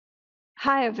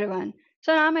Hi everyone. So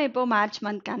now இப்போ March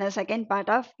month kind of second part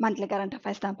of monthly current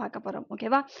affairs தான் பார்க்க போறோம்.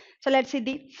 ஓகேவா? So let's see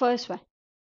the first one.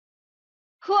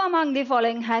 Who among the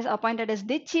following has appointed as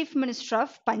the Chief Minister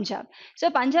of Punjab? So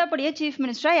Punjab உடைய Chief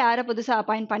Minister யாரை புதுசா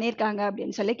appoint பண்ணியிருக்காங்க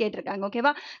அப்படின்னு சொல்லி கேட்டிருக்காங்க.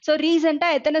 ஓகேவா? So ரீசெண்டா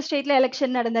எத்தனை ஸ்டேட்ல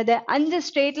எலெக்ஷன் நடந்தது? 5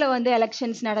 ஸ்டேட்ல வந்து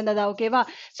எலெக்ஷன்ஸ் நடந்ததா? ஓகேவா?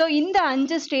 So இந்த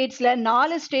 5 ஸ்டேட்ஸ்ல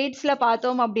 4 ஸ்டேட்ஸ்ல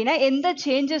பார்த்தோம் அப்படின்னா எந்த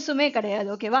சேஞ்சஸுமே கிடையாது.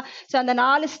 ஓகேவா? So அந்த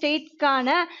 4 ஸ்டேட்கான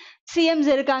சிஎம்ஸ்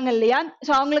இருக்காங்க இல்லையா,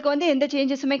 ஸோ அவங்களுக்கு வந்து எந்த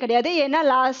சேஞ்சஸுமே கிடையாது. ஏன்னா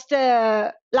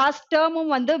லாஸ்ட்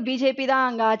டேர்மும் வந்து பிஜேபி தான்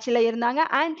அங்கே ஆட்சியில் இருந்தாங்க.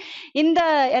 அண்ட் இந்த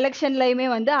எலெக்ஷன்லையுமே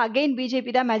வந்து அகைன்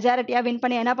பிஜேபி தான் மெஜாரிட்டியாக வின்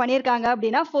பண்ணி என்ன பண்ணியிருக்காங்க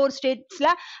அப்படின்னா 4 ஸ்டேட்ஸில்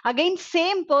அகைன்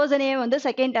சேம் பர்சனையே வந்து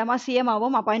செகண்ட் டைமாக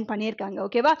சிஎம்ஆவும் அப்பாயிண்ட் பண்ணியிருக்காங்க.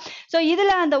 ஓகேவா? ஸோ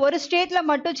இதில் அந்த ஒரு ஸ்டேட்டில்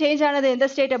மட்டும் சேஞ்ச் ஆனது எந்த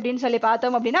ஸ்டேட் அப்படின்னு சொல்லி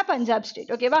பார்த்தோம் அப்படின்னா பஞ்சாப்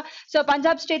ஸ்டேட். ஓகேவா? ஸோ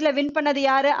பஞ்சாப் ஸ்டேட்டில் வின் பண்ணது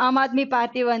யாரு? ஆம் ஆத்மி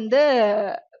பார்ட்டி வந்து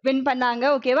வின் பண்ணாங்க.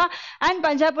 ஓகேவா? அண்ட்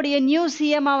பஞ்சாபுடைய நியூ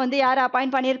சிஎம்ஆ வந்து யார்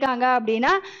அப்பாயிண்ட் பண்ணியிருக்காங்க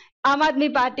அப்படின்னா ஆம் ஆத்மி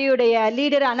பார்ட்டியுடைய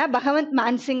லீடரான பகவந்த்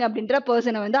மான் சிங் அப்படின்ற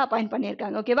பர்சனை வந்து அப்பாயிண்ட்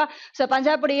பண்ணியிருக்காங்க. ஓகேவா? ஸோ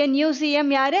பஞ்சாபுடைய நியூ சிஎம்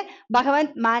யாரு?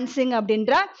 பகவந்த் மான் சிங்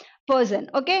அப்படின்ற பர்சன்.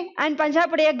 ஓகே. அண்ட்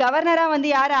பஞ்சாபுடைய கவர்னரா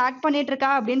வந்து யாரை ஆக்ட் பண்ணிட்டு இருக்கா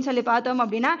அப்படின்னு சொல்லி பார்த்தோம்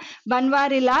அப்படின்னா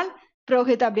பன்வாரிலால்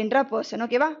புரோஹித் அப்படின்ற பர்சன்.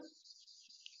 ஓகேவா?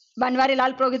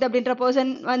 பன்வாரிலால் புரோஹித் அப்படின்ற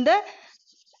பர்சன் வந்து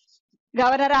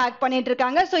கவர்னரா ஆக்ட் பண்ணிட்டு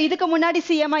இருக்காங்க. ஸோ இதுக்கு முன்னாடி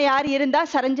சிஎம்ஆ யார் இருந்தா?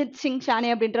 சரண்ஜித் சிங் சானி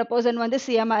அப்படின்ற பர்சன் வந்து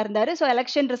சிஎம்ஆ இருந்தாரு. ஸோ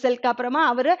எலெக்ஷன் ரிசல்ட்க்கு அப்புறமா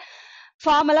அவரு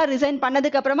ஃபார்மலா ரிசைன்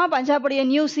பண்ணதுக்கு அப்புறமா பஞ்சாபுடைய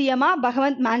நியூ சிஎம்ஆ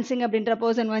பகவந்த் மான் சிங் அப்படின்ற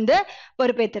பர்சன் வந்து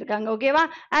பொறுப்பேற்றிருக்காங்க. ஓகேவா?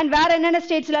 அண்ட் வேற என்னென்ன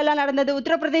ஸ்டேட்ஸ்ல எல்லாம் நடந்தது?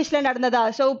 உத்தரப்பிரதேஷ்ல நடந்ததா?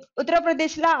 ஸோ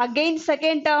உத்தரப்பிரதேஷ்ல அகைன்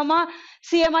செகண்ட் டேர்மா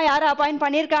சிஎம்ஆ யாரை அப்பாயிண்ட்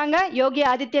பண்ணியிருக்காங்க? யோகி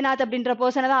ஆதித்யநாத் அப்படின்ற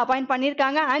பர்சனை தான் அப்பாயிண்ட்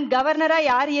பண்ணியிருக்காங்க. அண்ட் கவர்னரா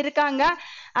யார் இருக்காங்க?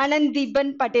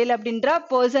 ஆனந்திபன் பட்டேல் அப்படின்ற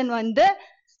பர்சன் வந்து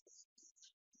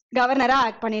கவர்னரா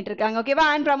ஆக்ட் பண்ணிட்டு இருக்காங்க. ஓகேவா?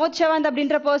 அண்ட் பிரமோத் சவந்த்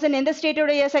அப்படின்ற பர்சன் எந்த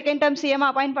ஸ்டேட்டுடைய second term CM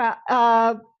appoint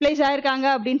place ஆயிருக்காங்க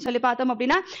அப்படின்னு சொல்லி பார்த்தோம்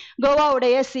அப்படின்னா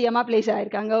கோவாவுடைய சிஎம்ஆ பிளேஸ்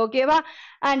ஆயிருக்காங்க. ஓகேவா?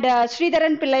 அண்ட்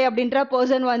ஸ்ரீதரன் பிள்ளை அப்படின்ற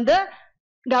பர்சன் வந்து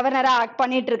கவர்னரா ஆக்ட்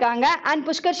பண்ணிட்டு இருக்காங்க. அண்ட்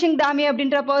புஷ்கர் சிங் தாமி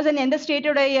அப்படின்ற பர்சன் எந்த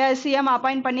ஸ்டேட்டுடைய சிஎம்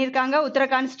அப்பாயிண்ட் பண்ணியிருக்காங்க?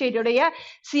 உத்தரகாண்ட் ஸ்டேட்டுடைய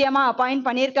சிஎம் அப்பாயிண்ட்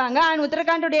பண்ணியிருக்காங்க. அண்ட்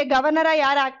உத்தரகாண்டுடைய கவர்னரா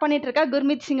யார் ஆக்ட் பண்ணிட்டு இருக்கா?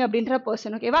 குர்மித் சிங் அப்படின்ற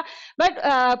பர்சன். ஓகேவா? பட்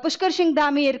புஷ்கர் சிங்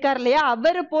தாமி இருக்கார் இல்லையா,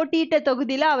 அவர் போட்டியிட்ட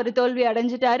தொகுதியில அவர் தோல்வி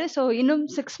அடைஞ்சிட்டாரு. ஸோ இன்னும்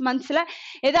 6 monthsல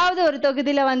ஏதாவது ஒரு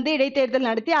தொகுதியில வந்து இடைத்தேர்தல்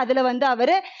நடத்தி அதுல வந்து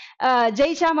அவரு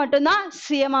ஜெயிச்சா மட்டும்தான்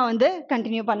சிஎம்ஆ வந்து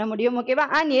கண்டினியூ பண்ண முடியும். ஓகேவா?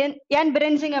 அண்ட் என்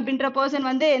பிரன் சிங் அப்படின்ற பர்சன்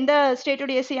வந்து எந்த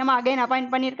ஸ்டேட்டுடைய சிஎம் அகைன் அப்பாயிண்ட்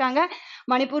பண்ணியிருக்காங்க?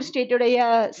 மணிப்பூர் ஸ்டேட்டுடைய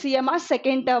சிஎம்ஆ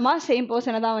செகண்ட் டேர்மா சேம்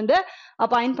பர்சனை தான் வந்து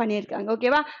அப்பாயிண்ட் பண்ணியிருக்காங்க.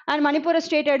 ஓகேவா? அண்ட் மணிப்பூர்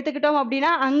ஸ்டேட் எடுத்துக்கிட்டோம்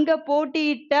அப்படின்னா அங்க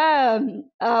போட்டியிட்ட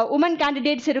உமன்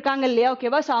கேண்டிடேட்ஸ் இருக்காங்க இல்லையா?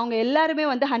 ஓகேவா? ஸோ அவங்க எல்லாருமே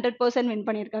வந்து 100% வின்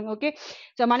பண்ணியிருக்காங்க. ஓகே.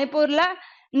 ஸோ மணிப்பூர்ல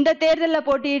இந்த தேர்தலில்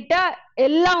போட்டியிட்ட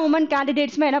எல்லா உமன்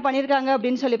கேண்டிடேட்ஸுமே என்ன பண்ணியிருக்காங்க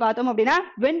அப்படின்னு சொல்லி பார்த்தோம் அப்படின்னா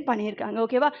வின் பண்ணியிருக்காங்க.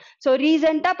 ஓகேவா? ஸோ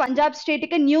ரீசெண்டாக பஞ்சாப்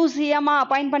ஸ்டேட்டுக்கு நியூ சிஎம்ஆ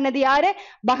அப்பாயிண்ட் பண்ணது யாரு?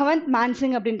 பகவந்த் மான்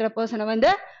சிங் அப்படின்ற பர்சனை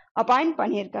வந்து அப்பாயிண்ட்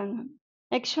பண்ணியிருக்காங்க.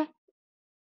 Next one.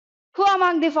 Who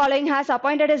among the following has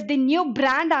appointed as the new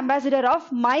brand ambassador of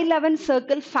My 11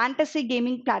 Circle fantasy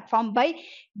gaming platform by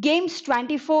Games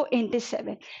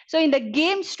 24/7? So இந்த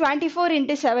Games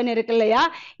 24/7 இருக்கு இல்லையா,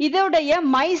 இதோடைய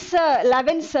My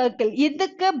 11 Circle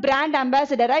இதுக்கு பிராண்ட்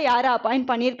அம்பாசிடரா யாரை அப்பாயிண்ட்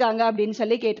பண்ணியிருக்காங்க அப்படின்னு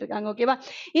சொல்லி கேட்டிருக்காங்க. ஓகேவா?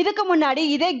 இதுக்கு முன்னாடி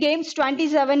இதே Games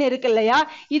 27 இருக்கு இல்லையா,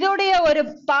 இதோடைய ஒரு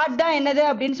பார்ட் தான் என்னது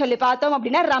அப்படின்னு சொல்லி பார்த்தோம்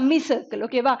அப்படின்னா ரம்மி சர்க்கிள்.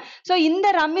 ஓகேவா? ஸோ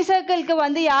இந்த ரம்மி சர்க்கிள்க்கு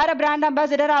வந்து யாரை பிராண்ட்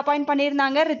அம்பாசிடரா அப்பாயிண்ட்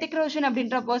பண்ணியிருந்தாங்க? ரித்திக் ரோஷன்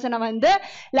அப்படின்ற பர்சனை வந்து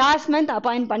லாஸ்ட் மந்த்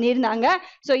அப்பாயிண்ட் பண்ணியிருந்தாங்க.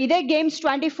 ஸோ இதே Games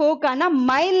 24க்கான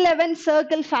My 11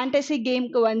 Circle ஃபேண்டசி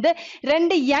கேம்க்கு வந்து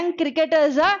 2 யங்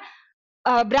கிரிக்கெட்டர்ஸா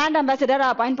பிராண்ட் அம்பாசிடர்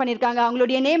அப்பாயிண்ட் பண்ணியிருக்காங்க.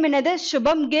 அவங்களுடைய நேம் என்னது?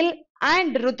 சுபம் கில்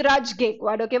அண்ட் ருத்ராஜ்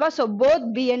கேக்வாட். ஓகேவா? ஸோ போத்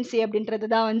பிஎன்சி அப்படின்றது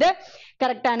தான் வந்து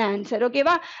கரெக்டான ஆன்சர்.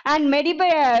 ஓகேவா? அண்ட்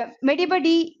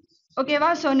மெடிபடி.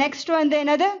 ஓகேவா? ஸோ நெக்ஸ்ட் வந்து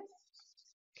என்னது?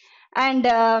 அண்ட்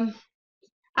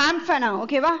ஆம்ஃபனா.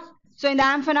 ஓகேவா? ஸோ இந்த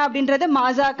ஆம்ஃபனா அப்படின்றது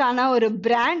மாசாக்கான ஒரு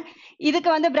பிராண்ட். இதுக்கு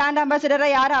வந்து பிராண்ட் அம்பாசிடரா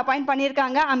யாரை அப்பாயிண்ட்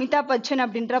பண்ணியிருக்காங்க? அமிதாப் பச்சன்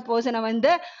அப்படின்ற பர்சனை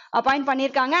வந்து அப்பாயிண்ட்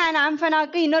பண்ணியிருக்காங்க. அண்ட்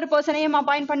ஆம்ஃபனாக்கு இன்னொரு பர்சனையும்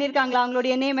அப்பாயிண்ட் பண்ணியிருக்காங்களா?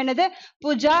 அவங்களுடைய நேம் என்னது?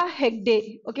 பூஜா ஹெக்டே.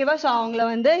 ஓகேவா? ஸோ அவங்கள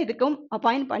வந்து இதுக்கும்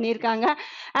அப்பாயிண்ட் பண்ணியிருக்காங்க.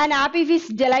 அண்ட் ஹாப்பி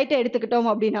ஃபிஷ் டிலைட் எடுத்துக்கிட்டோம்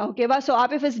அப்படின்னா ஓகேவா? ஸோ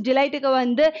ஹாப்பி ஃபிஷ் டிலைட்டுக்கு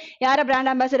வந்து யாரை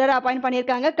பிராண்ட் அம்பாசிடரா அப்பாயிண்ட்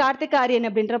பண்ணியிருக்காங்க? கார்த்திக் ஆரியன்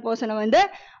அப்படின்ற பர்சனை வந்து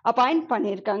அப்பாயிண்ட்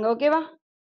பண்ணியிருக்காங்க. ஓகேவா?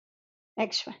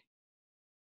 Next one.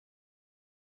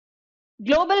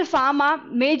 Global Pharma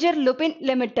Major Lupin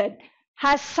Limited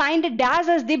has signed DAS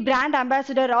as the brand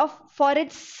ambassador for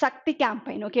its Sakti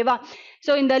campaign. ஓகேவா?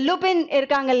 ஸோ இந்த லுபின்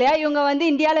இருக்காங்க இல்லையா, இவங்க வந்து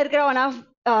இந்தியாவில் இருக்கிற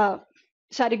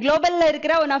குளோபல்ல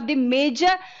இருக்கிற one of the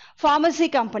major pharmacy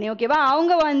company ஓகேவா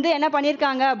அவங்க வந்து என்ன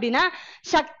பண்ணிருக்காங்க அப்படின்னா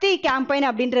சக்தி கேம்பெயின்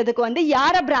அப்படின்றதுக்கு வந்து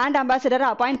யார பிராண்ட் அம்பாசிடர்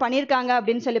அப்பாயிண்ட் பண்ணிருக்காங்க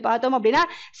அப்படின்னு சொல்லி பார்த்தோம் அப்படின்னா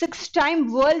 6 டைம்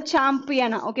வேர்ல்ட்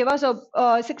சாம்பியனா ஓகேவா ஸோ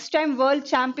 6 டைம்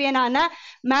வேர்ல்ட் சாம்பியனான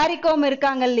மேரிகோம்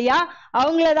இருக்காங்க இல்லையா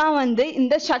அவங்கள தான் வந்து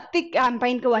இந்த சக்தி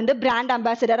கேம்பெயினுக்கு வந்து பிராண்ட்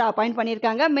அம்பாசிடர் அப்பாயிண்ட்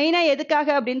பண்ணிருக்காங்க மெயினா எதுக்காக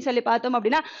அப்படின்னு சொல்லி பார்த்தோம்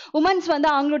அப்படின்னா உமன்ஸ் வந்து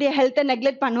அவங்களுடைய ஹெல்த்தை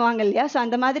நெக்லெக்ட் பண்ணுவாங்க இல்லையா ஸோ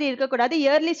அந்த மாதிரி இருக்கக்கூடாது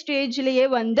இயர்லி ஸ்டேஜ்லயே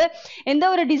வந்து எந்த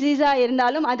ஒரு டிசீஸா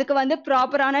இருந்தாலும் அதுக்கு வந்து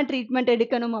ப்ராப்பரான ட்ரீட்மெண்ட்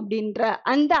எடுக்கணும் அப்படின்ற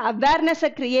அந்த அவேர்னஸை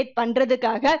கிரியேட்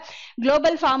பண்றதுக்காக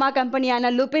குளோபல் ஃபார்மா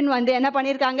கம்பெனியான லுபின் வந்து என்ன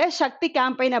பண்ணிருக்காங்க சக்தி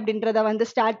கேம்பெயின் அப்படின்றத வந்து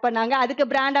ஸ்டார்ட் பண்ணாங்க அதுக்கு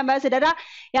பிராண்ட் அம்பாசிடரா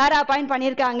யாரை அப்பாயிண்ட்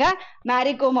பண்ணிருக்காங்க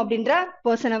மேரிகோம் அப்படின்ற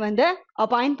பர்சனை வந்து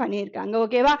அப்பாயிண்ட் பண்ணியிருக்காங்க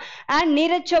ஓகேவா அண்ட்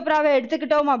நீரஜ் சோப்ராவை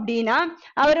எடுத்துக்கிட்டோம் அப்படின்னா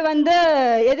அவர் வந்து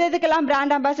எதுக்கெல்லாம்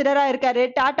பிராண்ட் அம்பாசிடரா இருக்காரு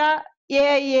டாடா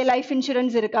ஏஐஏ லைஃப்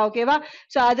இன்சூரன்ஸ் இருக்கா ஓகேவா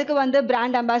ஸோ அதுக்கு வந்து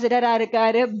பிராண்ட் அம்பாசிடரா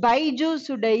இருக்காரு பைஜூஸ்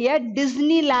உடைய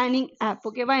டிஸ்னி லேர்னிங் ஆப்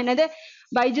ஓகேவா என்னது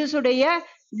பைஜூஸ் உடைய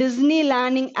டிஸ்னி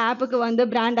லேர்னிங் ஆப்புக்கு வந்து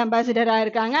பிராண்ட் அம்பாசிடரா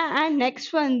இருக்காங்க அண்ட்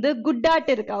நெக்ஸ்ட் வந்து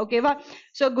குட்டாட் இருக்கா ஓகேவா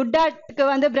ஸோ குட்டாட்க்கு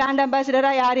வந்து பிராண்ட்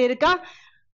அம்பாசிடரா யார் இருக்கா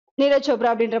நீரஜ்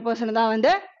சோப்ரா அப்படின்ற பர்சன் தான்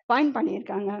வந்து பாயிண்ட்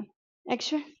பண்ணியிருக்காங்க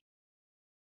next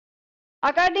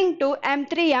according to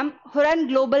M3M Huron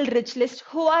Global Rich List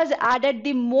who has added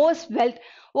the most wealth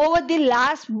over the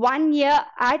last 1 year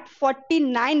at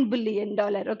 $49 billion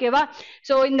ஓகேவா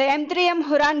ஸோ இந்த M3M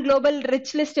Huron Global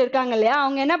Rich List இருக்காங்க இல்லையா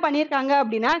அவங்க என்ன பண்ணியிருக்காங்க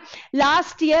அப்படின்னா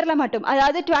லாஸ்ட் இயர்ல மட்டும்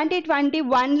அதாவது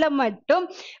 2021ல மட்டும்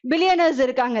பில்லியனர்ஸ்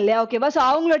இருக்காங்க இல்லையா ஓகேவா ஸோ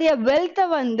அவங்களுடைய வெல்த்தை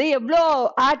வந்து எவ்வளோ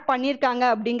ஆட் பண்ணியிருக்காங்க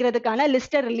அப்படிங்கிறதுக்கான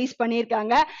லிஸ்ட்டை ரிலீஸ்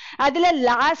பண்ணியிருக்காங்க அதுல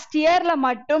லாஸ்ட் இயர்ல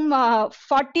மட்டும்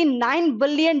 $49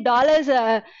 billion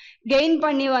கெயின்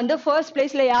பண்ணி வந்து ஃபர்ஸ்ட்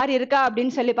பிளேஸ்ல யார் இருக்கா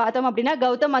அப்படின்னு சொல்லி பார்த்தோம் அப்படின்னா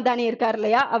கௌதம் அதானி இருக்கார்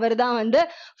இல்லையா அவர் தான் வந்து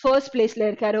ஃபர்ஸ்ட் பிளேஸ்ல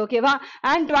இருக்காரு ஓகேவா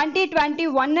அண்ட்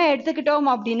 2021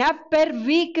 எடுத்துக்கிட்டோம் அப்படின்னா பெர்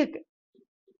வீக்குக்கு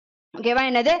ஓகேவா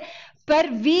என்னது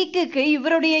பெர் வீக்குக்கு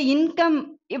இவருடைய இன்கம்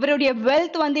இவருடைய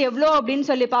வெல்த் வந்து எவ்வளோ அப்படின்னு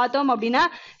சொல்லி பார்த்தோம் அப்படின்னா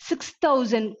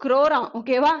 6,000 crore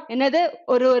ஓகேவா என்னது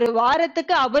ஒரு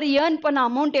வாரத்துக்கு அவர் ஏர்ன் பண்ண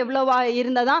அமௌண்ட் எவ்வளோவா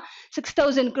இருந்ததா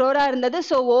 6,000 crore இருந்தது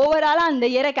ஸோ ஓவராலா அந்த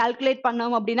இயரை கால்குலேட்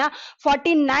பண்ணோம் அப்படின்னா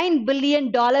 $49 billion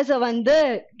வந்து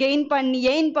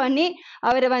எயின் பண்ணி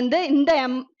அவர் வந்து இந்த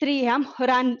M3M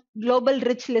Huron Global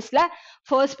Rich Listல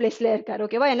first பிளேஸ்ல இருக்காரு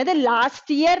ஓகேவா என்னது லாஸ்ட்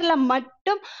இயர்ல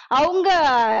மட்டும் அவங்க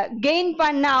கெயின்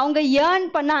பண்ண அவங்க ஏர்ன்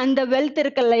பண்ண அந்த வெல்த்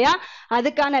இருக்கு இல்லையா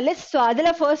அதுக்கான லிஸ்ட் ஸோ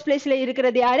அதுல ஃபர்ஸ்ட் பிளேஸ்ல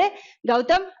இருக்கிறது யாரு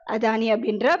கௌதம் அதானி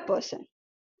அப்படின்ற person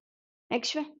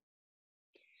next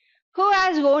who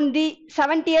has won the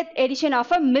 70th edition of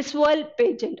a Miss World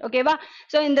pageant ஓகேவா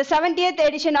ஸோ இந்த 70th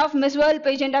edition of Miss World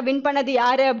pageant win பண்ணது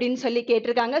யாரு அப்படின்னு சொல்லி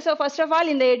கேட்டிருக்காங்க ஸோ ஃபர்ஸ்ட் ஆஃப்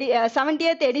ஆல் இந்த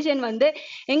 70th edition வந்து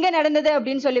எங்க நடந்தது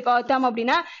அப்படின்னு சொல்லி பார்த்தோம்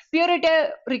அப்படின்னா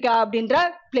பியூரிட்டோரிக்கா அப்படின்ற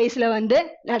பிளேஸ்ல வந்து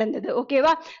நடந்தது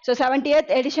ஓகேவா so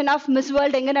 70th edition of Miss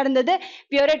World எங்க நடந்தது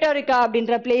பியூரிட்டோரிக்கா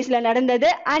அப்படின்ற பிளேஸ்ல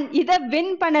நடந்தது அண்ட் இதை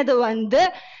வின் பண்ணது வந்து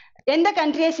எந்த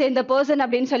கண்ட்ரியை சேர்ந்த பர்சன்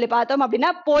அப்படின்னு சொல்லி பார்த்தோம் அப்படின்னா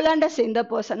போலாண்டை சேர்ந்த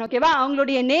பர்சன் ஓகேவா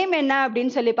அவங்களுடைய நேம் என்ன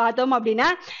அப்படின்னு சொல்லி பார்த்தோம் அப்படின்னா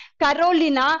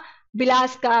கரோலினா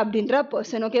பிலாஸ்கா அப்படின்ற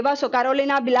பர்சன் ஓகேவா ஸோ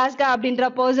கரோலினா பிலாஸ்கா அப்படின்ற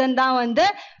பர்சன் தான் வந்து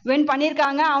வின்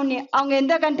பண்ணியிருக்காங்க அவங்க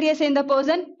எந்த கண்ட்ரியை சேர்ந்த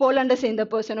பர்சன் போலாண்டை சேர்ந்த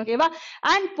பர்சன் ஓகேவா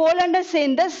அண்ட் போலாண்டை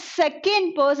சேர்ந்த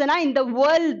செகண்ட் பர்சனா இந்த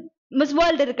வேர்ல்ட் மிஸ்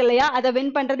வேர்ல்டு இருக்கு இல்லையா அதை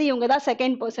வின் பண்றது இவங்க தான்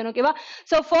செகண்ட் பர்சன் ஓகேவா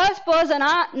ஸோ ஃபர்ஸ்ட்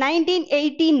பர்சனா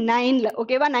 1989ல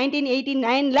ஓகேவா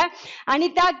 1989ல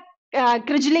அனிதா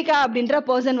கிரிஜ்லிகா அப்படின்ற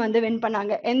பர்சன் வந்து வின்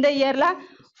பண்ணாங்க எந்த இயர்ல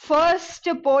ஃபர்ஸ்ட்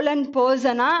போலண்ட்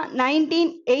பர்சனா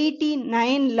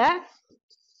 1989ல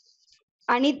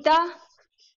அனிதா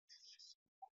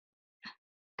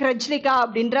கிரிஜ்லிகா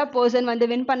அப்படின்ற பர்சன் வந்து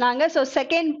வின் பண்ணாங்க ஸோ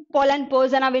செகண்ட் போலண்ட்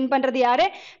பர்சனா வின் பண்றது யாரு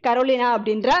கரோலினா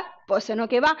அப்படின்ற பர்சன்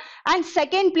ஓகேவா அண்ட்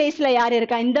செகண்ட் பிளேஸ்ல யார்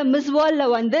இருக்கா இந்த மிஸ் வேர்ல்ட்ல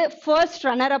வந்து ஃபர்ஸ்ட்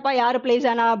ரன்னர் அப்பா யாரு பிளேஸ்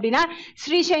ஆனா அப்படின்னா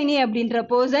ஸ்ரீஷைனி அப்படின்ற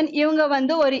பர்சன் இவங்க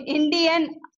வந்து ஒரு இந்தியன்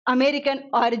அமெரிக்கன்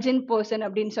ஆரிஜின் பர்சன்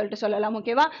அப்படின்னு சொல்லிட்டு சொல்லலாம்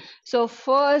ஓகேவா so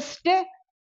first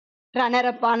runner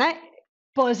அப்பான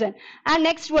person and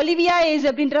next Olivia ace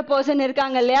அப்படின்ற பர்சன்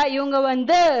இருக்காங்க இல்லையா இவங்க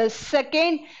வந்து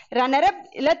செகண்ட் ரன்னர் அப்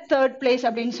இல்ல தேர்ட் பிளேஸ்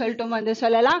அப்படின்னு சொல்லிட்டு வந்து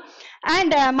சொல்லலாம்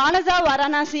அண்ட் மானசா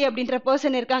வாரணாசி அப்படின்ற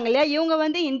பர்சன் இருக்காங்க இல்லையா இவங்க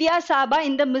வந்து இந்தியா சாபா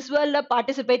இந்த மிஸ் வேர்ல்ட்ல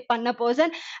பார்ட்டிசிபேட் பண்ண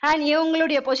பர்சன் அண்ட்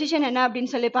இவங்களுடைய பொசிஷன் என்ன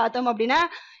அப்படின்னு சொல்லி பார்த்தோம் அப்படின்னா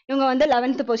இவங்க வந்து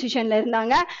 11th பொசிஷன்ல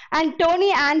இருந்தாங்க அண்ட் டோனி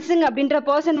ஆன்சிங் அப்படின்ற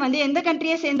பர்சன் வந்து எந்த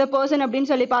கண்ட்ரியை சேர்ந்த பர்சன் அப்படின்னு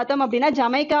சொல்லி பார்த்தோம் அப்படின்னா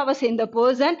ஜமைக்காவை சேர்ந்த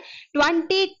பர்சன்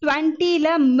 2020ல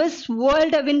மிஸ்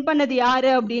வேர்ல்ட வின் பண்ணது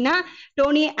யாரு அப்படின்னா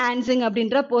டோனி ஆன்சிங்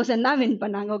அப்படின்ற பர்சன் தான் வின்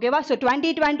பண்ணாங்க ஓகேவா ஸோ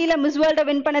 2020ல மிஸ் வேர்ல்ட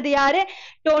வின் பண்ணது யாரு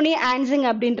டோனி ஆன்சிங்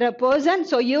அப்படின்ற பர்சன்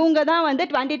ஸோ இவங்க தான் வந்து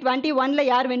 2021ல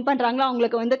யார் வின் பண்றாங்களோ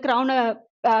அவங்களுக்கு வந்து கிரௌனை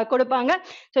கொடுப்பாங்க.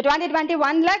 ஸோ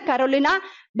 2021ல கரோலினா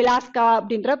பிலாஸ்கா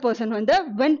அப்படின்ற பர்சன் வந்து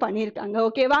வின் பண்ணியிருக்காங்க.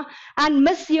 ஓகேவா? அண்ட்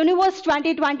மிஸ் யூனிவர்ஸ்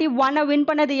 2021 வின்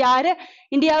பண்ணது யாரு?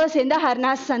 இந்தியாவை சேர்ந்த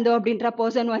ஹர்னாஸ் சந்து அப்படின்ற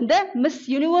பர்சன் வந்து மிஸ்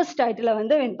யூனிவர்ஸ் டைட்டில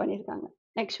வந்து வின் பண்ணியிருக்காங்க.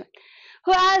 Next one,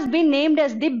 who has been named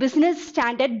as the business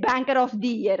standard banker of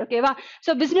the year. ஓகேவா?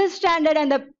 ஸோ பிசினஸ் ஸ்டாண்டர்ட்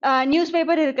அந்த நியூஸ்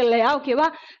பேப்பர் இருக்கு இல்லையா? ஓகேவா?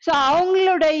 ஸோ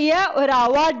அவங்களுடைய ஒரு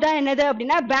அவார்ட் தான் என்னது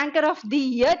அப்படின்னா பேங்கர் ஆஃப் தி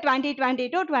இயர்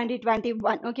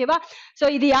 2022-2021. ஓகேவா? ஸோ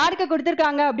இது யாருக்கு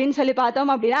கொடுத்துருக்காங்க அப்படின்னு சொல்லி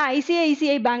பார்த்தோம் அப்படின்னா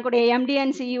ஐசிஐசிஐ பேங்கோடைய எம்டி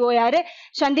அண்ட் சிஇஓ யாரு?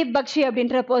 சந்தீப் பக்ஷி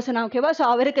அப்படின்ற பர்சன். ஓகேவா? ஸோ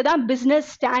அவருக்கு தான்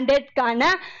business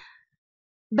ஸ்டாண்டர்ட்கான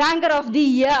banker of the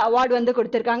year award வந்து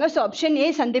கொடுத்துருக்காங்க. ஸோ ஆப்ஷன் ஏ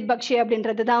சந்தீப் பக்ஷி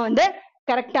அப்படின்றது தான் வந்து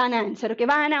கரெக்டான ஆன்சர்.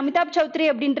 ஓகேவா? அண்ட் அமிதாப் சௌத்ரி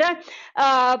அப்படின்ற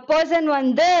பர்சன்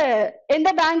வந்து எந்த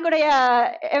பேங்க்குடைய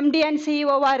எம்டி அண்ட்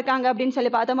சிஇஓவா இருக்காங்க அப்படின்னு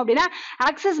சொல்லி பார்த்தோம் அப்படின்னா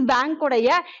ஆக்சிஸ் பேங்க்குடைய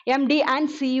எம்டி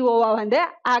அண்ட் சிஇஓவா வந்து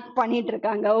ஆக்ட் பண்ணிட்டு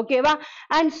இருக்காங்க. ஓகேவா?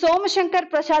 அண்ட் சோமசங்கர்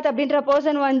பிரசாத் அப்படின்ற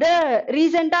பர்சன் வந்து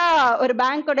ரீசெண்டா ஒரு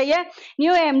பேங்க்குடைய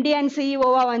நியூ எம்டி அண்ட்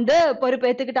சிஇஓவா வந்து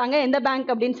பொறுப்பேற்றுக்கிட்டாங்க. எந்த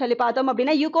பேங்க் அப்படின்னு சொல்லி பார்த்தோம்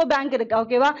அப்படின்னா யூகோ பேங்க் இருக்கு.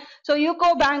 ஓகேவா? ஸோ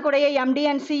யூகோ பேங்க்குடைய எம்டி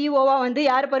அண்ட் சிஇஓவா வந்து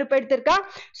யார் பொறுப்பெடுத்திருக்கா?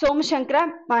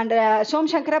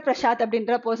 சோமசங்கர பிரசாத்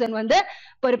அப்படின்ற பர்சன் வந்து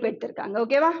பொறுப்பெடுத்திருக்காங்க.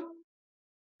 ஓகேவா?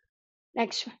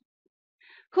 Next,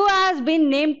 who has been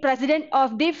named president of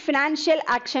the financial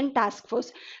action task force.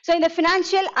 so இந்த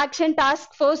financial action task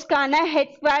force கான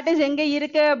ஹெட் குவார்ட்டர்ஸ் எங்க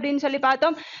இருக்கு அப்படின்னு சொல்லி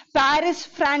பார்த்தோம் பாரிஸ்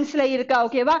பிரான்ஸ்ல இருக்கா.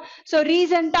 ஓகேவா? சோ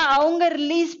ரீசெண்டா அவங்க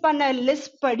ரிலீஸ் பண்ண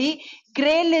லிஸ்ட் படி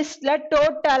கிரே லிஸ்ட்ல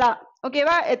டோட்டலா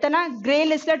ஓகேவா எத்தனை கிரே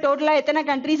லிஸ்ட்ல டோட்டலா எத்தனை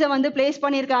கண்ட்ரீஸை வந்து பிளேஸ்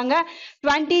பண்ணியிருக்காங்க?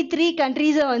 23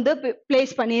 கண்ட்ரீஸை வந்து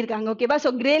பிளேஸ் பண்ணியிருக்காங்க. ஓகேவா?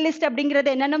 ஸோ கிரே லிஸ்ட்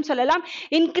அப்படிங்கிறது என்னன்னு சொல்லலாம்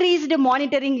இன்க்ரீஸ்டு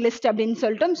மானிட்டரிங் லிஸ்ட் அப்படின்னு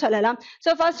சொல்லிட்டு சொல்லலாம்.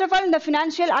 ஸோ ஃபர்ஸ்ட் ஆஃப் ஆல் இந்த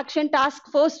ஃபினான்ஷியல் ஆக்ஷன்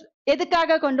டாஸ்க் ஃபோர்ஸ்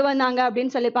எதுக்காக கொண்டு வந்தாங்க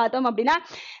அப்படின்னு சொல்லி பார்த்தோம் அப்படின்னா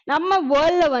நம்ம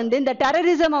வேர்ல்ட்ல வந்து இந்த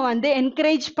டெரரிசமை வந்து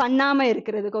என்கரேஜ் பண்ணாம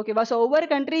இருக்கிறதுக்கு. ஓகேவா? ஸோ ஒவ்வொரு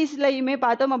கண்ட்ரீஸ்லயுமே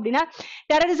பார்த்தோம் அப்படின்னா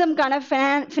டெரரிசம்கான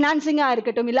ஃபினான்சிங்கா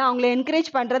இருக்கட்டும் இல்ல அவங்களை என்கரேஜ்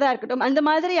பண்றதா இருக்கட்டும் அந்த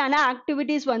மாதிரியான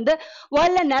ஆக்டிவிட்டிஸ் வந்து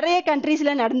வேர்ல்ட்ல நிறைய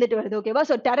கண்ட்ரீஸ்ல நடந்துட்டு வருது. ஓகேவா?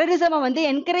 ஸோ டெரரிசமை வந்து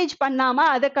என்கரேஜ் பண்ணாம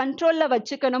அதை கண்ட்ரோல்ல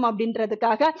வச்சுக்கணும்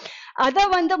அப்படின்றதுக்காக அதை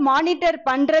வந்து மானிட்டர்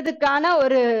பண்றதுக்கான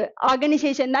ஒரு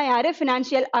ஆர்கனைசேஷன் தான் யாரு?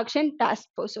 Financial action task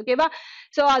force. ஓகேவா?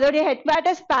 ஸோ அதோடைய ஹெட்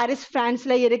குவார்ட்டர்ஸ் பாரிஸ்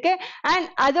பிரான்ஸ்ல இருக்கு. அண்ட்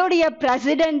அதோடைய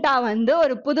பிரசிடென்டா வந்து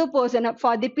ஒரு புது person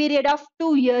for the period of 2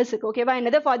 இயர்ஸ்க்கு. ஓகேவா?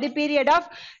 என்னது ஃபார் தி பீரியட் ஆஃப்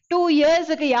 2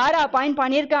 இயர்ஸ்க்கு யாரை அப்பாயிண்ட்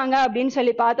பண்ணியிருக்காங்க அப்படின்னு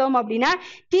சொல்லி பார்த்தோம் அப்படின்னா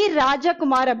டி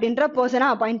ராஜகுமார் அப்படின்ற பர்சனை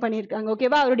அப்பாயிண்ட் பண்ணியிருக்காங்க.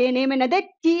 ஓகேவா? அவருடைய நேம் என்னது?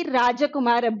 டி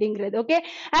ராஜகுமார் அப்படிங்கிறது. ஓகே?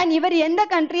 அண்ட் இவர் எந்த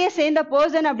கண்ட்ரியை சேர்ந்த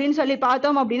பர்சன் அப்படின்னு சொல்லி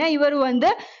பார்த்தோம் அப்படின்னா இவர்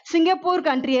வந்து சிங்கப்பூர்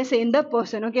கண்ட்ரியை சேர்ந்த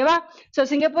பர்சன். ஓகேவா? ஸோ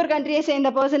சிங்கப்பூர் கண்ட்ரியை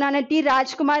சேர்ந்த பர்சனான டி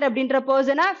ராஜ்குமார் அப்படின்ற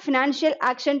பர்சனா financial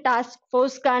action task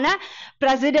ஃபோர்ஸ்க்கான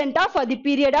பிரசிடென்டா for the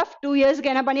period of 2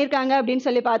 இயர்ஸ்க்கு என்ன பண்ணியிருக்காங்க அப்படின்னு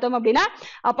சொல்லி பார்த்தோம் அப்படின்னா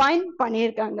அப்பாயிண்ட்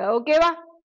பண்ணியிருக்காங்க. ஓகேவா?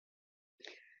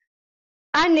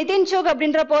 அண்ட் நிதின் சோக்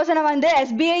அப்படின்ற பர்சனை வந்து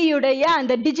எஸ்பிஐ உடைய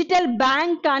அந்த டிஜிட்டல்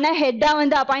பேங்க்கான ஹெட்டா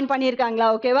வந்து அப்பாயிண்ட் பண்ணியிருக்காங்களா?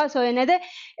 ஓகேவா? ஸோ என்னது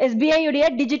எஸ்பிஐ உடைய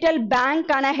டிஜிட்டல்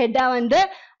பேங்க்கான ஹெட்டா வந்து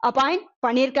அப்பாயிண்ட்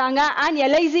பண்ணியிருக்காங்க. அண்ட்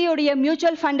எல்ஐசி உடைய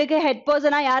மியூச்சுவல் ஃபண்டுக்கு ஹெட்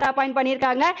பர்சனா யார் அப்பாயிண்ட்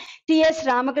பண்ணியிருக்காங்க? டிஎஸ்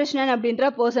ராமகிருஷ்ணன்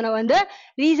அப்படின்ற பர்சனை வந்து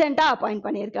ரீசெண்டா அப்பாயிண்ட்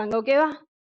பண்ணியிருக்காங்க. ஓகேவா?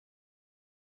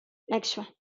 Next one,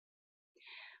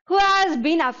 who has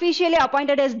been officially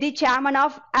appointed as the chairman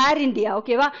of Air India.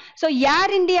 ஓகேவா? ஸோ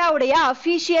ஏர் இந்தியா உடைய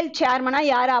அஃபிஷியல் சேர்மனா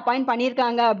யாரை அப்பாயிண்ட்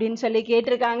பண்ணியிருக்காங்க அப்படின்னு சொல்லி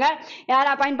கேட்டிருக்காங்க. யாரை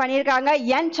அப்பாயிண்ட் பண்ணியிருக்காங்க?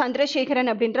 என்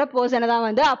சந்திரசேகரன் அப்படின்ற பர்சனை தான்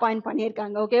வந்து அப்பாயிண்ட்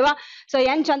பண்ணியிருக்காங்க. ஓகேவா? ஸோ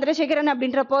என் சந்திரசேகரன்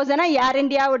அப்படின்ற பர்சனை ஏர்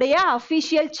இந்தியாவுடைய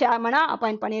அஃபிஷியல் சேர்மனா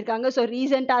அப்பாயிண்ட் பண்ணியிருக்காங்க. ஸோ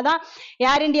ரீசெண்டாக தான்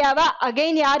ஏர் இந்தியாவை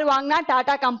அகைன் யார் வாங்கினா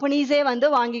டாடா கம்பெனிஸே வந்து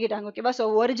வாங்கிக்கிட்டாங்க. ஓகேவா? ஸோ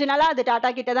ஒரிஜினலா அது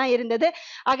டாடா கிட்ட தான் இருந்தது.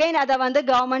 அகைன் அதை வந்து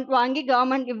கவர்மெண்ட் வாங்கி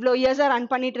கவர்மெண்ட் இவ்வளோ இயர்ஸா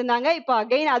ரன் பண்ணிட்டு இருந்தாங்க. இப்போ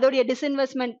அகைன் அதோடைய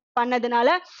டிஸ்இன்வெஸ்ட்மெண்ட் பண்ணதுனால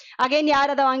அகைன்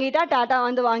யார் அதை வாங்கிட்டா டாடா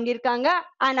வந்து வாங்கியிருக்காங்க.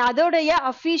 அண்ட் அதோடைய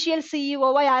அபிஷியல்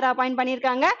சிஇஓவா யாரை அப்பாயிண்ட்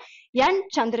பண்ணியிருக்காங்க? என்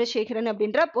சந்திரசேகரன்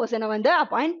அப்படின்ற பர்சனை வந்து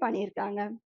அப்பாயிண்ட் பண்ணியிருக்காங்க.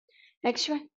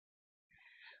 Next one,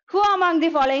 who among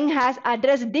the following has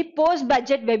addressed the post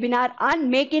budget webinar on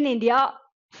Make in India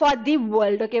for the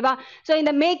world. ஓகேவா? ஸோ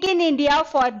இந்த make in India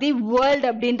for the world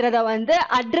அப்படின்றத வந்து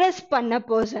அட்ரஸ் பண்ண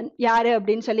பர்சன் யாரு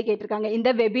அப்படின்னு சொல்லி கேட்டிருக்காங்க. இந்த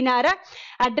வெபினாரை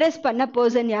அட்ரஸ் பண்ண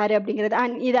பர்சன் யாரு அப்படிங்கிறது.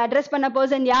 அண்ட் இதை அட்ரஸ் பண்ண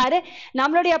பர்சன் யாரு?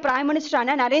 நம்மளுடைய பிரைம்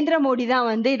மினிஸ்டரான நரேந்திர மோடி தான்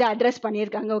வந்து இதை அட்ரஸ்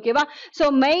பண்ணியிருக்காங்க. ஓகேவா? ஸோ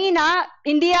மெயினா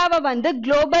இந்தியாவை வந்து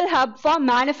குளோபல் ஹப் ஃபார்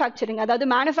மேனுஃபேக்சரிங், அதாவது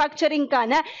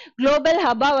மேனுஃபேக்சரிங்கான குளோபல்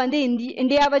ஹப்பா வந்து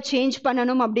இந்தியாவை சேஞ்ச்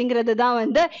பண்ணணும் அப்படிங்கிறது தான்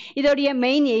வந்து இதோடைய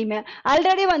மெயின் எய்ம்.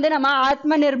 ஆல்ரெடி வந்து நம்ம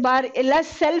ஆத்ம நிர்பார் இல்ல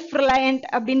செல்ஃப் ரிலையன்ட்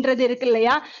அப்படின்றது இருக்கு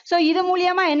இல்லையா? ஸோ இது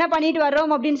மூலியமா என்ன பண்ணிட்டு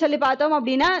வர்றோம் அப்படின்னு சொல்லி பார்த்தோம்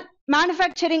அப்படின்னா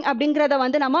மேனுஃபேக்சரிங் அப்படிங்கறத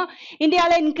வந்து நம்ம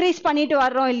இந்தியால இன்க்ரீஸ் பண்ணிட்டு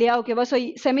வர்றோம் இல்லையா ஓகேவா ஸோ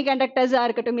செமிகண்டக்டர்ஸா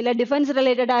இருக்கட்டும் இல்ல டிஃபென்ஸ்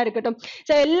ரிலேட்டடா இருக்கட்டும்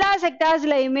ஸோ எல்லா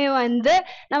செக்டார்ஸ்லயுமே வந்து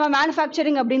நம்ம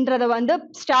மேனுஃபேக்சரிங் அப்படின்றத வந்து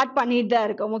ஸ்டார்ட் பண்ணிட்டு தான்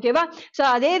இருக்கோம் ஓகேவா ஸோ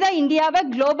அதே தான் இந்தியாவை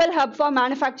குளோபல் ஹப் ஃபார்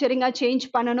மேனுஃபேக்சரிங்கா சேஞ்ச்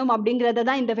பண்ணணும் அப்படிங்கறது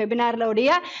தான் இந்த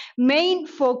வெபினார்லோடைய மெயின்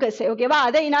ஃபோக்கஸ் ஓகேவா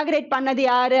அதை இனாகிரேட் பண்ணது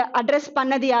யாரு அட்ரஸ்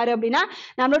பண்ணது யாரு அப்படின்னா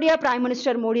நம்மளுடைய பிரைம்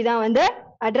மினிஸ்டர் மோடி தான் வந்து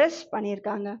அட்ரஸ்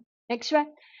பண்ணியிருக்காங்க next one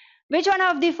which one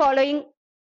of the following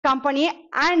company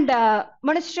and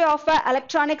Ministry of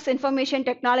Electronics Information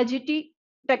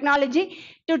Technology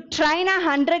to train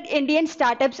 100 Indian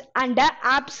startups under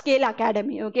App Scale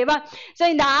Academy ஓகேவா சோ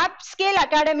இந்த App Scale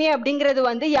Academy அப்படிங்கிறது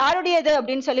வந்து யாருடையது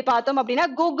அப்படின்னு சொல்லி பார்த்தோம் அப்படின்னா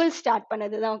கூகுள் ஸ்டார்ட்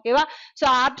பண்ணதுதான் ஓகேவா சோ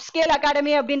App Scale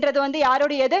Academy அப்படின்றது வந்து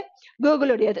யாருடையது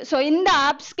கூகுளுடையது சோ இந்த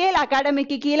App Scale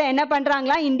Academyக்கு கீழே என்ன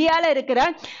பண்றாங்களா இந்தியால இருக்கிற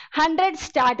 100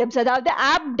 ஸ்டார்ட்அப்ஸ் அதாவது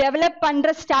ஆப் டெவலப்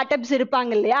பண்ற ஸ்டார்ட்அப்ஸ்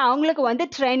இருப்பாங்க இல்லையா அவங்களுக்கு வந்து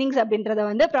ட்ரைனிங்ஸ் அப்படின்றத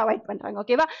வந்து ப்ரொவைட் பண்றாங்க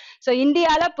ஓகேவா சோ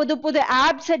இந்தியால புது புது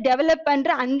ஆப்ஸ் டெவலப்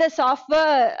பண்ற அந்த சாஃப்ட்வேர்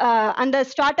அந்த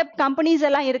ஸ்டார்ட் அப் கம்பெனிஸ்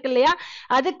எல்லாம் இருக்கு இல்லையா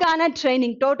அதுக்கான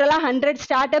ட்ரைனிங் டோட்டலா 100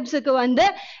 ஸ்டார்ட் அப்ஸுக்கு வந்து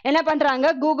என்ன பண்றாங்க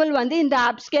கூகுள் வந்து இந்த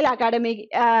ஆப் ஸ்கேல் அகாடமி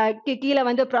கீழே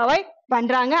வந்து ப்ரொவைட்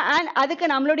பண்றாங்க அண்ட் அதுக்கு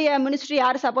நம்மளுடைய மினிஸ்ட்ரி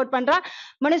யார் சப்போர்ட் பண்றா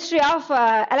ministry of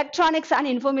electronics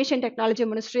and information technology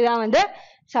ministry தான் வந்து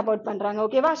சப்போர்ட் பண்றாங்க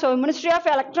ஓகேவா so ministry of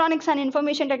electronics and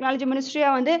information technology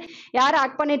மினிஸ்ட்ரியா வந்து யார்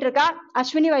ஆக்ட் பண்ணிட்டு இருக்கா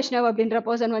அஸ்வினி வைஷ்ணவ் அப்படின்ற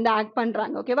பர்சன் வந்து ஆக்ட்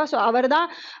பண்றாங்க ஓகேவா சோ அவர் தான்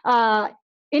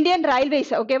இந்தியன்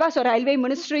ரயில்வேஸ் ஓகேவா சோ ரயில்வே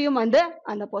மினிஸ்ட்ரியும் வந்து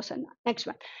அந்த பர்சன் தான் next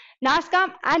one NASSCOM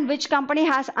and which company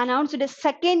has announced a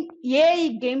second AI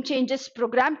game changers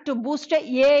program to boost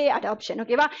AI adoption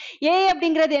ஓகேவா AI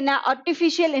அப்படிங்கிறது என்ன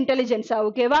ஆர்டிஃபிஷியல் இன்டெலிஜென்ஸ்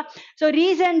ஓகேவா சோ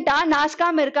ரீசெண்டா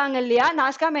NASSCOM இருக்காங்க இல்லையா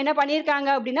NASSCOM என்ன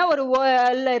பண்ணிருக்காங்க அப்படின்னா ஒரு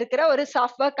வேர்ல்ட்ல இருக்கிற ஒரு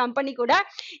சாஃப்ட்வேர் கம்பெனி கூட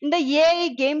இந்த AI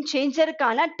கேம்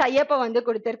சேஞ்சருக்கான டைப்பை வந்து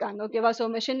கொடுத்திருக்காங்க ஓகேவா சோ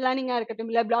மெஷின் லேர்னிங்கா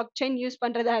இருக்கட்டும் இல்ல பிளாக் செயின் யூஸ்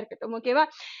பண்றதா இருக்கட்டும் ஓகேவா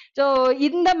சோ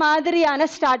இந்த மாதிரியான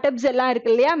ஸ்டார்ட் அப்ஸ் எல்லாம்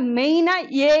இருக்கு இல்லையா மெயினா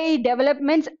AI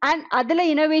டெவலப்மெண்ட்ஸ் அண்ட் அதுல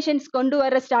இனோவேஷன் கொண்டு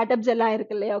வர ஸ்டார்ட் அப்ஸ் எல்லாம்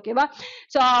இருக்கு இல்லையா ஓகேவா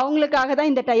சோ அவங்களுக்காக தான்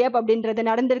இந்த டைப் அப்படின்றது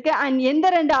நடந்திருக்கு அண்ட் எந்த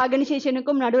ரெண்டு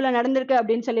ஆர்கனைசேஷனுக்கும் நடுவுல நடந்திருக்கு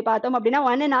அப்படின்னு சொல்லி பார்த்தோம் அப்படின்னா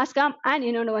ஒன்னு NASSCOM அண்ட்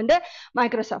இன்னொன்னு வந்து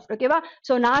மைக்ரோசாஃப்ட் ஓகேவா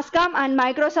சோ NASSCOM அண்ட்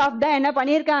மைக்ரோசாஃப்ட் தான் என்ன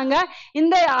பண்ணிருக்காங்க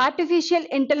இந்த ஆர்டிஃபிஷியல்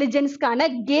இன்டெலிஜென்ஸ்க்கான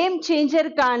கேம்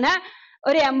சேஞ்சருக்கான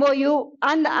ஒரு MOU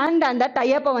அந்த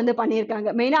டைப்பை வந்து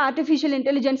பண்ணியிருக்காங்க மெயினா ஆர்டிஃபிஷியல்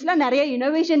இன்டெலிஜென்ஸ்ல நிறைய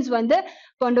இனோவேஷன்ஸ் வந்து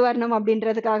கொண்டு வரணும்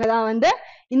அப்படின்றதுக்காக தான் வந்து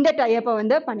இந்த டைப்பை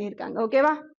வந்து பண்ணியிருக்காங்க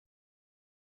ஓகேவா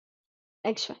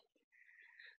Next one.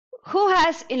 Who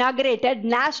has inaugurated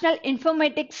National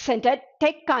Informatics Center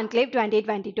Tech Conclave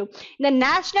 2022? இந்த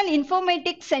National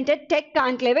Informatics Center Tech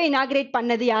Conclave inaugurate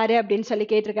பண்ணது யாரு அப்படின்னு சொல்லி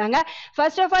கேட்டிருக்காங்க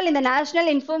ஃபர்ஸ்ட் ஆஃப் ஆல் இந்த National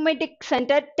Informatics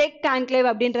Center Tech Conclave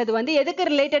அப்படின்றது வந்து எதுக்கு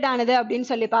ரிலேட்டட் ஆனது அப்படின்னு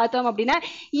சொல்லி பார்த்தோம் அப்படின்னா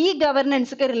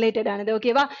கவர்னன்ஸுக்கு ரிலேட்டட் ஆனது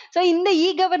ஓகேவா ஸோ இந்த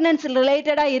கவர்னன்ஸ்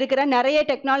ரிலேட்டடா இருக்கிற நிறைய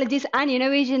டெக்னாலஜிஸ் அண்ட்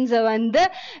இனோவேஷன்ஸை வந்து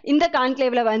இந்த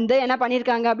கான்க்ளேவ்ல வந்து என்ன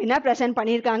பண்ணியிருக்காங்க அப்படின்னா ப்ரெசென்ட்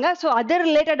பண்ணியிருக்காங்க ஸோ அது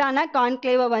ரிலேட்டடான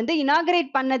கான்க்ளேவை வந்து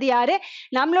இனாகிரேட் பண்ணது யாரு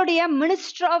நம்மளுடைய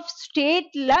மினிஸ்டர் ஆஃப்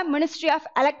ஸ்டேட்ல ministry of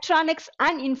electronics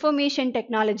and information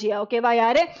technology ஓகேவா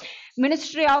யாரு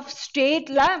மினிஸ்ட்ரி ஆஃப்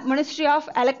ஸ்டேட்ல மினிஸ்ட்ரி ஆஃப்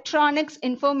எலக்ட்ரானிக்ஸ்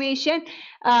இன்ஃபர்மேஷன்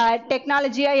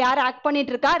டெக்னாலஜியா யார் ஆக்ட்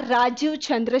பண்ணிட்டு இருக்கா ராஜீவ்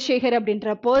சந்திரசேகர்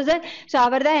அப்படின்ற பர்சன் ஸோ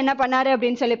அவர் தான் என்ன பண்ணாரு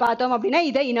அப்படின்னு சொல்லி பார்த்தோம் அப்படின்னா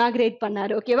இதை இனாகிரேட்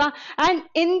பண்ணாரு ஓகேவா அண்ட்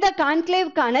இந்த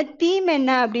கான்க்ளேவ்க்கான தீம்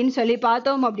என்ன அப்படின்னு சொல்லி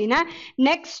பார்த்தோம் அப்படின்னா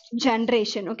நெக்ஸ்ட்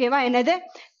ஜென்ரேஷன் ஓகேவா என்னது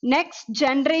நெக்ஸ்ட்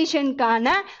ஜென்ரேஷனுக்கான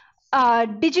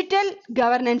டிஜிட்டல்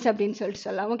கவர்னன்ஸ் அப்படின்னு சொல்லிட்டு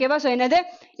சொல்லலாம் ஓகேவா ஸோ என்னது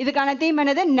இதுக்கான தீம்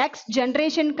என்னது நெக்ஸ்ட்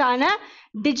ஜென்ரேஷனுக்கான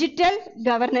டிஜிட்டல்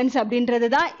கவர்னன்ஸ் அப்படின்றது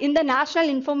தான் இந்த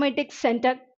national informatics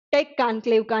centre tech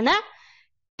கான்க்ளேவ்க்கான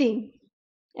theme.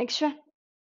 Next one.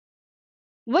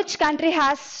 Which country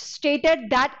has stated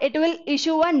that it will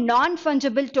issue a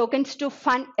non-fungible tokens to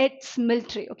fund its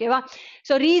military? ஓகேவா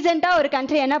ஸோ ரீசெண்டாக ஒரு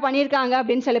கண்ட்ரி என்ன பண்ணியிருக்காங்க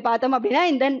அப்படின்னு சொல்லி பார்த்தோம் அப்படின்னா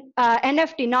இந்த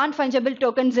NFT நான் ஃபஞ்சபிள்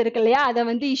டோக்கன்ஸ் இருக்கு இல்லையா அதை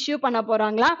வந்து இஷ்யூ பண்ண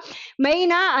போறாங்களா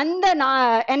மெயினாக அந்த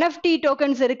NFT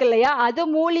டோக்கன்ஸ் இருக்கு இல்லையா அது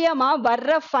மூலியமா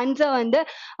வர்ற ஃபண்ட்ஸை வந்து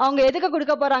அவங்க எதுக்கு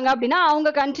கொடுக்க போறாங்க அப்படின்னா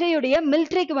அவங்க கண்ட்ரியுடைய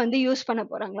மிலிட்ரிக்கு வந்து யூஸ் பண்ண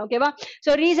போறாங்க ஓகேவா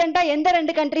ஸோ ரீசெண்டாக எந்த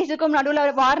ரெண்டு கண்ட்ரிஸுக்கும்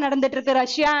நடுவில் வார் நடந்துட்டு இருக்கு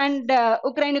ரஷ்யா அண்ட்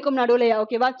உக்ரைனுக்கும் நடுவுலையா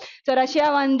ஓகேவா சோ ரஷ்யா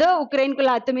வந்து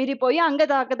உக்ரைனுக்குள்ள அத்துமீறி போய் அங்க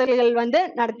தாக்குதல்கள் வந்து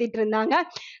நடத்திட்டு இருந்தாங்க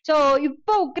சோ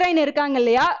இப்போ உக்ரைன் இருக்காங்க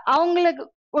இல்லையா அவங்களுக்கு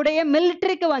உடைய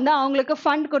மிலிட்டரிக்கு வந்து அவங்களுக்கு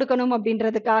ஃபண்ட் கொடுக்கணும்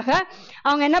அப்படின்றதுக்காக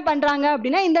அவங்க என்ன பண்றாங்க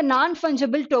அப்படின்னா இந்த நான்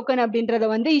ஃபஞ்சபிள் டோக்கன் அப்படின்றத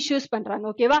வந்து இஷ்யூஸ் பண்றாங்க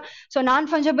ஓகேவா ஸோ நான்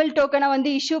ஃபஞ்சபிள் டோக்கனை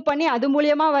வந்து இஷ்யூ பண்ணி அது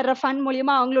மூலியமா வர்ற ஃபண்ட்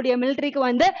மூலியமா அவங்களுடைய மிலிட்டரிக்கு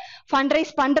வந்து ஃபண்ட்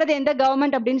ரைஸ் பண்றது எந்த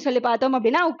கவர்மெண்ட் அப்படின்னு சொல்லி பார்த்தோம்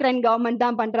அப்படின்னா உக்ரைன் கவர்மெண்ட்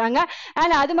தான் பண்றாங்க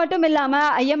அண்ட் அது மட்டும் இல்லாம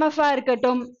IMF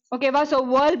இருக்கட்டும் ஓகேவா ஸோ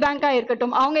வேர்ல்ட் பேங்கா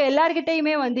இருக்கட்டும் அவங்க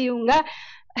எல்லார்கிட்டையுமே வந்து இவங்க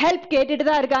ஹெல்ப் கேட்டுட்டு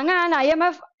தான் இருக்காங்க. அண்ட்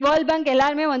IMF, வேர்ல்ட் பேங்க்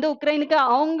எல்லாருமே வந்து உக்ரைனுக்கு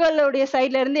அவங்களுடைய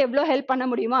சைட்ல இருந்து எவ்வளோ ஹெல்ப் பண்ண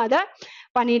முடியுமோ அதை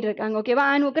பண்ணிட்டு இருக்காங்க. ஓகேவா?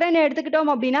 அண்ட் உக்ரைனை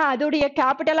எடுத்துக்கிட்டோம் அப்படின்னா அதோடைய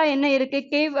கேபிட்டலா என்ன இருக்கு?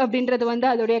 கேவ் அப்படின்றது வந்து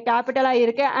அதோடைய கேபிட்டலா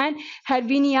இருக்கு. அண்ட்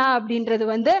ஹெர்வினியா அப்படின்றது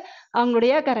வந்து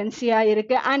அவங்களுடைய கரன்சியா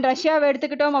இருக்கு. அண்ட் ரஷ்யாவை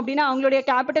எடுத்துக்கிட்டோம் அப்படின்னா அவங்களுடைய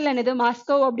கேபிட்டல் என்னது?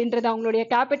 மாஸ்கோ அப்படின்றது அவங்களுடைய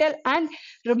கேபிட்டல். அண்ட்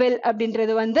ருபெல்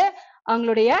அப்படின்றது வந்து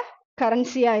அவங்களுடைய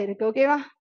கரன்சியா இருக்கு. ஓகேவா?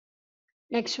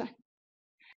 Next one.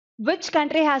 Which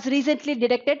country has recently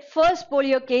detected first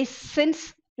polio case since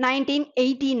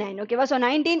 1989? ஓகேவா? ஸோ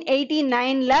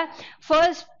 1989ல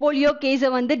ஃபர்ஸ்ட் போலியோ கேஸை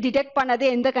வந்து டிடெக்ட் பண்ணது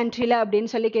எந்த கண்ட்ரியில் அப்படின்னு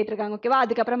சொல்லி கேட்டிருக்காங்க. ஓகேவா?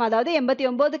 அதுக்கப்புறமா அதாவது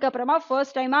 89க்கு அப்புறமா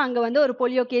ஃபர்ஸ்ட் டைமா அங்கே வந்து ஒரு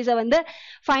போலியோ கேஸை வந்து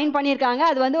ஃபைன் பண்ணியிருக்காங்க.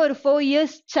 அது வந்து ஒரு 4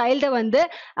 years சைல்டை வந்து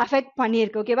அஃபெக்ட்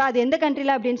பண்ணியிருக்கு. ஓகேவா? அது எந்த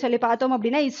கண்ட்ரியில் அப்படின்னு சொல்லி பார்த்தோம்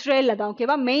அப்படின்னா இஸ்ரேலில் தான்.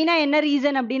 ஓகேவா? மெயினாக என்ன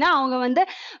ரீசன் அப்படின்னா அவங்க வந்து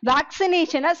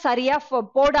வேக்சினேஷனை சரியாக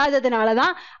போடாததுனால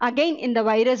தான் அகைன் இந்த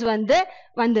வைரஸ் வந்து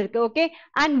வந்திருக்கு. ஓகே.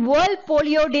 அண்ட் வேர்ல்ட்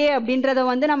போலியோ டே அப்படின்றத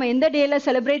வந்து நம்ம எந்த டேல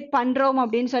செலிப்ரேட் பண்றோம்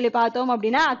அப்படின்னு சொல்லி பார்த்தோம்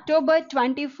அப்படின்னா அக்டோபர்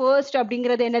 21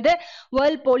 அப்படிங்கிறது என்னது?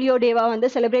 வேர்ல்ட் போலியோ டேவா வந்து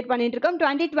செலிப்ரேட் பண்ணிட்டு இருக்கோம்.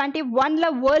 2021ல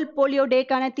வேர்ல்ட் போலியோ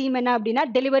டேக்கான தீம் என்ன அப்படின்னா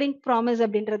டெலிவரிங் ப்ராமிஸ்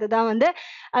அப்படின்றது தான் வந்து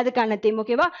அதுக்கான தீம்.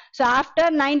 ஓகேவா? ஸோ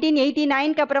ஆஃப்டர்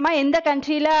 1989க்கு அப்புறமா எந்த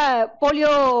கண்ட்ரியில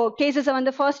போலியோ கேசஸை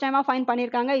வந்து ஃபர்ஸ்ட் டைமா ஃபைன்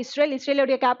பண்ணியிருக்காங்க? இஸ்ரேல்.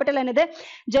 இஸ்ரேலுடைய கேபிட்டல் என்னது?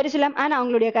 ஜெருசலம். அண்ட்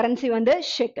அவங்களுடைய கரன்சி வந்து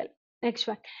shekel. Next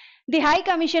one. The High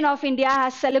Commission of India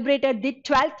has celebrated the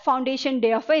 12th Foundation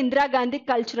Day of Indira Gandhi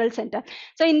Cultural Center.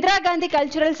 So Indira Gandhi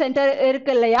Cultural Center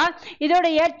இருக்கு இல்லையா,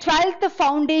 இதோடைய 12th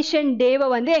Foundation Day-வை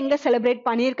வந்து எங்க celebrate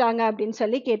பண்ணியிருக்காங்க அப்படின்னு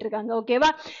சொல்லி கேட்டிருக்காங்க.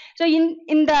 ஓகேவா? ஸோ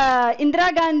இந்த இந்திரா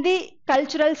காந்தி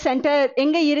கல்ச்சுரல் சென்டர்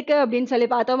எங்க இருக்கு அப்படின்னு சொல்லி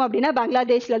பார்த்தோம் அப்படின்னா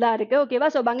பங்களாதேஷ்ல தான் இருக்கு. ஓகேவா?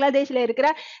 ஸோ பங்களாதேஷ்ல இருக்கிற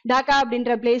டாக்கா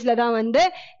அப்படின்ற பிளேஸ்ல தான் வந்து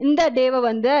இந்த டேவை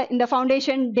வந்து இந்த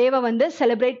ஃபவுண்டேஷன் டேவை வந்து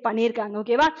செலிப்ரேட் பண்ணியிருக்காங்க.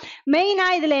 ஓகேவா? மெயினா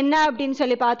இதுல என்ன அப்படின்னு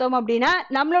சொல்லி பார்த்தோம் அப்படின்னா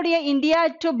நம்மளுடைய இந்தியா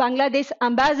டு பங்களாதேஷ்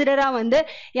அம்பாசிடரா வந்து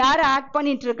யார் ஆக்ட்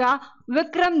பண்ணிட்டு இருக்கா?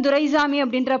 விக்ரம் துரைசாமி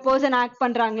அப்படின்ற பர்சன் ஆக்ட்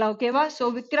பண்றாங்களா? ஓகேவா? ஸோ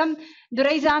விக்ரம்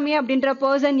துரைசாமி அப்படின்ற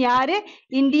பர்சன் யாரு?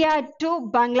 இந்தியா டு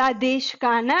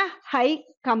பங்களாதேஷ்கான ஹை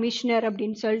கமிஷனர்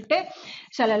அப்படின்னு சொல்லிட்டு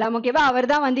சொல்லலாம். ஓகேவா? அவர்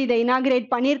தான் வந்து இதை இனாகிரேட்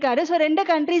பண்ணியிருக்காரு. ஸோ ரெண்டு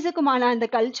கண்ட்ரீஸுக்குமான அந்த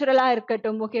கல்ச்சுரலா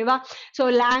இருக்கட்டும். ஓகேவா? ஸோ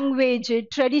லாங்குவேஜ்,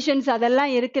 ட்ரெடிஷன்ஸ்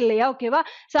அதெல்லாம் இருக்கு இல்லையா? ஓகேவா?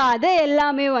 ஸோ அதை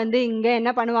எல்லாமே வந்து இங்க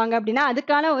என்ன பண்ணுவாங்க அப்படின்னா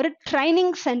அதுக்கான ஒரு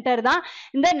ட்ரைனிங் சென்டர் தான்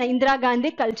இந்த இந்திரா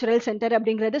காந்தி கல்ச்சுரல் சென்டர்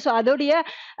அப்படிங்கிறது. ஸோ அதோடைய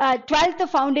 12th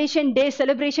ஃபவுண்டேஷன் டே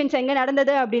செலிப்ரேஷன்ஸ் எங்க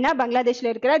நடந்தது அப்படின்னா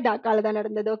பங்களாதேஷ்ல இருக்கிற டாக்கால தான்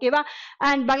நடந்தது. ஓகேவா?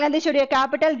 And பங்களாதேஷோடைய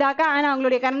capital Dhaka. அண்ட்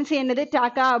அவங்களுடைய கரன்சி என்னது?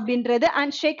 டாக்கா அப்படின்றது.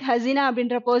 அண்ட் ஷேக் ஹசீனா அப்படின்ற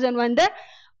பர்சன் வந்து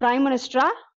பிரைம் மினிஸ்டரா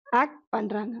ஆக்ட்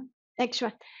பண்றாங்க. Next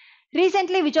one.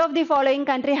 Recently, which of the following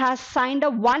country has signed a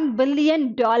 $1 billion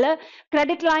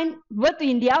credit line with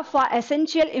India for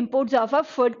essential imports of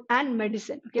food and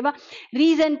medicine? ஓகேவா?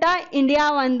 ரீசெண்டா India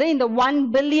வந்து இந்த $1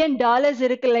 billion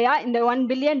இருக்கு இல்லையா, இந்த $1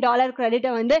 billion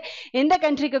கிரெடிட்டை வந்து எந்த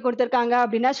கண்ட்ரிக்கு கொடுத்திருக்காங்க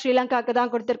அப்படின்னா ஸ்ரீலங்காக்கு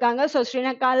தான் கொடுத்திருக்காங்க. ஸோ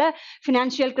ஸ்ரீலங்கால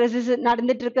ஃபினான்ஷியல் கிரைசிஸ்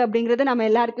நடந்துட்டு இருக்கு அப்படிங்கிறது நம்ம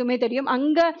எல்லாருக்குமே தெரியும்.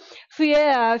 அங்க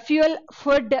fuel,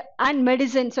 food and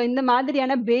medicine, so இந்த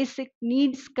மாதிரியான பேசிக்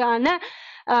நீட்ஸ்க்கான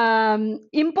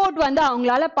இம்போர்ட் வந்து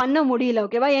அவங்களால பண்ண முடியல.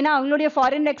 ஓகேவா? ஏன்னா அவங்களுடைய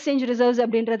ஃபாரின் எக்ஸ்சேஞ்ச் ரிசர்வ்ஸ்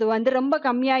அப்படின்றது வந்து ரொம்ப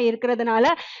கம்மியா இருக்கிறதுனால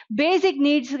பேசிக்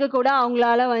நீட்ஸுக்கு கூட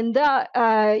அவங்களால வந்து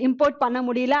இம்போர்ட் பண்ண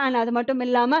முடியல. அண்ட் அது மட்டும்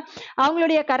இல்லாம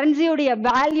அவங்களுடைய கரன்சியுடைய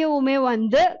வேல்யூவுமே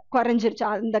வந்து குறைஞ்சிருச்சு.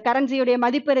 அந்த கரன்சியுடைய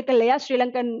மதிப்பு இருக்கு இல்லையா,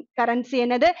 ஸ்ரீலங்கன் கரன்சி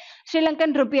என்னது?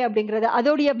 ஸ்ரீலங்கன் ருப்பி அப்படிங்கிறது,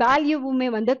 அதோடைய வேல்யூவுமே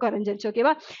வந்து குறைஞ்சிருச்சு.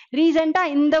 ஓகேவா? ரீசெண்டா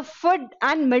இந்த ஃபுட்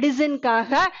அண்ட்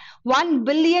மெடிசின்காக $1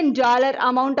 billion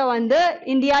அமௌண்ட்டை வந்து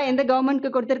இந்தியா எந்த கவர்மெண்ட்க்கு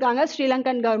கொடுத்திருக்காங்க?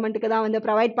 ஸ்ரீலங்கன் கவர்மெண்ட்டுக்கு தான் வந்து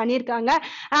ப்ரொவைட் பண்ணியிருக்காங்க.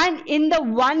 அண்ட் இந்த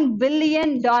 $1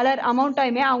 billion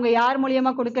அமௌண்ட்டையுமே அவங்க யார்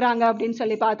மூலியமா கொடுக்குறாங்க அப்படின்னு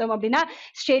சொல்லி பார்த்தோம் அப்படின்னா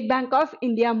ஸ்டேட் பேங்க் ஆஃப்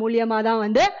இந்தியா மூலியமா தான்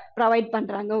வந்து ப்ரொவைட்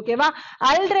பண்றாங்க. ஓகேவா?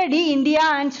 ஆல்ரெடி இந்தியா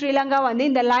அண்ட் ஸ்ரீலங்கா வந்து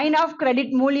இந்த லைன் ஆஃப்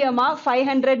கிரெடிட் மூலியமா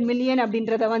 500 million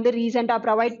அப்படின்றத வந்து ரீசெண்டா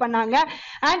ப்ரொவைட் பண்ணாங்க.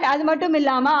 அண்ட் அது மட்டும்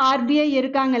இல்லாம ஆர்பிஐ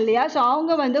இருக்காங்க இல்லையா, ஸோ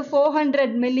அவங்க வந்து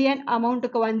 400 million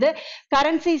அமௌண்ட்டுக்கு வந்து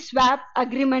கரன்சி ஸ்வாப்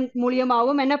அக்ரிமெண்ட்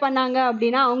மூலியமாவும் என்ன பண்ணாங்க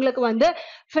அப்படின்னா அவங்களுக்கு வந்து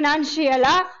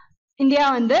ஃபினான்ஷியலா இந்தியா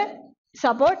வந்து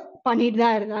சப்போர்ட் பண்ணிட்டு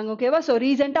தான் இருந்தாங்க. ஓகேவா? ஸோ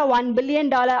ரீசெண்டா $1 billion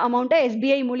அமௌண்ட்டை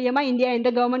எஸ்பிஐ மூலியமா இந்தியா எந்த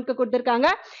கவர்மெண்ட்க்கு கொடுத்திருக்காங்க?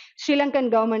 ஸ்ரீலங்கன்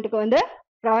கவர்மெண்ட்டுக்கு வந்து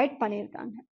ப்ரொவைட்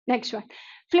பண்ணியிருக்காங்க. Next one.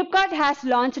 Flipkart has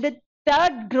launched a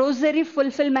third grocery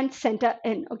fulfillment center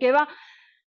in. ஓகேவா?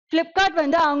 Flipkart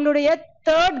வந்து அவங்களுடைய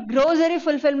தேர்ட் க்ரோசரி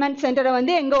ஃபுல்ஃபில்மெண்ட் சென்டரை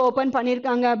வந்து எங்க ஓப்பன்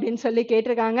பண்ணியிருக்காங்க அப்படின்னு சொல்லி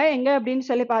கேட்டிருக்காங்க. எங்க அப்படின்னு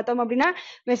சொல்லி பார்த்தோம் அப்படின்னா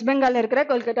வெஸ்ட் பெங்கால்ல இருக்கிற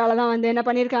கொல்கட்டால தான் வந்து என்ன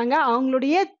பண்ணியிருக்காங்க,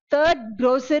 அவங்களுடைய தேர்ட்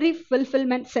க்ரோசரி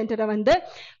ஃபுல்ஃபில்மெண்ட் சென்டரை வந்து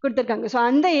கொடுத்துருக்காங்க. ஸோ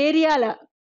அந்த ஏரியால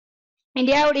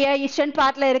இந்தியாவுடைய ஈஸ்டர்ன்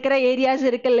பார்ட்ல இருக்கிற ஏரியாஸ்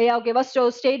இருக்கு இல்லையா, ஓகேவா,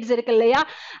 ஸ்டேட்ஸ் இருக்கு இல்லையா,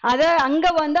 அதை அங்க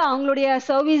வந்து அவங்களுடைய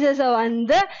சர்வீசஸை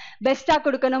வந்து பெஸ்டா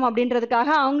கொடுக்கணும் அப்படின்றதுக்காக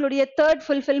அவங்களுடைய தேர்ட்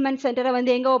ஃபுல்ஃபில்மெண்ட் சென்டரை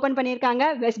வந்து எங்க ஓபன் பண்ணியிருக்காங்க,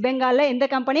 வெஸ்ட் பெங்கால்ல. எந்த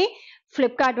கம்பெனி,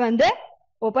 பிளிப்கார்ட் வந்து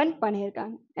ஓபன்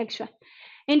பண்ணியிருக்காங்க. Next one,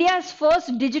 India's first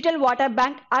digital water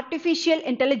bank, artificial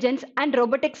intelligence and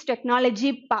robotics technology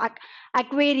park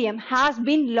aquarium has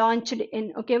been launched in.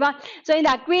 ஓகேவா, ஸோ இந்த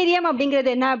அக்வேரியம் அப்படிங்கிறது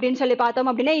என்ன அப்படின்னு சொல்லி பார்த்தோம்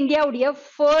அப்படின்னா இந்தியாவுடைய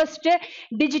ஃபர்ஸ்ட்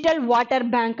டிஜிட்டல் வாட்டர்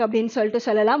பேங்க் அப்படின்னு சொல்லிட்டு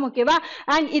சொல்லலாம். ஓகேவா,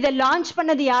 அண்ட் இதை லான்ச்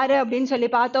பண்ணது யாரு அப்படின்னு சொல்லி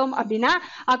பார்த்தோம் அப்படின்னா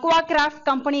அக்வா கிராஃப்ட்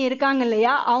கம்பெனி இருக்காங்க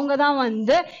இல்லையா, அவங்க தான்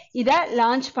வந்து இதை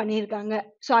லான்ச் பண்ணியிருக்காங்க.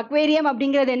 ஸோ அக்வேரியம்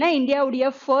அப்படிங்கிறது என்ன, இந்தியாவுடைய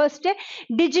ஃபர்ஸ்ட்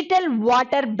டிஜிட்டல்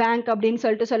வாட்டர் பேங்க் அப்படின்னு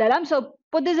சொல்லிட்டு சொல்லலாம். ஸோ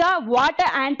புதுசா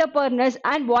வாட்டர் ஆண்டர்பிரனர்ஸ்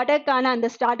அண்ட் வாட்டருக்கான அந்த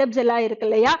ஸ்டார்ட் அப்ஸ் எல்லாம் இருக்கு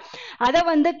இல்லையா, அதை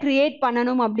வந்து கிரியேட்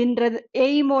பண்ணணும் அப்படின்றது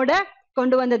எய்மோட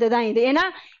கொண்டு வந்தது தான் இது. ஏன்னா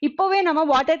இப்போவே நம்ம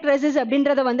வாட்டர் கிரைசிஸ்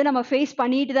அப்படின்றத வந்து நம்ம ஃபேஸ்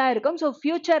பண்ணிட்டு தான் இருக்கோம். ஸோ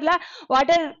ஃபியூச்சர்ல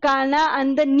வாட்டருக்கான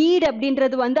அந்த நீட்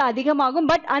அப்படின்றது வந்து அதிகமாகும்.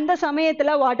 பட் அந்த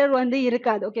சமயத்துல வாட்டர் வந்து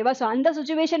இருக்காது. ஓகேவா, ஸோ அந்த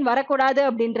சுச்சுவேஷன் வரக்கூடாது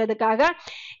அப்படின்றதுக்காக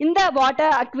இந்த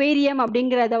வாட்டர் அக்வேரியம்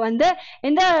அப்படிங்கிறத வந்து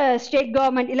எந்த ஸ்டேட்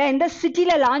கவர்மெண்ட் இல்ல எந்த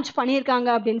சிட்டில லான்ச் பண்ணியிருக்காங்க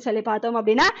அப்படின்னு சொல்லி பார்த்தோம்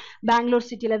அப்படின்னா பெங்களூர்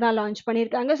சிட்டில தான் லான்ச்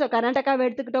பண்ணியிருக்காங்க. ஸோ கர்நாடகாவை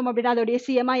எடுத்துக்கிட்டோம் அப்படின்னா அதோடைய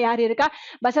சிஎம்ஆ யார் இருக்கா,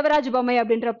 பசவராஜ் பொம்மை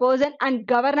அப்படின்ற பர்சன். அண்ட்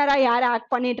கவர்னரா யார்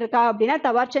ஆக்ட் பண்ணிட்டு இருக்கா அப்படின்னா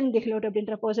தவார்சந்த் கெஹ்லோட்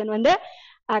அப்படின்ற பர்சன் வந்து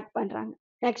ஆக்ட் பண்றாங்க.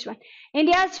 Next one,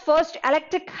 India's first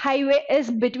electric highway is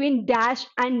between dash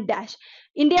and dash.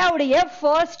 இந்தியாவுடைய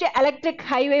ஃபர்ஸ்ட் எலக்ட்ரிக்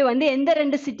ஹைவே வந்து எந்த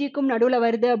ரெண்டு சிட்டிக்கும் நடுவுல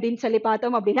வருது அப்படின்னு சொல்லி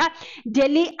பார்த்தோம் அப்படின்னா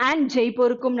டெல்லி அண்ட்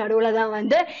ஜெய்ப்பூருக்கும் நடுவுல தான்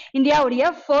வந்து இந்தியாவுடைய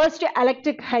ஃபர்ஸ்ட்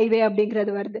எலக்ட்ரிக் ஹைவே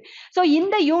அப்படிங்கிறது வருது. ஸோ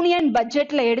இந்த யூனியன்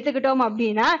பட்ஜெட்ல எடுத்துக்கிட்டோம்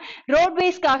அப்படின்னா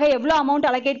ரோட்வேஸ்க்காக எவ்வளவு அமௌண்ட்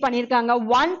அலோகேட் பண்ணியிருக்காங்க,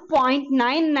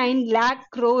 1.99 lakh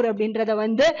crore அப்படின்றத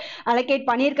வந்து அலோகேட்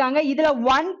பண்ணியிருக்காங்க. இதுல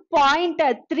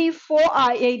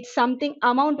 1.3488 சம்திங்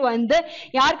அமௌண்ட் வந்து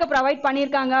யாருக்கு ப்ரொவைட்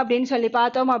பண்ணியிருக்காங்க அப்படின்னு சொல்லி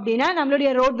பார்த்தோம் அப்படின்னா நம்மளுடைய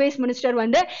ரோட்வேஸ் மினிஸ்டர்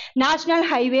வந்து நேஷனல்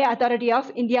ஹைவே அத்தாரிட்டி ஆஃப்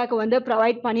இந்தியாவுக்கு வந்து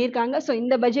ப்ரொவைட் பண்ணியிருக்காங்க. ஸோ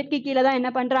இந்த பட்ஜெட்க்கு கீழே தான் என்ன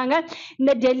பண்றாங்க,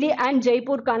 இந்த டெல்லி அண்ட்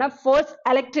ஜெய்ப்பூருக்கான ஃபர்ஸ்ட்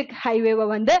எலக்ட்ரிக் ஹைவேவை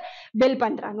வந்து பில்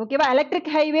பண்றாங்க. ஓகேவா,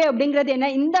 எலக்ட்ரிக் ஹைவே அப்படிங்கிறது என்ன,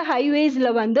 இந்த ஹைவேஸ்ல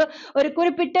வந்து ஒரு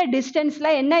குறிப்பிட்ட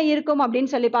டிஸ்டன்ஸ்ல என்ன இருக்கும்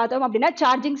அப்படின்னு சொல்லி பார்த்தோம் அப்படின்னா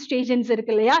சார்ஜிங் ஸ்டேஷன்ஸ்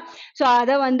இருக்கு இல்லையா, ஸோ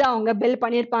அதை வந்து அவங்க பில்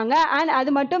பண்ணியிருப்பாங்க. அண்ட்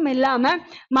அது மட்டும் இல்லாம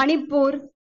மணிப்பூர்,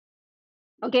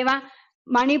 ஓகேவா,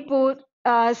 மணிப்பூர்,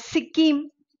 சிக்கிம்,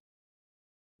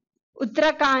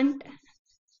 உத்தரகாண்ட்,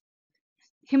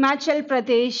 ஹிமாச்சல்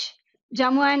பிரதேஷ்,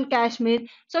 ஜம்மு அண்ட் காஷ்மீர்,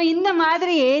 ஸோ இந்த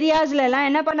மாதிரி ஏரியாஸ்ல எல்லாம்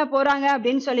என்ன பண்ண போறாங்க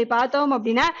அப்படின்னு சொல்லி பார்த்தோம்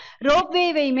அப்படின்னா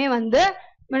ரோப்வேவையுமே வந்து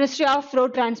மினிஸ்ட்ரி ஆஃப்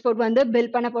ரோட் டிரான்ஸ்போர்ட் வந்து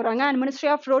பில் பண்ண போறாங்க. And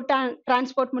ministry of road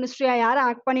transport மினிஸ்ட்ரியா யாரும்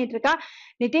ஆக்ட் பண்ணிட்டு இருக்கா,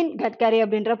 நிதின் கட்கரி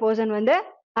அப்படின்ற பர்சன் வந்து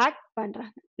ஆக்ட்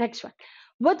பண்றாங்க. Next one,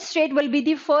 which state will be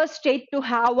the first state to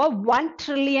have a 1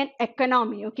 trillion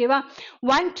economy? ஓகேவா,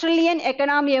 1 trillion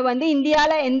economy வந்து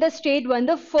இந்தியால எந்த ஸ்டேட்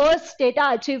வந்து ஃபர்ஸ்ட் ஸ்டேட்டா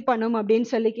அச்சீவ் பண்ணும்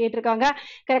அப்படின்னு சொல்லி கேட்டிருக்காங்க.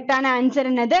 கரெக்டான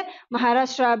ஆன்சர் என்னது,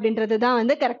 மகாராஷ்டிரா அப்படின்றது தான்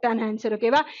வந்து கரெக்டான ஆன்சர்.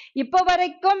 ஓகேவா, இப்போ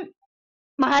வரைக்கும்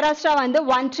மகாராஷ்டிரா வந்து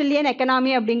 1 trillion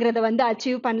எக்கனாமி அப்படிங்கறத வந்து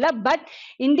அச்சீவ் பண்ணல. பட்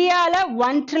இந்தியால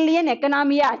 1 trillion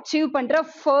எக்கனாமியை அச்சீவ் பண்ற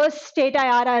ஃபர்ஸ்ட் ஸ்டேட்டா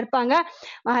யாரா இருப்பாங்க,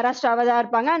 மகாராஷ்டிராவா தான்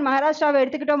இருப்பாங்க. அண்ட் மகாராஷ்டிராவை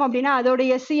எடுத்துக்கிட்டோம் அப்படின்னா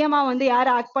அதோடைய சிஎம்ஆ வந்து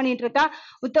யார் ஆக்ட் பண்ணிட்டு இருக்கா,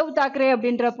 உத்தவ் தாக்கரே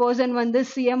அப்படின்ற பர்சன் வந்து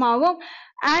சிஎம்ஆவும்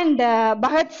அண்ட்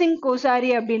பகத்சிங்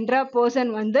கோசாரி அப்படின்ற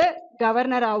பர்சன் வந்து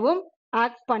கவர்னராகவும்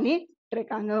ஆக்ட் பண்ணிட்டு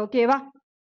இருக்காங்க. ஓகேவா,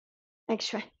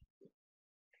 next one,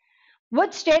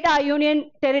 which state or union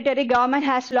territory government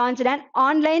has launched an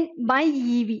online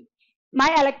my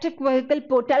electric vehicle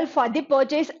portal for the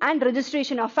purchase and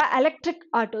registration of electric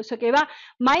autos? ஓகேவா,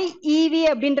 மை இவி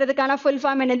அப்படின்றதுக்கான ஃபுல்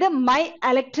ஃபார்ம் என்னது, my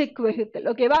electric vehicle.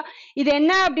 ஓகேவா, இது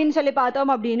என்ன அப்படின்னு சொல்லி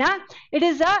பார்த்தோம் அப்படின்னா it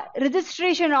is a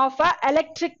registration of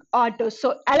electric autos.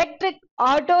 So electric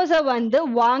ஆட்டோஸை வந்து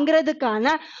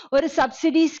வாங்குறதுக்கான ஒரு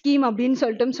சப்சிடி ஸ்கீம் அப்படின்னு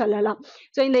சொல்லிட்டு சொல்லலாம்.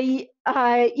 ஸோ இந்த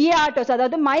ஆட்டோஸ்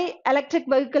அதாவது மை எலக்ட்ரிக்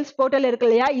வெஹிக்கிள்ஸ் போர்ட்டல் இருக்கு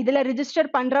இல்லையா, இதுல ரிஜிஸ்டர்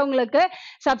பண்றவங்களுக்கு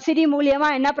சப்சிடி மூலியமா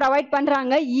என்ன ப்ரொவைட்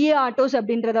பண்றாங்க, ஆட்டோஸ்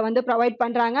அப்படின்றத வந்து ப்ரொவைட்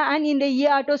பண்றாங்க. அண்ட் இந்த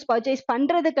ஆட்டோஸ் பர்ச்சேஸ்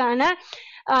பண்றதுக்கான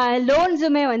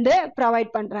லோன்ஸுமே வந்து ப்ரொவைட்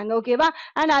பண்றாங்க. ஓகேவா,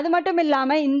 அண்ட் அது மட்டும்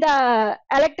இல்லாம இந்த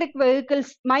எலக்ட்ரிக்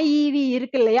வெஹிக்கிள்ஸ் மை இவி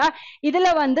இருக்கு இல்லையா,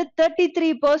 இதுல வந்து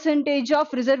 33%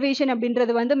 ஆஃப் ரிசர்வேஷன்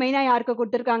அப்படின்றது வந்து மெயினா யாருக்கு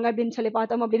கொடுத்திருக்காங்க அப்படின்னு சொல்லி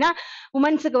பார்த்தோம் அப்படின்னா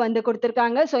உமன்ஸுக்கு வந்து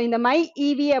கொடுத்திருக்காங்க. ஸோ இந்த மை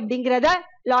இவி அப்படிங்கிறத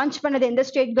லான்ச் பண்ணது எந்த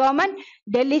state government,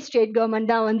 Delhi state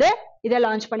government தான் வந்து இதை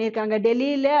லான்ச் பண்ணியிருக்காங்க.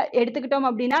 டெல்லியில எடுத்துக்கிட்டோம்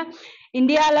அப்படின்னா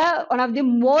இந்தியால one of the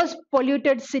most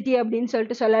polluted city அப்படின்னு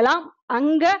சொல்லிட்டு சொல்லலாம்.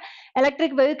 அங்க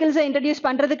எலக்ட்ரிக் வெஹிக்கிள்ஸை இன்ட்ரடியூஸ்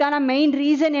பண்றதுக்கான மெயின்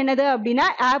ரீசன் என்னது அப்படின்னா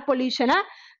ஏர் பொல்யூஷனை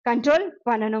கண்ட்ரோல்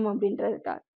பண்ணணும்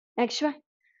அப்படின்றதுக்காக. Next one,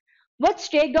 Which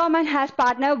state government has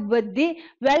partnered with the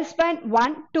Wellspun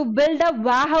One to build a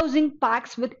warehousing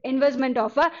parks with investment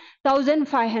of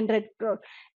 1,500 crore?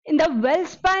 இந்த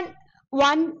Wellspun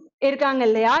One இருக்காங்க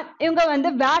இல்லையா, இவங்க வந்து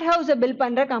வேர் ஹவுஸை பில்ட்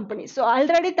பண்ற கம்பெனி. ஸோ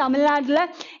ஆல்ரெடி தமிழ்நாட்டுல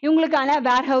இவங்களுக்கான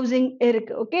வேர் ஹவுசிங்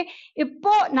இருக்கு. ஓகே,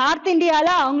 இப்போ நார்த் இந்தியால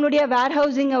அவங்களுடைய வேர்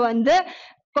ஹவுசிங்கை வந்து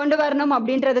கொண்டு வரணும்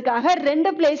அப்படின்றதுக்காக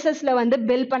 2 பிளேசஸ்ல வந்து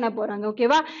பில் பண்ண போறாங்க.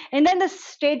 ஓகேவா, எந்தெந்த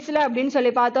ஸ்டேட்ஸ்ல அப்படின்னு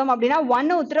சொல்லி பார்த்தோம் அப்படின்னா,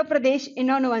 ஒன்னு உத்தரப்பிரதேஷ்,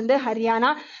 இன்னொன்னு வந்து ஹரியானா.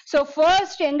 ஸோ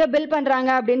ஃபர்ஸ்ட் எங்க பில்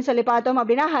பண்றாங்க அப்படின்னு சொல்லி பார்த்தோம்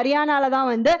அப்படின்னா, ஹரியானால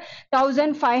தான் வந்து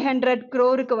 1,500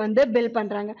 crore வந்து பில்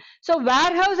பண்றாங்க. ஸோ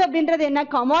வேர் ஹவுஸ் அப்படின்றது என்ன,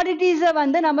 கமாடிட்டிஸை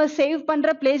வந்து நம்ம சேவ்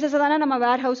பண்ற பிளேசஸ் தானே நம்ம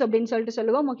வேர் ஹவுஸ் அப்படின்னு சொல்லிட்டு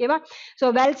சொல்லுவோம். ஓகேவா, ஸோ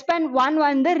வெல்ஸ்பன் ஒன்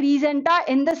வந்து ரீசெண்டா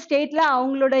எந்த ஸ்டேட்ல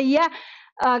அவங்களுடைய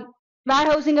வேர்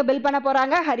ஹவுசிங்க பில் பண்ண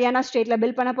போறாங்க, ஹரியானா ஸ்டேட்ல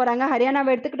பில் பண்ண போறாங்க. ஹரியானாவை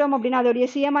எடுத்துக்கிட்டோம் அப்படின்னா அதோடைய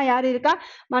சிஎம்ஆ யார் இருக்கா,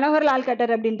 மனோகர் லால்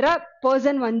கட்டர் அப்படின்ற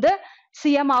பர்சன் வந்து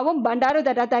சிஎம்ஆவும், பண்டாரு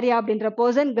தட்டாத்தாரியா அப்படின்ற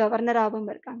பர்சன் கவர்னராகவும்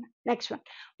இருக்காங்க. Next one,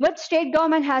 which state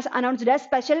government has announced a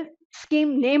special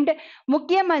scheme named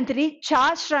முக்கியமந்திரி சா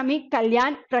ஸ்ரமிக்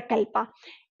கல்யாண் பிரகல்பா?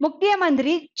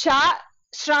 முக்கியமந்திரி சா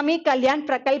ஸ்ரமிக் கல்யாண்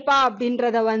பிரகல்பா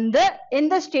அப்படின்றத வந்து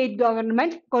எந்த ஸ்டேட்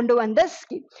கவர்மெண்ட் கொண்டு வந்த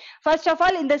ஸ்கீம்? ஃபர்ஸ்ட் ஆஃப்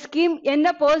ஆல் இந்த ஸ்கீம் எந்த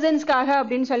பர்சன்ஸ்க்காக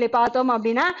அப்படின்னு சொல்லி பார்த்தோம்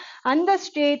அப்படின்னா, அந்த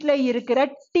ஸ்டேட்ல இருக்கிற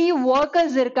டீ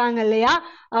ஒர்க்கர்ஸ் இருக்காங்க இல்லையா,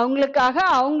 அவங்களுக்காக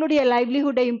அவங்களுடைய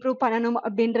லைவ்லிஹுட்டை இம்ப்ரூவ் பண்ணணும்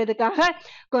அப்படின்றதுக்காக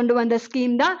கொண்டு வந்த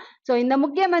ஸ்கீம் தான். ஸோ இந்த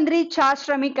முக்கியமந்திரி சா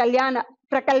ஸ்ரமிக் கல்யாண்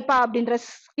பிரகல்பா அப்படின்ற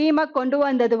ஸ்கீமை கொண்டு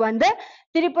வந்தது வந்து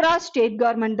திரிபுரா ஸ்டேட்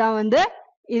கவர்மெண்ட் தான் வந்து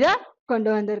இதை கொண்டு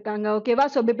வந்திருக்காங்க. ஓகேவா,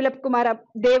 ஸோ பிப்ளப் குமார்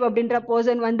தேவ் அப்படின்ற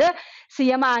பர்சன் வந்து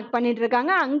சிஎம் ஆக்ட் பண்ணிட்டு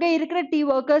இருக்காங்க. அங்க இருக்கிற டீ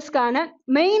ஒர்க்கர்ஸ்க்கான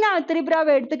மெயினா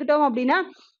திரிபுராவை எடுத்துக்கிட்டோம் அப்படின்னா,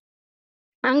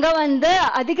 அங்க வந்து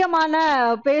அதிகமான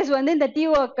பேஸ் வந்து இந்த டீ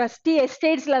ஒர்க்கர்ஸ், டீ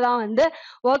எஸ்டேட்ஸ்ல தான் வந்து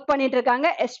ஒர்க் பண்ணிட்டு இருக்காங்க.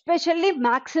 எஸ்பெஷலி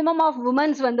மேக்சிமம் ஆஃப்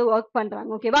உமன்ஸ் வந்து ஒர்க்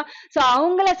பண்றாங்க. ஓகேவா, ஸோ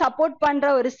அவங்கள சப்போர்ட் பண்ற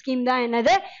ஒரு ஸ்கீம் தான்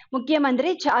என்னது,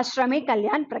 முக்கியமந்திரி சா ஸ்ரமிக்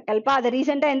கல்யாண் பிரகல்பா. அதை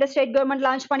ரீசெண்டா எந்த ஸ்டேட் கவர்மெண்ட்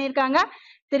லான்ச் பண்ணியிருக்காங்க,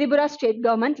 Tripura state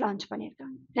government launch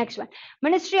பண்ணிருக்காங்க. Next one,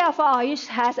 Ministry of Ayush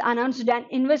has announced an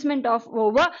investment of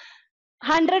over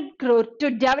 100 crore to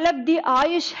develop the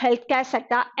Ayush healthcare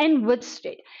sector in which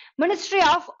state? Ministry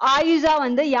of Ayush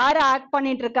வந்து யார act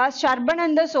பண்ணிட்டு இருக்கா,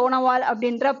 சர்பனந்த சோனோவால்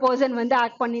அப்படின்ற person வந்து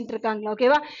act பண்ணிட்டு இருக்காங்க.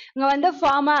 ஓகேவா, இங்க வந்து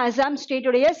ஃபார்மர் அசாம்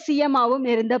ஸ்டேட்டுடைய சிஎம்ஆவும்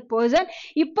இருந்த பர்சன்,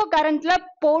 இப்போ கரண்ட்ல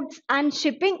ports and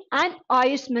shipping and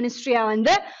AYUSH மினிஸ்ட்ரியா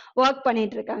வந்து ஒர்க்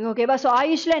பண்ணிட்டு இருக்காங்க. ஓகேவா, ஸோ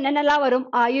ஆயுஷ்ல என்னென்னலாம் வரும்,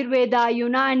 ஆயுர்வேதா,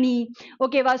 யுனானி,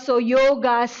 ஓகேவா, ஸோ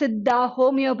யோகா, சித்தா,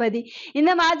 ஹோமியோபதி,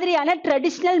 இந்த மாதிரியான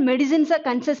ட்ரெடிஷ்னல் மெடிசின்ஸை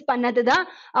கன்சிஸ்ட் பண்ணது தான்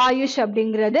ஆயுஷ்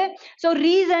அப்படிங்கிறது. ஸோ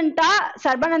ரீசெண்டா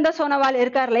சர்பானந்த சோனோவால்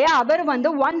இருக்கார் இல்லையா, அவர் வந்து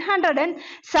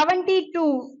 172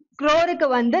 crore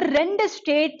வந்து 2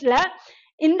 ஸ்டேட்ல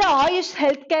இந்த ஆயுஷ்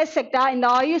ஹெல்த் கேர் செக்டர், இந்த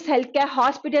ஆயுஷ் ஹெல்த் கேர்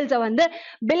ஹாஸ்பிட்டல்ஸை வந்து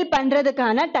பில்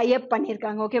பண்றதுக்கான டைப்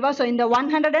பண்ணியிருக்காங்க. ஓகேவா, ஸோ இந்த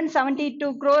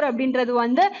 172 crore அப்படின்றது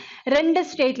வந்து 2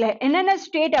 ஸ்டேட்ல, என்னென்ன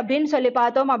ஸ்டேட் அப்படின்னு சொல்லி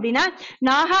பார்த்தோம் அப்படின்னா,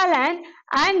 நாகாலாந்து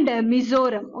அண்ட்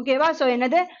மிசோரம். ஓகேவா, ஸோ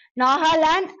என்னது,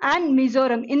 நாகாலாந்து அண்ட்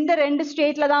மிசோரம், இந்த 2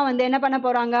 ஸ்டேட்ல தான் வந்து என்ன பண்ண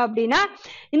போறாங்க அப்படின்னா,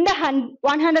 இந்த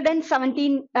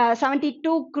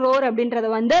 172 crore அப்படின்றத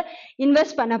வந்து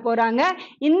இன்வெஸ்ட் பண்ண போறாங்க.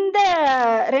 இந்த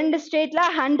 2 ஸ்டேட்ல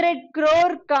 100 crore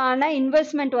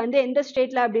இன்வெஸ்ட்மெண்ட் வந்து எந்த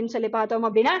ஸ்டேட்ல அப்படின்னு சொல்லி பார்த்தோம்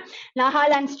அப்படின்னா,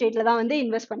 நாகாலாந்து ஸ்டேட்ல தான் வந்து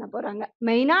இன்வெஸ்ட் பண்ண போறாங்க.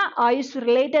 மெயினா ஆயுஷ்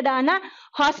ரிலேட்டடான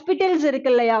ஹாஸ்பிட்டல்ஸ் இருக்கு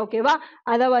இல்லையா, ஓகேவா,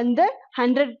 அதை வந்து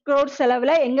 100 crore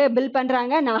செலவுல எங்க பில்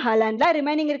பண்றாங்க, நாகாலாந்துல.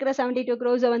 ரிமைனிங் இருக்கிற 72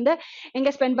 crores வந்து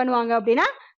எங்க ஸ்பெண்ட் பண்ணுவாங்க அப்படின்னா,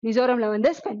 மிசோரம்ல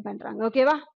வந்து ஸ்பெண்ட் பண்றாங்க.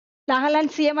 ஓகேவா,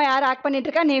 நாகாலாந்து சிஎம் யார் ஆக்ட் பண்ணிட்டு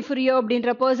இருக்கா, நேஃபுரியோ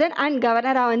அப்படின்ற பர்சன், அண்ட்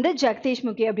கவர்னரா வந்து ஜெகதீஷ்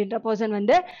முகி அப்படின்ற பர்சன்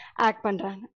வந்து ஆக்ட்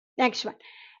பண்றாங்க. Next one,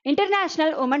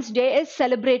 international women's day is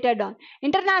celebrated on.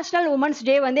 International women's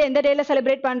day வந்து எந்த டேல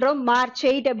செலிப்ரேட் பண்றோம், மார்ச்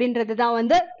 8 அப்படின்றது தான்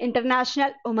வந்து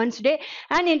international women's day.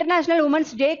 And international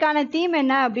women's டேக்கான theme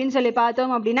என்ன அப்படின்னு சொல்லி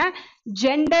பார்த்தோம் அப்படின்னா,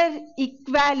 ஜெண்டர்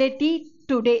ஈக்வாலிட்டி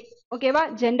டுடே. ஓகேவா,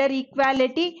 gender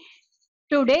equality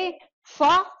today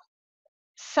for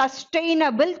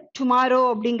sustainable tomorrow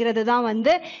அப்படிங்கிறது தான்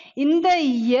வந்து இந்த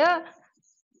இயர்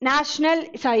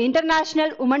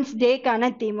இன்டர்நேஷனல் உமன்ஸ் டேக்கான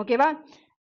தீம். ஓகேவா,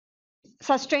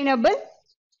 சஸ்டைனபிள்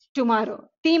டுமாரோ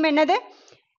தீம் என்னது,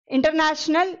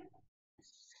 இன்டர்நேஷனல்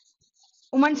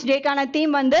உமன்ஸ் டேக்கான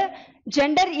தீம் வந்து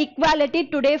gender equality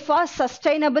today for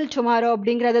sustainable tomorrow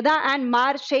அப்படிங்கிறது தான். அண்ட்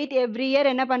மார்ச் 8 எவ்ரி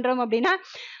இயர் என்ன பண்றோம் அப்படின்னா,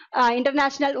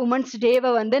 இன்டர்நேஷனல் உமன்ஸ் டேவை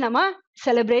வந்து நம்ம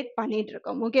செலிப்ரேட் பண்ணிட்டு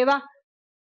இருக்கோம். ஓகேவா,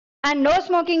 அண்ட் நோ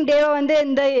ஸ்மோக்கிங் டேவை வந்து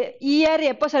இந்த இயர்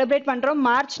எப்போ செலிப்ரேட் பண்றோம்,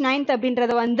 மார்ச் 9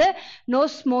 அப்படின்றத வந்து நோ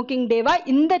ஸ்மோக்கிங் டேவா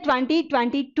இந்த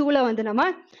 2022ல வந்து நம்ம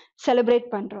செலிப்ரேட்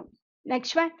பண்றோம்.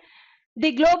 Next one,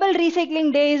 The Global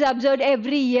Recycling Day is observed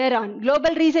every year on.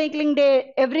 Global Recycling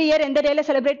Day every year எந்த டேல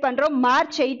செலிப்ரேட் பண்றோம்?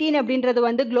 மார்ச் 18 அப்படின்றது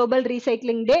வந்து Global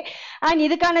Recycling Day. அண்ட்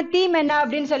இதுக்கான தீம் என்ன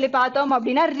அப்படின்னு சொல்லி பார்த்தோம்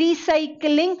அப்படின்னா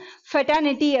ரீசைக்கிளிங்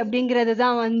ஃபெட்டர்னிட்டி அப்படிங்கிறது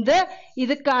தான் வந்து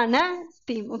இதுக்கான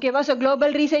தீம். ஓகேவா? ஸோ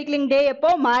குளோபல் ரீசைக்ளிங் டே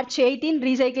எப்போ? மார்ச் 18.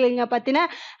 ரீசைக்ளிங்கை பற்றின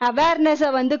அவேர்னஸை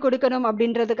வந்து கொடுக்கணும்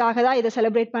அப்படின்றதுக்காக தான் இதை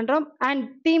செலிப்ரேட் பண்ணுறோம். அண்ட்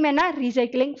தீம் என்ன?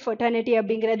 ரீசைக்ளிங் ஃபெட்டர்னிட்டி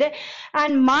அப்படிங்கிறது.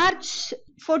 அண்ட் மார்ச்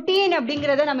 14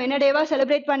 அப்படிங்கிறத நம்ம என்ன டேவா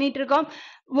செலிப்ரேட் பண்ணிட்டு இருக்கோம்?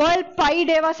 வேர்ல்ட் பை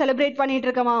டேவா செலிப்ரேட் பண்ணிட்டு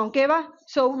இருக்கோமா? ஓகேவா?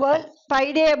 ஸோ வேர்ல்ட் பை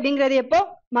டே அப்படிங்கிறது எப்போ?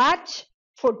 மார்ச்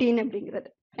 14 அப்படிங்கிறது.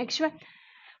 Next one.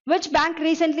 Which bank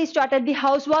recently started the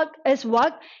Housework is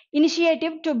Work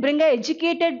initiative to bring an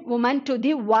educated woman to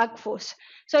the workforce?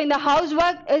 So இந்த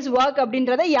Housework is Work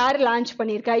அப்படின்றத யார் launch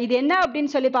பண்ணியிருக்கா? இது என்ன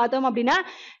அப்படின்னு சொல்லி பார்த்தோம் அப்படின்னா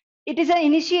it is an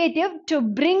initiative to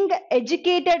bring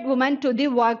educated women to the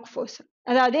workforce.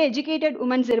 அதாவது எஜுகேட்டட்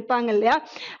உமன்ஸ் இருப்பாங்க இல்லையா,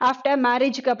 ஆஃப்டர்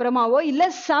மேரேஜுக்கு அப்புறமாவோ இல்லை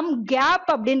சம் கேப்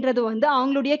அப்படின்றது வந்து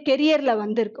அவங்களுடைய கெரியர்ல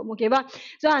வந்து இருக்கும். ஓகேவா?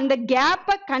 ஸோ அந்த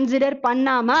கேப்பை கன்சிடர்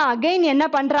பண்ணாம அகைன் என்ன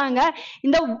பண்றாங்க,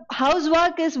 இந்த ஹவுஸ்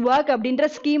ஒர்க் இஸ் ஒர்க் அப்படின்ற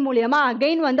ஸ்கீம் மூலியமா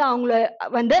அகைன் வந்து அவங்கள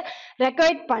வந்து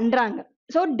ரெக்கமெண்ட் பண்றாங்க.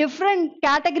 ஸோ டிஃப்ரெண்ட்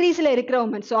கேட்டகரிஸ்ல இருக்கிற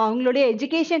உமன், ஸோ அவங்களுடைய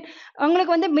எஜுகேஷன்,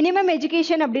 அவங்களுக்கு வந்து மினிமம்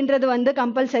எஜுகேஷன் அப்படின்றது வந்து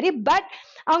கம்பல்சரி. பட்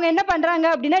அவங்க என்ன பண்றாங்க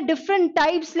அப்படின்னா டிஃப்ரெண்ட்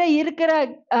டைப்ஸ்ல இருக்கிற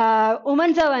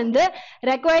உமன்ஸை வந்து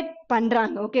ரெக்வயர்ட்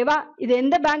பண்றாங்க. ஓகேவா? இது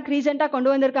எந்த பேங்க் ரீசெண்டா கொண்டு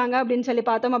வந்திருக்காங்க அப்படின்னு சொல்லி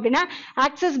பார்த்தோம் அப்படின்னா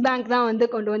ஆக்சிஸ் பேங்க் தான் வந்து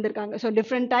கொண்டு வந்திருக்காங்க. ஸோ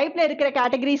டிஃப்ரெண்ட் டைப்ல இருக்கிற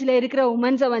கேட்டகரிஸ்ல இருக்கிற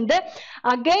உமன்ஸை வந்து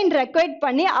அகைன் ரெக்வயர்ட்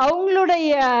பண்ணி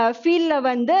அவங்களுடைய ஃபீல்ட்ல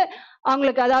வந்து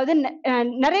அவங்களுக்கு, அதாவது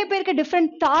நிறைய பேருக்கு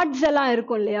டிஃப்ரெண்ட் தாட்ஸ் எல்லாம்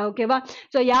இருக்கும் இல்லையா? ஓகேவா?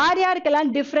 ஸோ யார் யாருக்கெல்லாம்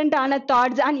டிஃப்ரெண்டான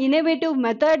தாட்ஸ் அண்ட் இனோவேட்டிவ்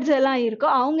மெத்தட்ஸ் எல்லாம் இருக்கோ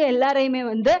அவங்க எல்லாரையுமே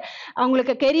வந்து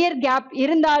அவங்களுக்கு கெரியர் கேப்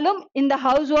இருந்தாலும் இந்த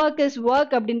ஹவுஸ் ஒர்க் இஸ்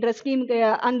ஒர்க் அப்படின்ற ஸ்கீமுக்கு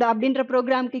அந்த அப்படின்ற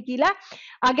ப்ரோக்ராம்க்கு கீழே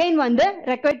அகைன் வந்து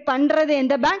ரெக்வெஸ்ட் பண்றது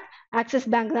எந்த பேங்க்? ஆக்சிஸ்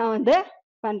பேங்க் தான் வந்து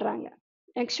பண்றாங்க.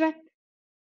 Next one.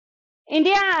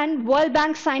 India and World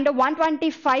Bank signed a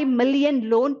 125 million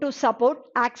loan to support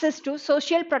access to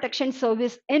social protection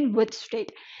service in which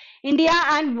state? India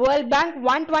and World Bank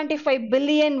 125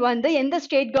 billion வந்து எந்த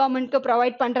ஸ்டேட் கவர்மெண்ட்க்கு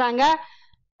ப்ரொவைட் பண்றாங்க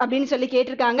அப்படின்னு சொல்லி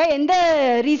கேட்டிருக்காங்க. எந்த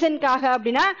ரீசன்காக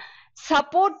அப்படின்னா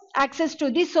support access to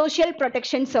the social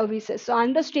protection services. So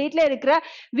அந்த ஸ்டேட்ல இருக்கிற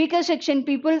weaker section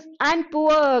peoples and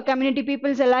poor community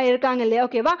peoples எல்லாம் இருக்காங்க இல்லையா?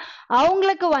 ஓகேவா?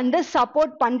 அவங்களுக்கு வந்து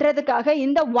சப்போர்ட் பண்றதுக்காக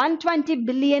இந்த 120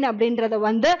 பில்லியன் அப்படின்றத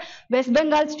வந்து வெஸ்ட்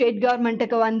பெங்கால் ஸ்டேட்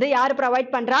கவர்மெண்ட்டுக்கு வந்து யார்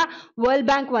ப்ரொவைட் பண்றா? வேர்ல்ட்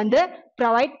பேங்க் வந்து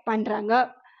ப்ரொவைட் பண்றாங்க.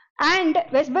 அண்ட்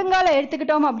வெஸ்ட் பெங்காலை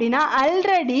எடுத்துக்கிட்டோம் அப்படின்னா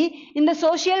ஆல்ரெடி இந்த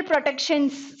சோசியல் ப்ரொடெக்ஷன்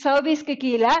சர்வீஸ்க்கு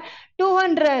கீழே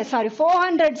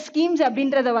 400 ஸ்கீம்ஸ்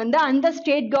அப்படின்றத வந்து அந்த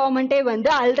ஸ்டேட் கவர்மெண்டே வந்து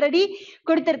ஆல்ரெடி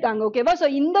கொடுத்துருக்காங்க. ஓகேவா? ஸோ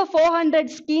இந்த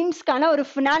 400 ஸ்கீம்ஸ்க்கான ஒரு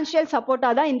ஃபினான்ஷியல்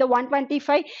சப்போர்ட்டாக தான் இந்த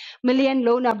 125 மில்லியன்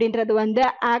லோன் அப்படின்றது வந்து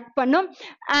ஆக்ட் பண்ணும்.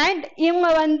 அண்ட் இவங்க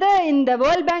வந்து இந்த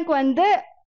வேர்ல்ட் பேங்க் வந்து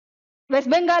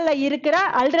வெஸ்ட் பெங்கால்ல இருக்கிற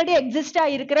ஆல்ரெடி எக்ஸிஸ்டா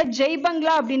இருக்கிற ஜெய்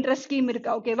பங்களா அப்படின்ற ஸ்கீம்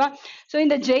இருக்கா? ஓகேவா? ஸோ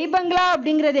இந்த ஜெய் பங்களா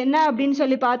அப்படிங்கிறது என்ன அப்படின்னு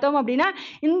சொல்லி பார்த்தோம் அப்படின்னா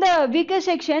இந்த வீக்கர்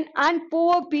செக்ஷன் அண்ட்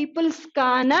புவர்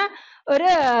பீப்புள்ஸ்க்கான ஒரு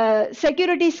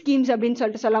செக்யூரிட்டி ஸ்கீம்ஸ் அப்படின்னு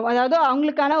சொல்லிட்டு சொல்லலாம். அதாவது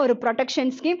அவங்களுக்கான ஒரு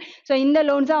ப்ரொடெக்ஷன் ஸ்கீம். ஸோ இந்த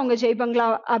லோன்ஸை அவங்க ஜெய் பங்களா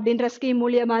அப்படின்ற ஸ்கீம்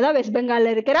மூலியமா தான் வெஸ்ட்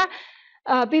பெங்கால்ல இருக்கிற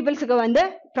பீப்புள்ஸுக்கு வந்து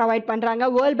ப்ரொவைட் பண்றாங்க.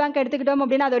 வேர்ல்ட் பேங்க் எடுத்துக்கிட்டோம்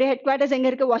அப்படின்னா அதோடைய ஹெட் குவார்ட்டர்ஸ் எங்க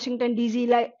இருக்கு? வாஷிங்டன்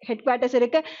டிசில ஹெட் குவார்ட்டர்ஸ்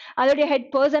இருக்கு. அதோடைய ஹெட்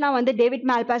பர்சனா வந்து டேவிட்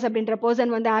மால்பாஸ் அப்படின்ற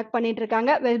பர்சன் வந்து ஆக்ட் பண்ணிட்டு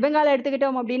இருக்காங்க. வெஸ்ட் பெங்கால்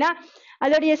எடுத்துக்கிட்டோம் அப்படின்னா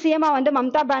அதோடைய சிஎம்ஆ வந்து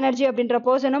மம்தா பானர்ஜி அப்படின்ற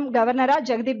பர்சனும் கவர்னரா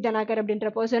ஜெகதீப் தனாகர் அப்படின்ற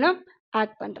பர்சனும்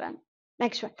ஆக்ட் பண்றாங்க.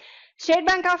 Next one. State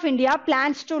Bank of India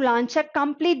plans to launch a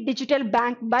complete digital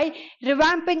bank by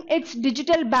revamping its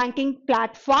digital banking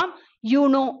platform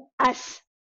YONO-S.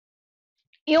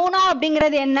 YONO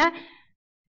அப்படிங்கிறது என்ன?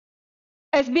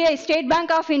 SBI state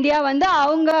bank of India வந்து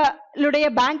அவங்களுடைய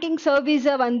பேங்கிங்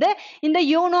சர்வீஸை வந்து இந்த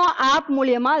யூனோ ஆப்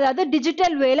மூலியமா, அதாவது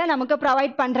டிஜிட்டல் வேல நமக்கு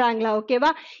ப்ரொவைட் பண்றாங்களா?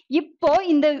 ஓகேவா? இப்போ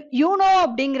இந்த யூனோ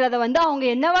அப்படிங்கிறத வந்து அவங்க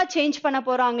என்னவா சேஞ்ச் பண்ண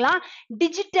போறாங்களா?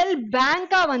 டிஜிட்டல்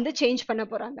பேங்கா வந்து சேஞ்ச் பண்ண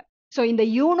போறாங்க. ஸோ இந்த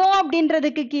யூனோ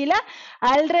அப்படின்றதுக்கு கீழே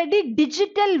ஆல்ரெடி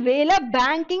டிஜிட்டல் வேல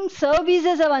பேங்கிங்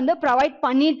சர்வீசஸை வந்து ப்ரொவைட்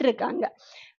பண்ணிட்டு இருக்காங்க.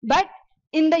 பட்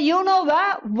இந்த யூனோவை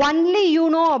ஒன்லி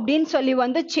யூனோ அப்படின்னு சொல்லி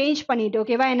வந்து சேஞ்ச் பண்ணிட்டு,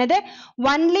 ஓகேவா? என்னது?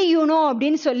 ஒன்லி யூனோ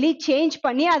அப்படின்னு சொல்லி சேஞ்ச்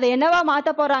பண்ணி அதை என்னவா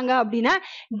மாத்த போறாங்க அப்படின்னா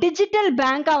டிஜிட்டல்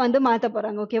பேங்கா வந்து மாத்த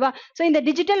போறாங்க. ஓகேவா? ஸோ இந்த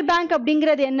டிஜிட்டல் பேங்க்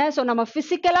அப்படிங்கிறது என்ன? ஸோ நம்ம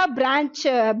பிசிக்கலா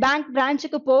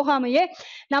பிரான்ச்சுக்கு போகாமையே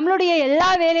நம்மளுடைய எல்லா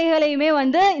வேலைகளையுமே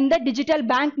வந்து இந்த டிஜிட்டல்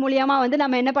பேங்க் மூலியமா வந்து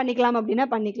நம்ம என்ன பண்ணிக்கலாம் அப்படின்னா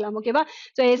பண்ணிக்கலாம். ஓகேவா?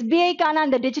 ஸோ எஸ்பிஐக்கான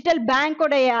அந்த டிஜிட்டல்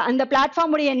பேங்கோடைய அந்த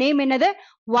பிளாட்ஃபார்ம் உடைய நேம் என்னது?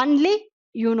 ஒன்லி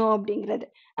யூனோ அப்படிங்கிறது.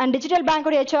 அண்ட் டிஜிட்டல்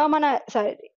பேங்கோடைய சேர்மனா,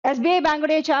 சாரி, எஸ்பிஐ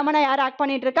பேங்கோடைய சேர்மனா யார் ஆக்ட்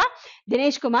பண்ணிட்டு இருக்கா?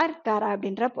 தினேஷ்குமார் காரா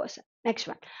அப்படின்ற person. Next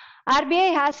one. RBI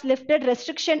has lifted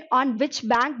restriction on which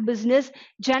bank business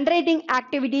generating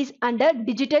activities under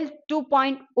digital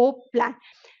 2.0 plan.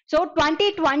 So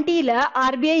 2020ல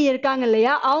RBI இருக்காங்க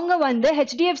இல்லையா, அவங்க வந்து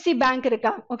ஹெச்டிஎஃப்சி பேங்க்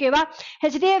இருக்காங்க. ஓகேவா,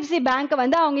 ஹெச்டிஎஃப்சி பேங்க்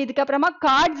வந்து அவங்க இதுக்கப்புறமா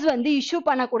கார்ட்ஸ் வந்து இஷ்யூ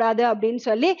பண்ணக்கூடாது அப்படின்னு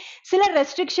சொல்லி சில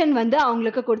ரெஸ்ட்ரிக்ஷன் வந்து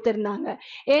அவங்களுக்கு கொடுத்திருந்தாங்க.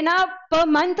 ஏன்னா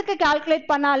பெர் மந்த்துக்கு கால்குலேட்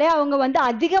பண்ணாலே அவங்க வந்து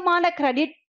அதிகமான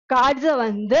கிரெடிட் கார்ட்ஸை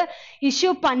வந்து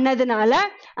இஷ்யூ பண்ணதுனால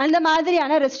அந்த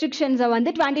மாதிரியான ரெஸ்ட்ரிக்ஷன்ஸை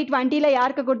வந்து 2020ல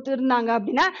யாருக்கு கொடுத்துருந்தாங்க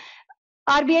அப்படின்னா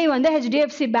ஆர்பிஐ வந்து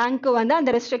ஹெச்டிஎஃப்சி பேங்க் வந்து அந்த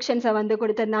ரெஸ்ட்ரிக்ஷன்ஸை வந்து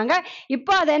கொடுத்திருந்தாங்க.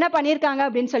 இப்போ அதை என்ன பண்ணியிருக்காங்க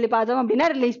அப்படின்னு சொல்லி பார்த்தோம் அப்படின்னா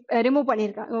ரிமூவ்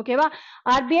பண்ணியிருக்காங்க. ஓகேவா,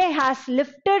 RBI has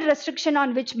lifted restriction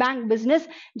on which bank business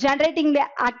generating the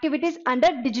activities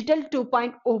under digital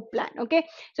 2.0 plan. Okay,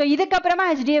 so இதுக்கப்புறமா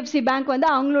ஹெச்டிஎஃப்சி பேங்க் வந்து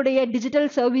அவங்களுடைய டிஜிட்டல்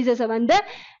சர்வீசஸை வந்து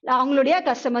அவங்களுடைய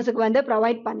கஸ்டமர்ஸுக்கு வந்து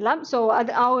ப்ரொவைட் பண்ணலாம். ஸோ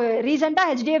அது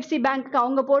ரீசெண்டாக ஹெச்டிஎஃப்சி பேங்க்கு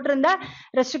அவங்க போட்டிருந்த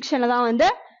ரெஸ்ட்ரிக்ஷனை தான் வந்து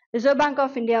ரிசர்வ் பேங்க்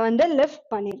ஆஃப் இந்தியா வந்து லிஃப்ட்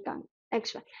பண்ணியிருக்காங்க.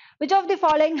 Next one. Which of the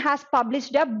following has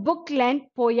published a book length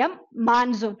poem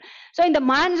Monsoon? So இந்த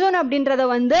Monsoon அப்படின்றத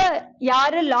வந்து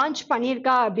யாரு லான்ச்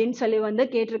பண்ணியிருக்கா அப்படின்னு சொல்லி வந்து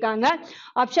கேட்டிருக்காங்க.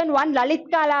 Option 1 Lalit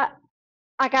Kala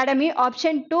academy,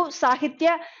 option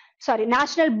 2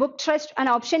 National Book Trust, and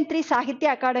option 3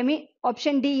 Sahitya Academy,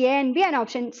 option D ANB, and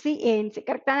option C ANC.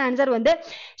 கரெக்டான ஆன்சர் வந்து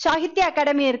சாகித்ய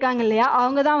அகாடமி இருக்காங்க இல்லையா,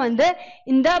 அவங்க தான் வந்து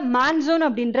இந்த மான்சூன்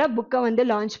அப்படின்ற புக்கை வந்து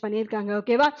லான்ச் பண்ணியிருக்காங்க.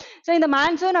 ஓகேவா, ஸோ இந்த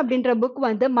மான்சூன் அப்படின்ற புக்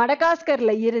வந்து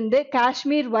மடகாஸ்கர்ல இருந்து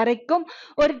காஷ்மீர் வரைக்கும்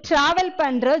ஒரு டிராவல்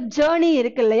பண்ற ஜேர்னி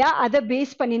இருக்கு இல்லையா, அதை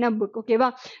பேஸ் பண்ணின புக். ஓகேவா,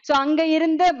 ஸோ அங்க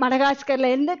இருந்து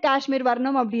மடகாஸ்கர்ல இருந்து காஷ்மீர்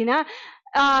வரணும் அப்படின்னா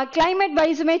கிளைமேட்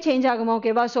வைஸுமே சேஞ்ச் ஆகுமா.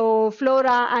 ஓகேவா, ஸோ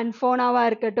ஃப்ளோரா அண்ட் ஃபோனாவா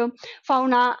இருக்கட்டும்,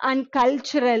 ஃபவுனா அண்ட்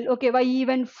கல்ச்சுரல், ஓகேவா,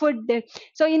 ஈவன் ஃபுட்டு,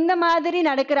 ஸோ இந்த மாதிரி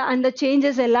நடக்கிற அந்த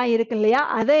சேஞ்சஸ் எல்லாம் இருக்கு இல்லையா,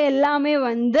 அதை எல்லாமே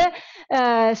வந்து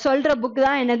சொல்ற புக்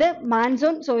தான் என்னது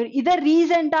மான்சூன். ஸோ இதை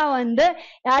ரீசெண்டா வந்து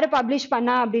யாரு பப்ளிஷ்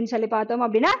பண்ணா அப்படின்னு சொல்லி பார்த்தோம்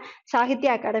அப்படின்னா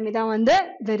சாகித்ய அகாடமி தான் வந்து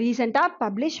இதை ரீசெண்டா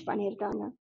பப்ளிஷ் பண்ணியிருக்காங்க.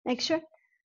 Next,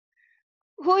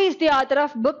 who is the author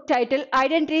of book title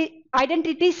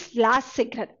Identity's Last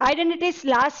Secret? Identity's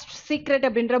Last Secret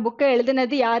அப்படின்ற புக்கை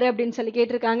எழுதினது யாரு அப்படின்னு சொல்லி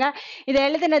கேட்டிருக்காங்க. இதை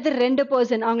எழுதினது 2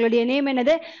 பர்சன். அவங்களுடைய நேம்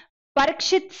என்னது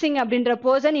பரக்ஷித் சிங் அப்படின்ற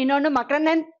பர்சன், இன்னொன்னு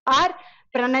மக்ரனந்த் ஆர்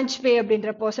பிரணஜ் பே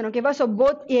அப்படின்ற பர்சன். ஓகேவா, ஸோ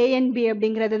போத் ANB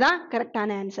அப்படிங்கிறது தான்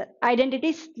கரெக்டான ஆன்சர்.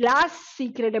 Identity's Last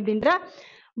Secret அப்படின்ற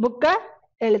புக்கை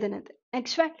எழுதினது.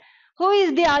 Next one, who is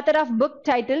the author of book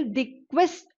title The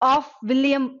Quest of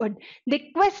William Wood? The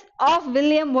Quest of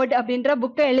William Wood அப்படின்ற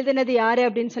புக்கை எழுதினது யாரு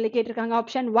அப்படின்னு சொல்லி கேட்டிருக்காங்க.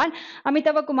 Option 1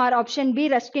 Amitabha Kumar, option B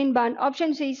Ruskin பான்,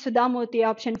 ஆப்ஷன் C சுதாமூர்த்தி,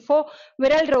 ஆப்ஷன் 4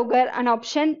 விரல் ரோகர், அண்ட்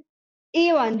ஆப்ஷன் E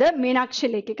வந்து மீனாட்சி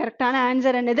லேக்கி. கரெக்டான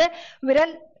ஆன்சர் என்னது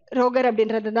விரல் ரோகர்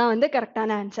அப்படின்றது தான் வந்து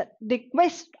கரெக்டான answer. The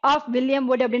quest of William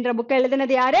would அப்படின்ற புக்கை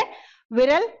எழுதினது யாரு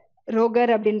விரல்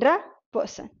ரோகர் அப்படின்ற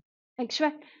person. Next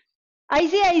one,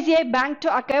 ICICI Bank to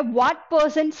acquire what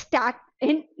person stake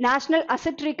in National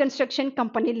Asset Reconstruction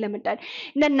Company Limited?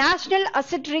 இந்த National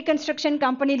Asset Reconstruction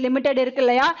Company Limited இருக்கு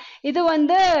இல்லையா, இது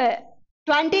வந்து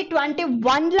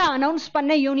 2021ல அனௌன்ஸ்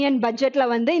பண்ண யூனியன் பட்ஜெட்ல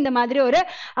வந்து இந்த மாதிரி ஒரு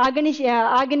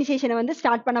ஆர்கனைசேஷனை வந்து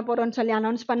ஸ்டார்ட் பண்ண போறோம்னு சொல்லி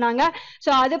அனௌன்ஸ் பண்ணாங்க. ஸோ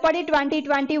அதுபடி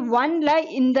 2021ல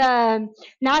இந்த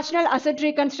நேஷனல் அசெட்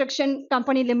ரீகன்ஸ்ட்ரக்ஷன்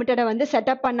கம்பெனி லிமிடெடை வந்து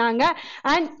செட்டப் பண்ணாங்க.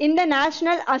 அண்ட் இந்த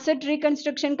national asset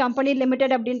reconstruction company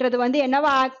limited அப்படின்றது வந்து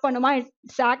என்னவா ஆக்ட் பண்ணுமா,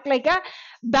 it's act like a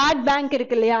bad bank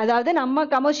இருக்கு இல்லையா, அதாவது நம்ம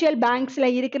கமர்ஷியல் பேங்க்ஸ்ல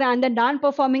இருக்கிற அந்த நான்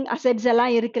பெர்ஃபார்மிங் அசெட்ஸ்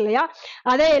எல்லாம் இருக்கு இல்லையா,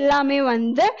 அதை எல்லாமே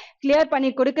வந்து கிளியர்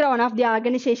பண்ணி கொடுக்குற ஒன் ஆஃப் தி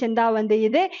ஆர்கனைசேஷன் தான் வந்து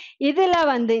இதுல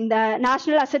வந்து இந்த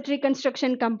நேஷனல் அசெட்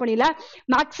ரீகன்ஸ்ட்ரக்ஷன் கம்பெனில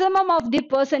மேக்ஸிமம் ஆஃப் தி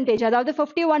பெர்சன்டேஜ், அதாவது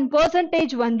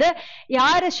 51% வந்து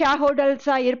யாரு ஷேர்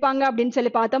ஹோல்டர்ஸா இருப்பாங்க அப்படின்னு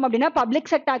சொல்லி பார்த்தோம் அப்படின்னா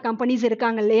பப்ளிக் செக்டார் கம்பெனிஸ்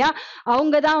இருக்காங்க இல்லையா,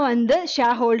 அவங்க தான் வந்து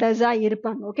ஷேர் ஹோல்டர்ஸா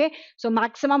இருப்பாங்க. ஓகே, ஸோ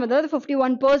மேக்ஸிமம் அதாவது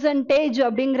 51%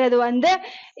 அப்படிங்கிறது வந்து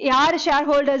யாரு ஷேர்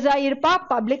ஹோல்டர்ஸா இருப்பா,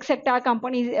 பப்ளிக் செக்டார்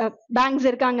கம்பெனிஸ் பேங்க்ஸ்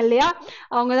இருக்காங்க இல்லையா,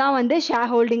 அவங்க தான் வந்து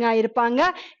ஷேர் ஹோல்டிங்கா இருப்பாங்க.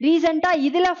 ரீசெண்டா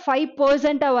இதுல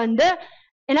 5% வந்து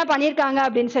என்ன பண்ணிருக்காங்க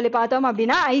அப்படின்னு சொல்லி பார்த்தோம்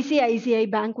அப்படின்னா ICICI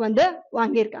பேங்க் வந்து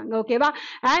வாங்கியிருக்காங்க. ஓகேவா,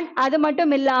 அண்ட் அது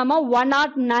மட்டும் இல்லாம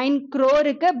 109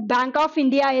 crore பேங்க் ஆஃப்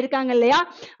இந்தியா இருக்காங்க இல்லையா,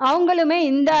 அவங்களுமே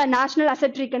இந்த நேஷனல்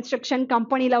அசெட் ரீகன்ஸ்ட்ரக்ஷன்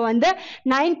கம்பெனில வந்து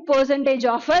 9%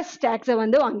 ஆஃப் ஸ்டாக்ஸை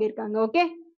வந்து வாங்கியிருக்காங்க. Okay,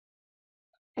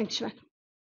 next one,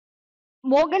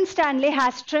 Morgan Stanley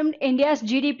has trimmed India's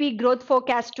GDP growth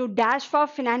forecast to dash for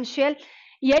financial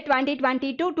year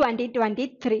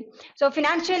 2020-2023. So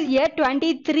financial year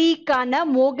 23 கான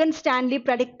மோகன் ஸ்டான்லி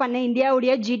predict பண்ண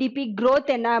இந்தியாவுடைய GDP growth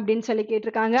என்ன அப்படின்னு சொல்லி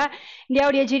கேட்டிருக்காங்க.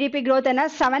 இந்தியாவுடைய GDP growth என்ன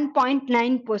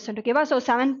 7.9%. ஓகேவா? So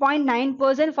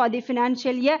 7.9% for the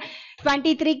financial year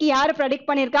 23 க்கு யார் predict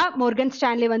பண்ணிருக்கா? மோர்கன்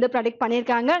ஸ்டான்லி வந்து predict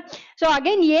பண்ணிருக்காங்க. So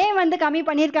again ஏன் வந்து கம்மி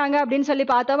பண்ணிருக்காங்க அப்படின்னு சொல்லி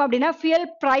பார்த்தோம் அப்படின்னா fuel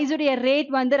price உடைய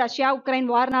ரேட் வந்து ரஷ்யா உக்ரைன்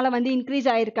வார்னால வந்து இன்க்ரீஸ்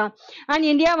ஆயிருக்கா. அண்ட்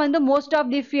இந்தியா வந்து மோஸ்ட்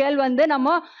ஆஃப் தி fuel வந்து நம்ம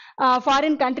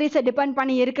ஃபாரின் கண்ட்ரிஸை டிபெண்ட்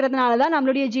பண்ணி இருக்கிறதுனால தான்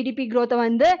நம்மளுடைய ஜிடிபி growth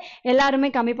வந்து எல்லாருமே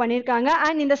கம்மி பண்ணியிருக்காங்க.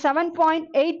 அண்ட் இந்த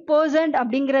 7.8%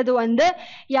 அப்படிங்கிறது வந்து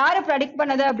யாரை ப்ரெடிக்ட்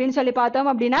பண்ணது அப்படின்னு சொல்லி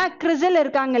பார்த்தோம் அப்படின்னா கிறிசில்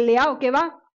இருக்காங்க இல்லையா? ஓகேவா?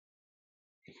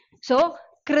 ஸோ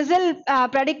கிறிசில்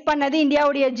ப்ரெடிக்ட் பண்ணது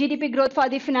இந்தியாவுடைய GDP growth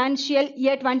for the financial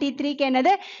year 23க்கு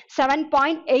என்னது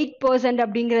 7.8%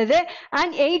 அப்படிங்கிறது.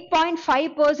 அண்ட்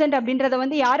 8.5% அப்படின்றத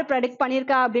வந்து யார் ப்ரெடிக்ட்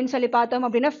பண்ணியிருக்கா அப்படின்னு சொல்லி பார்த்தோம்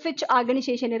அப்படின்னா ஃபிட்ச்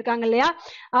ஆர்கனைசேஷன் இருக்காங்க இல்லையா?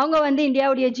 அவங்க வந்து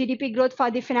இந்தியாவுடைய GDP growth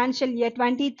for the financial year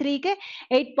 23க்கு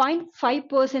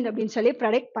 8.5% அப்படின்னு சொல்லி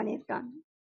ப்ரெடிக்ட் பண்ணியிருக்காங்க.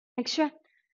 Next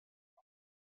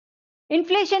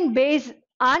inflation base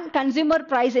and consumer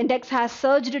price index has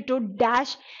surged to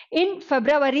dash in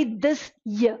February this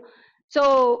year. So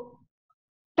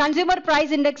consumer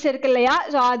price index இருக்கு இல்லையா?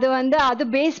 ஸோ அது வந்து அது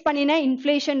பேஸ் பண்ணின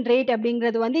இன்ஃப்ளேஷன் ரேட்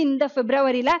அப்படிங்கிறது வந்து இந்த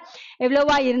பிப்ரவரியில்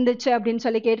எவ்வளோவா இருந்துச்சு அப்படின்னு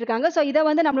சொல்லி கேட்டிருக்காங்க. ஸோ இதை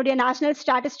வந்து நம்மளுடைய national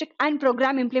statistic and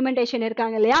program implementation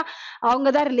இருக்காங்க இல்லையா? அவங்க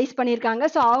தான் ரிலீஸ் பண்ணியிருக்காங்க.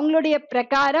 ஸோ அவங்களுடைய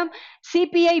பிரகாரம்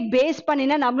சிபிஐ பேஸ்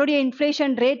பண்ணின நம்மளுடைய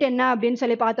இன்ஃப்ளேஷன் ரேட் என்ன அப்படின்னு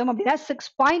சொல்லி பார்த்தோம் அப்படின்னா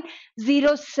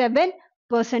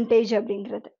 6.07%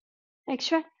 அப்படிங்கிறது.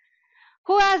 Next one,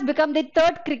 who has become the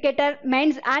third cricketer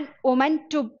men's and women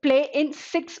to play in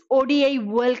 6 ODI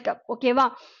World Cup. ஓகேவா?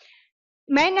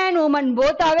 men and women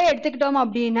போத்தாவே எடுத்துக்கிட்டோம்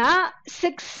அப்படின்னா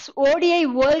 6 ODI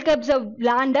World Cups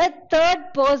விளையாண்ட தேர்ட்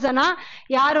பர்சனா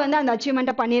யார் வந்து அந்த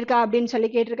அச்சீவ்மெண்ட்டை பண்ணியிருக்கா அப்படின்னு சொல்லி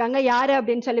கேட்டிருக்காங்க. யாரு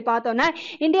அப்படின்னு சொல்லி பார்த்தோம்னா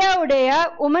இந்தியாவுடைய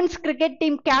உமன்ஸ் கிரிக்கெட்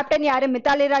டீம் கேப்டன் யாரு?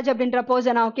 மித்தாலி ராஜ் அப்படின்ற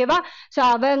பர்சனா. ஓகேவா? ஸோ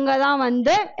அவங்க தான்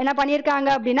வந்து என்ன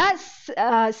பண்ணியிருக்காங்க அப்படின்னா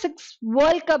 6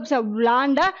 வேர்ல்ட் கப்ஸ்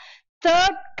விளையாண்ட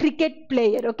third cricket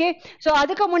player. Okay, so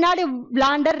அதுக்கு முன்னாடி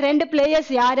விளையாண்ட 2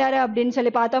 பிளேயர்ஸ் யார் யாரு அப்படின்னு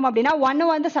சொல்லி பார்த்தோம் அப்படின்னா ஒன்னு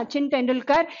வந்து சச்சின்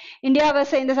டெண்டுல்கர், இந்தியாவை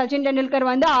சேர்ந்த சச்சின் டெண்டுல்கர்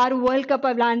வந்து 6 world cup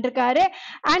விளையாண்டுருக்காரு.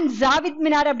 And Javed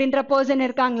Minar அப்படின்ற பர்சன்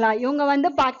இருக்காங்களா, இவங்க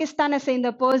வந்து பாகிஸ்தானை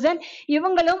சேர்ந்த பர்சன்,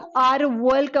 இவங்களும் 6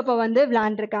 வேர்ல்ட் கப்பை வந்து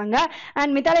விளையாண்டுருக்காங்க.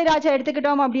 அண்ட் மித்தாலி ராஜா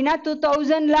எடுத்துக்கிட்டோம் அப்படின்னா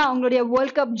 2000ல அவங்களுடைய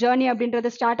வேர்ல்ட் கப் ஜேர்னி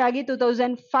அப்படின்றது ஸ்டார்ட் ஆகி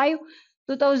 2005,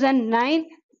 2009,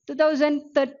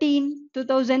 2013,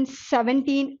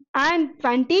 2017 and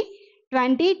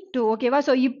 2022. ஓகேவா?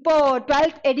 ஸோ இப்போ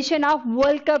 12th edition of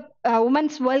world cup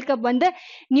women's world cup வந்து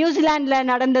நியூசிலாண்ட்ல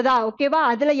நடந்ததா? ஓகேவா?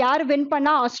 அதுல யார் வின்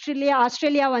பண்ணா?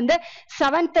 ஆஸ்திரேலியா வந்து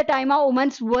 7th டைமா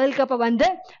உமன்ஸ் வேர்ல்ட் கப்பை வந்து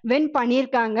வின்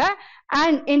பண்ணியிருக்காங்க.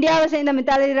 அண்ட் இந்தியாவை சேர்ந்த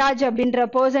மித்தாலி ராஜ் அப்படின்ற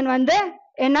பர்சன் வந்து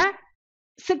என்ன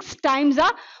 6 டைம்ஸா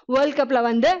வேர்ல்ட் கப்ல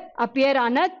வந்து அப்பியர்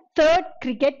ஆன third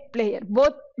cricket player.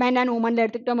 Both men and உமன்ல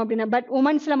எடுத்துக்கிட்டோம் அப்படின்னா, பட்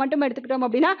உமன்ஸ்ல மட்டும் எடுத்துக்கிட்டோம்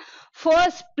அப்படின்னா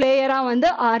ஃபர்ஸ்ட் பிளேயரா வந்து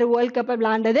 6 வேர்ல்ட் கப்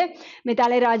விளையாண்டது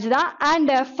மித்தாலி ராஜ் தான்.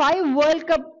 அண்ட் 5 வேர்ல்ட்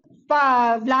கப்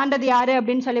விளையாண்டது யாரு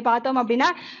அப்படின்னு சொல்லி பார்த்தோம் அப்படின்னா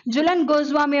ஜுலன்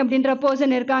கோஸ்வாமி அப்படின்ற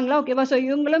பர்சன் இருக்காங்களா? ஓகேவா? ஸோ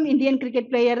இவங்களும் இந்தியன் கிரிக்கெட்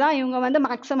பிளேயர் தான். இவங்க வந்து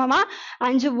மேக்ஸிமமா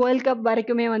 5 வேர்ல்ட் கப்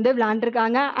வரைக்குமே வந்து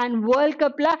விளையாண்டுருக்காங்க. அண்ட் வேர்ல்ட்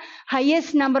கப்ல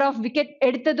ஹையஸ்ட் நம்பர் ஆஃப் விக்கெட்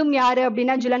எடுத்ததும் யாரு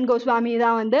அப்படின்னா ஜுலன் கோஸ்வாமி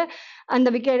தான் வந்து அந்த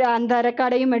விக்கெட் அந்த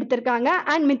ரெக்கார்டையும் எடுத்திருக்காங்க.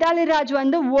 அண்ட் மித்தாலி ராஜ்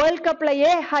வந்து world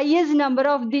கப்லயே highest number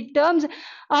of the terms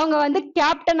அவங்க வந்து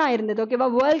கேப்டனா இருந்தது. ஓகேவா?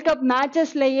 வேர்ல்ட் கப்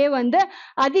மேட்சஸ்லயே வந்து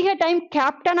அதிக டைம்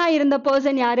கேப்டனா இருந்த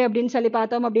பர்சன் யாரு அப்படின்னு சொல்லி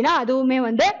பார்த்தோம் அப்படின்னா அதுவுமே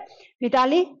வந்து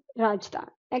மித்தாலி ராஜ் தான்.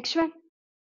 Next one,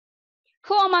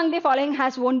 who among the following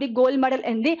has won the gold medal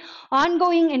in the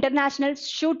ongoing International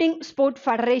Shooting Sport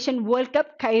Federation World Cup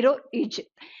Cairo,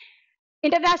 Egypt?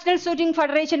 International Shooting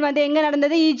Federation வந்து எங்க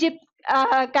நடந்தது? ஈஜிப்ட்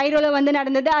கைரோல வந்து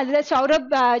நடந்தது. அதுல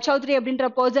சௌரப் சௌத்ரி அப்படின்ற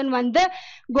பர்சன் வந்து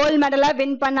கோல்ட் மெடலா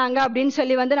வின் பண்ணாங்க அப்படின்னு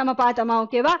சொல்லி வந்து நம்ம பார்த்தோமா?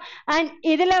 ஓகேவா? அண்ட்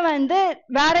இதுல வந்து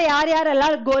வேற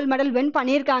யாரெல்லாம் கோல்ட் மெடல் வின்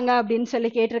பண்ணியிருக்காங்க அப்படின்னு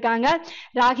சொல்லி கேட்டிருக்காங்க.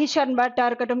 ராகி சர்பட்டா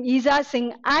இருக்கட்டும், ஈசா சிங்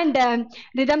அண்ட்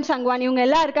ரிதம் சங்வான், இவங்க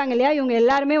எல்லாம் இருக்காங்க இல்லையா? இவங்க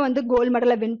எல்லாருமே வந்து கோல்ட்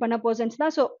மெடலை வின் பண்ண பர்சன்ஸ்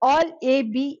தான். So all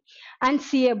AB and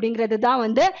C அப்படிங்கிறது தான்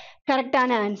வந்து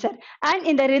கரெக்டான ஆன்சர். அண்ட்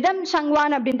இந்த ரிதம்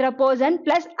சங்வான் அப்படின்ற பர்சன்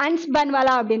பிளஸ் அன்ஸ்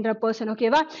பன்வாலா அப்படின்ற பர்சன்.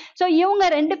 ஓகேவா? ஸோ இவங்க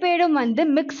 2 பேரும் வந்து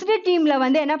மிக்ஸ்டு டீம்ல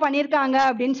வந்து என்ன பண்ணியிருக்காங்க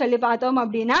அப்படின்னு சொல்லி பார்த்தோம்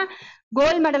அப்படின்னா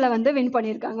கோல்ட் மெடலை வந்து வின்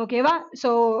பண்ணியிருக்காங்க. ஓகேவா? So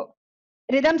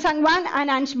rhythm Sangwan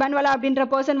and அன்ஸ் Panwala அப்படின்ற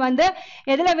பர்சன் வந்து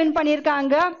எதுல வின்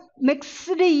பண்ணியிருக்காங்க?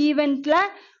 மிக்ஸ்டு ஈவெண்ட்ல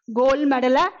கோல்ட்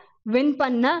மெடலை வின்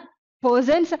பண்ண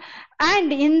persons. And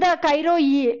இந்த கைரோ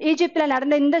ஈஜிப்ட்ல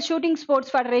நடந்த இந்த ஷூட்டிங்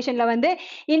ஸ்போர்ட்ஸ் ஃபெடரேஷன்ல வந்து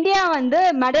இந்தியா வந்து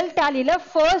மெடல் டாலில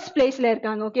ஃபர்ஸ்ட் பிளேஸ்ல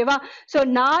இருக்காங்க. ஓகேவா? ஸோ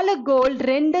 4 கோல்டு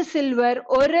 2 சில்வர்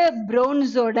 1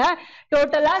 பிரோன்ஸோட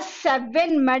டோட்டலா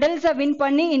 7 மெடல்ஸை வின்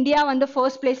பண்ணி இந்தியா வந்து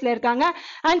ஃபர்ஸ்ட் பிளேஸ்ல இருக்காங்க.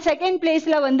 அண்ட் செகண்ட்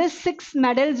பிளேஸ்ல வந்து 6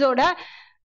 மெடல்ஸோட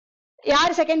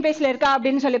யார் செகண்ட் பிளேஸ்ல இருக்கா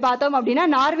அப்படின்னு சொல்லி பார்த்தோம் அப்படின்னா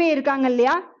நார்வே இருக்காங்க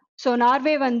இல்லையா? ஸோ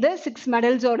நார்வே வந்து 6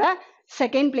 மெடல்ஸோட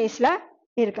செகண்ட் பிளேஸ்ல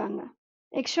இருக்காங்க.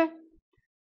 Next,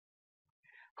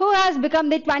 who has become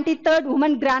the 23rd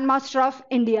woman grandmaster of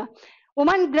India?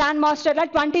 Woman grand மாஸ்டர்ல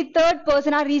 23rd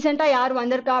பர்சனா ரீசெண்டா யார்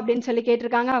வந்திருக்கா அப்படின்னு சொல்லி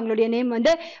கேட்டிருக்காங்க. அவங்களுடைய நேம்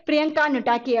வந்து பிரியங்கா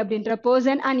நுட்டாக்கி அப்படின்ற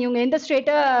பர்சன். அண்ட் இவங்க எந்த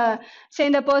ஸ்டேட்டை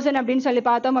சேர்ந்த பர்சன் அப்படின்னு சொல்லி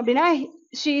பார்த்தோம் அப்படின்னா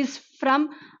ஷீ இஸ் ஃப்ரம்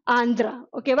ஆந்திரா.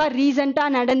 ஓகேவா? ரீசெண்டா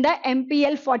நடந்த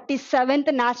MPL 47th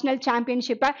நேஷனல்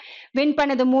சாம்பியன்ஷிப்பை வின்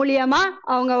பண்ணது மூலியமா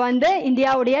அவங்க வந்து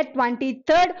இந்தியாவுடைய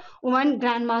 23rd உமன்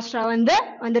கிராண்ட் மாஸ்டரா வந்து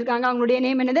வந்திருக்காங்க. அவங்களுடைய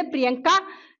நேம் என்னது? பிரியங்கா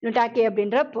நுட்டாக்கி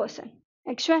அப்படின்ற person.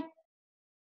 Next one,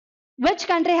 which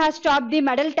country has topped the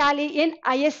medal tally in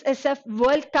ISSF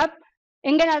World Cup?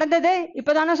 எங்க நடந்தது?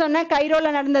 இப்பதானே சொன்னேன்,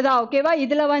 கைரோல நடந்ததா? ஓகேவா?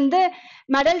 இதுல வந்து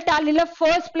மெடல் டாலில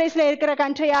ஃபர்ஸ்ட் பிளேஸ்ல இருக்கிற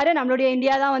கண்ட்ரி யாரு? நம்மளுடைய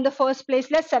இந்தியா தான் வந்து ஃபர்ஸ்ட்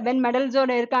பிளேஸ்ல 7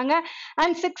 மெடல்ஸோட இருக்காங்க.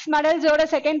 அண்ட் 6 மெடல்ஸோட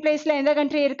செகண்ட் பிளேஸ்ல எந்த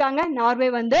கண்ட்ரி இருக்காங்க? நார்வே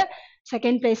வந்து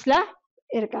செகண்ட் பிளேஸ்ல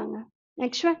இருக்காங்க.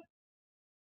 Next one,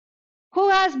 who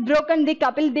has broken the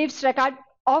Kapil Dev's record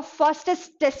of fastest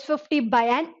test 50 by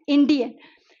an Indian?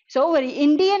 So ஒரு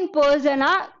இந்தியன் பர்சனா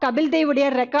கபில் தேவுடைய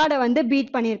ரெக்கார்டை வந்து பீட்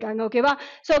பண்ணியிருக்காங்க. ஓகேவா?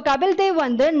 ஸோ கபில் தேவ்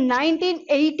வந்து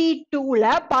 1982ல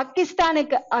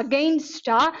பாகிஸ்தானுக்கு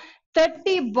அகெயின்ஸ்டா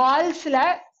 30 பால்ஸ்ல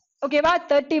ஓகேவா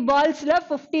 30 பால்ஸ்ல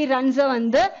 50 ரன்ஸை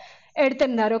வந்து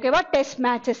எடுத்திருந்தாரு. ஓகேவா? டெஸ்ட்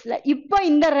மேட்சஸ்ல. இப்போ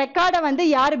இந்த ரெக்கார்டை வந்து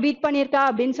யார் பீட் பண்ணியிருக்கா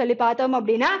அப்படின்னு சொல்லி பார்த்தோம்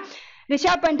அப்படின்னா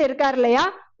ரிஷப் பண்ட் இருக்கார் இல்லையா?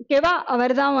 ஓகேவா?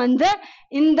 அவர் தான் வந்து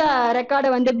இந்த ரெக்கார்டை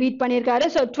வந்து பீட் பண்ணியிருக்காரு.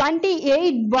 ஸோ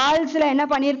 28 பால்ஸ்ல என்ன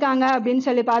பண்ணியிருக்காங்க அப்படின்னு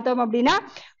சொல்லி பார்த்தோம் அப்படின்னா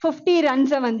 50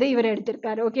 ரன்ஸை வந்து இவர்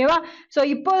எடுத்திருக்காரு. ஓகேவா? ஸோ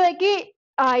இப்போதைக்கு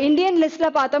இந்தியன் லிஸ்ட்ல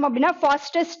பார்த்தோம் அப்படின்னா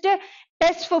ஃபாஸ்டஸ்ட்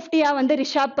டெஸ்ட் 50 வந்து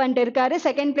ரிஷப் பண்ட் இருக்காரு.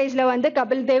 செகண்ட் பிளேஸ்ல வந்து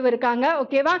கபில் தேவ் இருக்காங்க.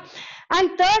 ஓகேவா?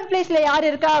 அண்ட் தேர்ட் பிளேஸ்ல யார்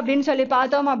இருக்கா அப்படின்னு சொல்லி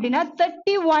பார்த்தோம் அப்படின்னா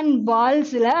 31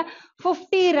 பால்ஸ்ல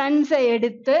 50 ரன்ஸை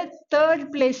எடுத்து தேர்ட்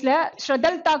பிளேஸ்ல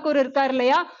ஸ்ரதல் தாக்கூர் இருக்கார்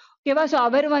இல்லையா? ஓகேவா? ஸோ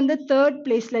அவர் வந்து தேர்ட்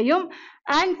பிளேஸ்லயும்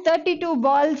அண்ட் 32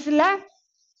 பால்ஸ்ல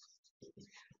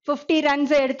 50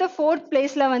 ரன்ஸை எடுத்து ஃபோர்த்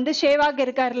பிளேஸ்ல வந்து ஷேவாக்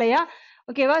இருக்கார் இல்லையா?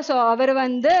 ஓகேவா? ஸோ அவர்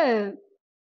வந்து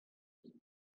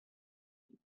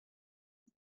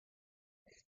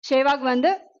ஷேவாக் வந்து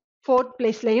ஃபோர்த்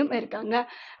பிளேஸ்லயும் இருக்காங்க.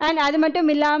 அண்ட் அது மட்டும்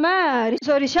இல்லாம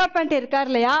ரிஷப் பண்ட் இருக்கார்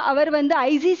இல்லையா? அவர் வந்து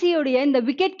ICC உடைய இந்த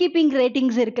விக்கெட் கீப்பிங்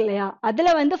ரேட்டிங்ஸ் இருக்கு இல்லையா?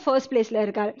 அதுல வந்து ஃபர்ஸ்ட் பிளேஸ்ல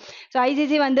இருக்காரு. ஸோ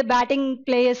ICC வந்து batting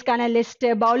பிளேயர்ஸ்க்கான list,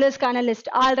 பவுலர்ஸ்க்கான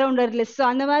list, allrounder list, so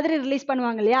அந்த மாதிரி ரிலீஸ்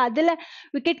பண்ணுவாங்க இல்லையா? அதுல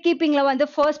விக்கெட் கீப்பிங்ல வந்து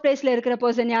ஃபர்ஸ்ட் பிளேஸ்ல இருக்கிற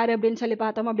பர்சன் யாரு அப்படின்னு சொல்லி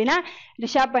பார்த்தோம் அப்படின்னா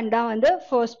ரிஷப் பண்ட் தான் வந்து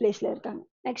ஃபர்ஸ்ட் பிளேஸ்ல இருக்காங்க.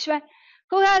 Next one,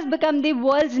 who has become the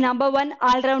world's #1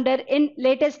 all-rounder in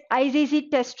latest ICC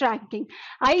test ranking?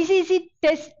 ICC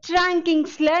test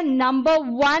rankingsல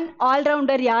 #1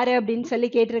 all-rounder யாரு அப்படின்னு சொல்லி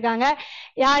கேட்டிருக்காங்க.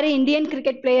 யாரு? இந்தியன்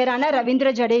கிரிக்கெட் பிளேயரான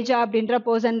ரவீந்திர ஜடேஜா அப்படின்ற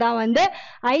பர்சன் தான் வந்து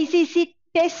ICC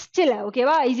டெஸ்ட்ல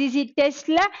ஓகேவா ICC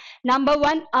டெஸ்ட்ல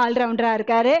 #1 ஆல்ரவுண்டரா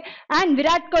இருக்காரு. அண்ட்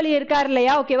விராட் கோலி இருக்காரு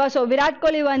இல்லையா? ஓகேவா? ஸோ விராட்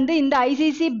கோலி வந்து இந்த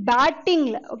ICC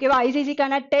பேட்டிங்ல ஓகேவா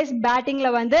ICCக்கான டெஸ்ட்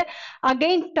பேட்டிங்ல வந்து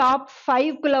அகைன் டாப்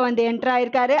 5குள்ள வந்து என்டர்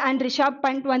ஆயிருக்காரு. அண்ட் ரிஷப்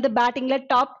பண்ட் வந்து பேட்டிங்ல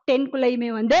டாப்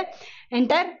 10குள்ளயுமே வந்து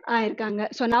என்டர் ஆயிருக்காங்க.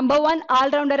 ஸோ #1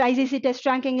 ஆல்ரவுண்டர் ICC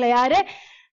டெஸ்ட் ரேங்கிங்ல யாரு?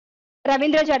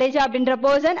 ரவீந்திர ஜடேஜா அப்படின்ற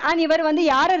பர்சன். அண்ட் இவர் வந்து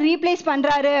யாரை ரீப்ளேஸ்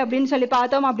பண்றாரு அப்படின்னு சொல்லி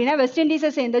பார்த்தோம் அப்படின்னா வெஸ்ட்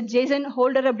இண்டீஸை சேர்ந்த ஜேசன்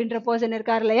ஹோல்டர் அப்படின்ற பர்சன்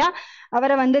இருக்காரு இல்லையா?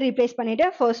 அவரை வந்து ரீப்ளேஸ் பண்ணிட்டு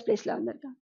ஃபர்ஸ்ட் பிளேஸ்ல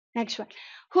வந்திருக்காங்க. Next one,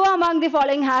 who among the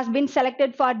following has been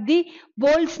selected for the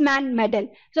Boltzmann medal?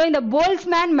 So இந்த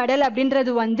Boltzmann medal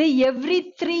அப்படின்றது வந்து every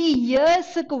 3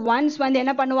 yearsக்கு once வந்து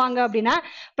என்ன பண்ணுவாங்க அப்படின்னா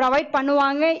ப்ரொவைட்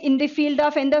பண்ணுவாங்க. in the field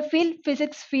of எந்த ஃபீல்ட்?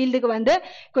 பிசிக்ஸ் ஃபீல்டுக்கு வந்து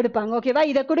கொடுப்பாங்க. ஓகேவா?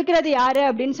 இதை கொடுக்கறது யாரு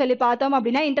அப்படின்னு சொல்லி பார்த்தோம்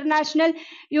அப்படின்னா international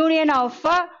union of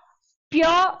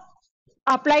pure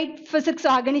applied physics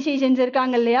organisations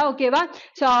இருக்காங்க இல்லையா? ஓகேவா?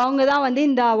 ஸோ அவங்க தான் வந்து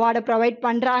இந்த அவார்டை ப்ரொவைட்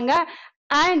பண்றாங்க.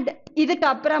 அண்ட் இதுக்கு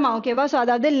அப்புறமா ஓகேவா? ஸோ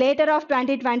அதாவது லேட்டர் ஆஃப்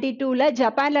 2022ல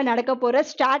ஜப்பான்ல நடக்க போற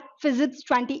ஸ்டார்ட் பிசிக்ஸ்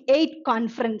 28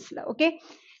 கான்ஃபரன்ஸ்ல ஓகே.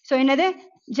 ஸோ என்னது?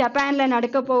 ஜப்பான்ல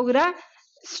நடக்க போகிற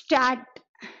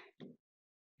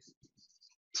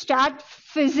ஸ்டார்ட்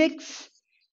பிசிக்ஸ்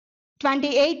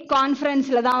 28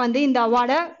 கான்ஃபரன்ஸ்ல தான் வந்து இந்த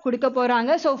அவார்டை கொடுக்க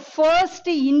போறாங்க. ஸோ ஃபர்ஸ்ட்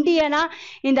இந்தியனா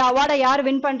இந்த அவார்டை யார்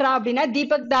வின் பண்றா அப்படின்னா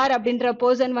தீபக் தார் அப்படின்ற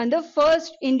பர்சன் வந்து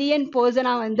ஃபர்ஸ்ட் இந்தியன்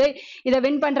பர்சனா வந்து இதை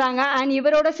வின் பண்றாங்க. அண்ட்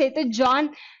இவரோட சேர்த்து ஜான்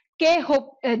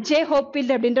ஜே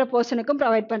ஹோப்ஃபீல்ட் அப்படின்ற பர்சனுக்கும்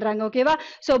ப்ரொவைட் பண்றாங்க. ஓகேவா?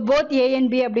 So both A and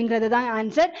B அப்படிங்கிறது தான்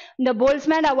ஆன்சர். இந்த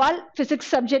Boltzmann award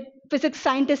physics subject physics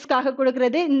சயின்டிஸ்ட்காக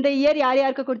கொடுக்கறது. இந்த இயர் யார்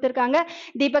யாருக்கு கொடுத்திருக்காங்க?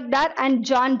 தீபக் தார் அண்ட்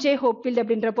ஜான் ஜே ஹோப்ஃபீல்ட்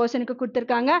அப்படின்ற பர்சனுக்கு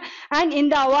கொடுத்திருக்காங்க. அண்ட்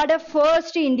இந்த அவார்டை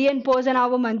ஃபர்ஸ்ட் இந்தியன்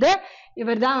பர்சனாவும் வந்து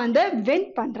இவர் தான் வந்து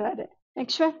வின் பண்றாரு.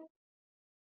 Next one,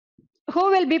 who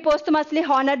will be posthumously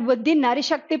honored with the Nari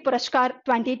Shakti Puraskar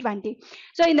 2020.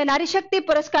 So in the Nari Shakti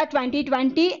Puraskar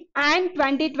 2020 and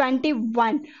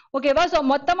 2021, ஓகேவா? ஸோ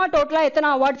மொத்தமாக டோட்டலாக எத்தனை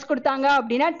அவார்ட்ஸ் கொடுத்தாங்க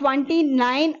அப்படின்னா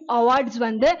 29 அவார்ட்ஸ்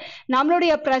வந்து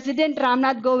நம்மளுடைய பிரசிடென்ட்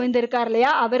ராம்நாத் கோவிந்த் இருக்கார்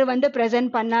இல்லையா, அவர் வந்து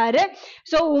ப்ரெசென்ட் பண்ணாரு.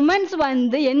 ஸோ உமன்ஸ்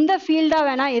வந்து எந்த ஃபீல்டாக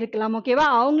வேணா இருக்கலாம், ஓகேவா?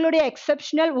 அவங்களுடைய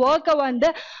எக்ஸப்ஷனல் ஒர்க்கை வந்து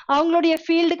அவங்களுடைய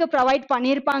ஃபீல்டுக்கு ப்ரொவைட்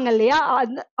பண்ணியிருப்பாங்க இல்லையா,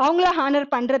 அவங்கள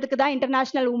ஹானர் பண்ணுறதுக்கு தான்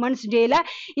இன்டர்நேஷனல் உமன்ஸ் டேல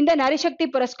இந்த நரிசக்தி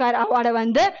புரஸ்கார் அவார்டை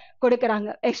வந்து கொடுக்குறாங்க,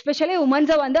 எஸ்பெஷலி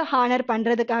உமன்ஸை வந்து ஹானர்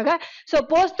பண்றதுக்காக. ஸோ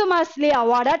போஸ்துமஸ்லி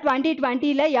அவார்டா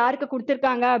 2020ல யாருக்கு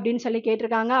கொடுத்துருக்காங்க அப்படின்னு சொல்லி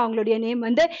கேட்டிருக்காங்க. அவங்களுடைய நேம்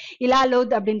வந்து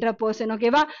இலாலோத் அப்படின்ற பர்சன்,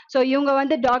 ஓகேவா? ஸோ இவங்க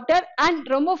வந்து டாக்டர் அண்ட்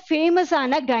ரொம்ப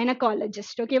ஃபேமஸான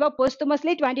கைனகாலஜிஸ்ட், ஓகேவா?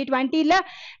 போஸ்துமஸ்லி 2020ல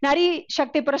நரி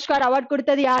சக்தி புரஸ்கார் அவார்ட்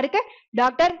கொடுத்தது யாருக்கு?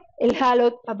 டாக்டர்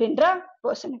இலாலோத் அப்படின்ற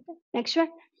பர்சனுக்கு. Next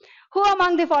one, who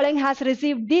among the following has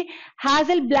received the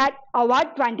Hasselblad Award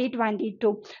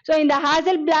 2022? So இந்த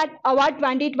Hasselblad Award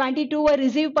 2022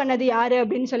 ரிசீவ் பண்ணது யாரு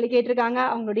அப்படின்னு சொல்லி கேட்டிருக்காங்க.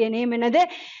 அவங்களுடைய நேம் என்னது?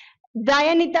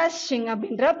 தயனிதா சிங்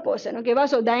அப்படின்ற பர்சன், ஓகேவா?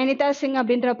 ஸோ தயனிதா சிங்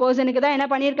அப்படின்ற பர்சனுக்கு தான் என்ன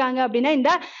பண்ணியிருக்காங்க அப்படின்னா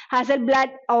இந்த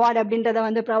ஹாசல்பிளாட் அவார்டு அப்படின்றத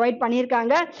வந்து ப்ரொவைட்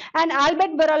பண்ணியிருக்காங்க. அண்ட்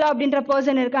ஆல்பர்ட் பரோலா அப்படின்ற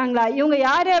பர்சன் இருக்காங்களா, இவங்க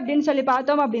யாரு அப்படின்னு சொல்லி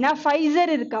பார்த்தோம் அப்படின்னா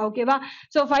ஃபைசர் இருக்கா, ஓகேவா?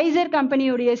 ஸோ ஃபைசர்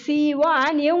கம்பெனியுடைய சிஇஓ.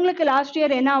 அண்ட் இவங்களுக்கு லாஸ்ட்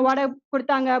இயர் என்ன அவார்டை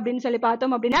கொடுத்தாங்க அப்படின்னு சொல்லி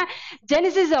பார்த்தோம் அப்படின்னா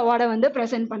ஜெனிசிஸ் அவார்டை வந்து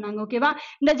ப்ரெசென்ட் பண்ணாங்க, ஓகேவா?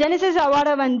 இந்த ஜெனிசிஸ்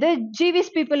அவார்டை வந்து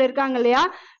ஜிவிஸ் பீப்புள் இருக்காங்க இல்லையா,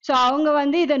 ஸோ அவங்க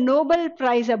வந்து இதை நோபல்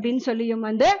பிரைஸ் அப்படின்னு சொல்லியும்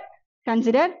வந்து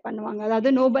கன்சிடர் பண்ணுவாங்க. அதாவது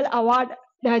நோபல் அவார்ட்,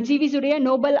 ஜிவிஸுடைய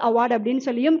நோபல் அவார்டு அப்படின்னு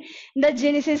சொல்லியும் இந்த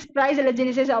ஜெனிசிஸ் பிரைஸ் இல்லை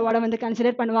ஜெனிசிஸ் அவார்டை வந்து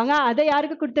கன்சிடர் பண்ணுவாங்க. அதை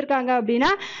யாருக்கு கொடுத்துருக்காங்க அப்படின்னா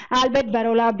ஆல்பர்ட்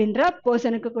பரோலா அப்படின்ற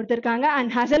பர்சனுக்கு கொடுத்துருக்காங்க.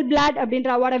 அண்ட் ஹசல்பிளாட்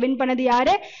அப்படின்ற அவார்டை வின் பண்ணது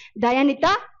யாரு?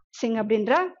 தயனிதா சிங்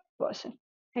அப்படின்ற person.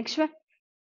 Next one,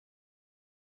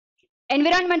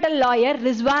 environmental lawyer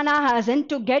Rizwana Hasan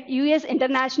to get US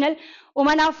International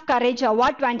Woman of Courage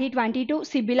Award 2022.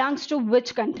 She belongs to which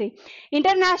country?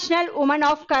 International Woman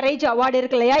of Courage Award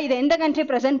இருக்கு இல்லையா, இது எந்த கண்ட்ரி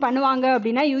ப்ரெசென்ட் பண்ணுவாங்க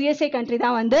அப்படின்னா யூஎஸ்ஏ கண்ட்ரி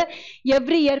தான் வந்து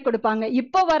எவ்ரி இயர் கொடுப்பாங்க.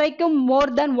 இப்போ வரைக்கும்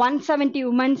மோர் தென் 170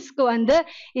 உமன்ஸ்க்கு வந்து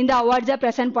இந்த அவார்ட்ஸை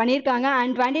ப்ரெசென்ட் பண்ணியிருக்காங்க.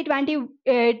 அண்ட்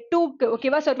 2022க்கு,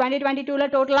 ஓகேவா? ஸோ 2022ல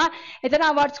டோட்டலாக எத்தனை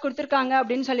அவார்ட்ஸ் கொடுத்துருக்காங்க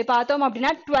அப்படின்னு சொல்லி பார்த்தோம்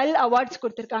அப்படின்னா 12 அவார்ட்ஸ்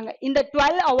கொடுத்துருக்காங்க. இந்த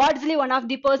 12 அவார்ட்ஸ்லேயும் ஒன்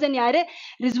ஆஃப் தி பர்சன் யாரு?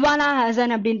 ரிஸ்வானா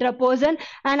ஹசன் அப்படின்ற பர்சன்.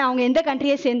 அண்ட் அவங்க எந்த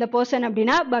கண்ட்ரியை சேர்ந்த பர்சன்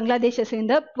அப்படின்னா பங்களாதேஷை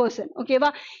சேர்ந்த பர்சன், ஓகேவா?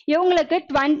 இவங்களுக்கு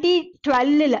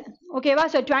 2012ல, ஓகேவா?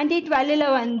 ஸோ 2012ல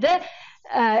வந்து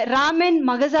ராமன்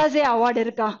மகசாசே அவார்டு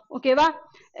இருக்கா, ஓகேவா?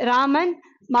 ராமன்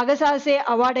மகசாசே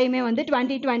அவார்டையுமே வந்து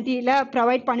 2020ல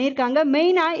ப்ரொவைட் பண்ணியிருக்காங்க.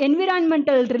 மெயினாக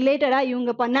என்விரான்மெண்டல் ரிலேட்டடாக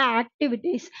இவங்க பண்ண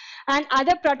ஆக்டிவிட்டீஸ் அண்ட்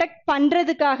அதை ப்ரொடெக்ட்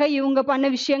பண்ணுறதுக்காக இவங்க பண்ண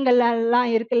விஷயங்கள் எல்லாம்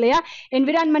இருக்கு இல்லையா,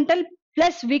 environmental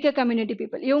plus weaker community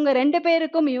people, இவங்க ரெண்டு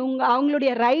பேருக்கும் இவங்க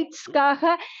அவங்களுடைய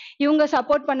ரைட்ஸ்க்காக இவங்க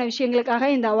சப்போர்ட் பண்ண விஷயங்களுக்காக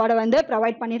இந்த அவார்டை வந்து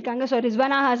ப்ரொவைட் பண்ணியிருக்காங்க. ஸோ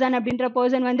ரிஸ்வானா ஹசன் அப்படின்ற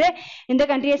பர்சன் வந்து இந்த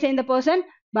கண்ட்ரியை சேர்ந்த பர்சன்,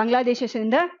 பங்களாதேஷை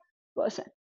சேர்ந்த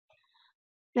person.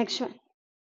 Next one,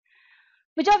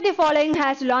 which of the following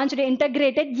has launched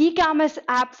integrated e-commerce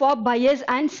app for buyers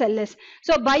and sellers?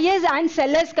 So buyers and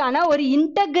sellersக்கான ஒரு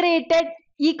integrated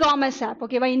e-commerce app,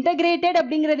 ஓகேவா? இன்டகிரேட்டட்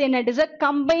அப்படிங்கிறது என்ன? It is a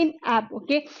combine app,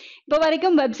 okay? இப்போ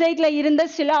வரைக்கும் வெப்சைட்ல இருந்த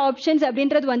சில ஆப்ஷன்ஸ்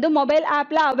அப்படின்றது வந்து மொபைல்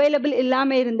ஆப்ல அவைலபிள்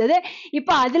இல்லாம இருந்தது.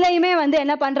 இப்போ அதுலயுமே வந்து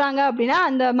என்ன பண்றாங்க அப்படின்னா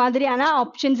அந்த மாதிரியான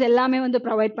ஆப்ஷன்ஸ் எல்லாமே வந்து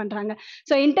ப்ரொவைட் பண்றாங்க.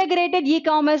 So integrated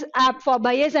e-commerce app for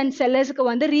buyers and செல்லர்ஸ்க்கு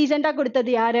வந்து ரீசெண்டா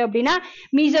கொடுத்தது யாரு அப்படின்னா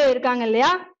மீசோ இருக்காங்க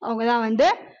இல்லையா, அவங்க தான் வந்து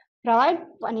ப்ரொவைட்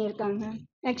பண்ணியிருக்காங்க.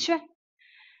 Next,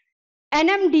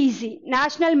 NMDC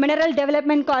National Mineral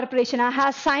Development Corporation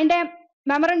has signed a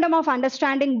memorandum of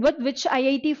understanding with which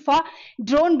IIT for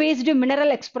drone based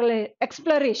mineral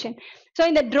exploration. So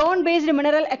in the drone based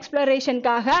mineral exploration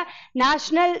kaga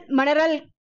National Mineral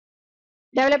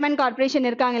development corporation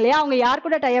இருக்காங்க இல்லையா, அவங்க யார்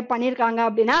கூட type பண்ணியிருக்காங்க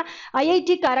அப்படின்னா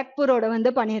IIT கரக்பூரோட வந்து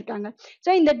பண்ணியிருக்காங்க. So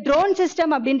இந்த ட்ரோன்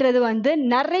சிஸ்டம் அப்படின்றது வந்து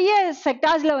நிறைய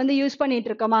செக்டார்ஸ்ல வந்து யூஸ் பண்ணிட்டு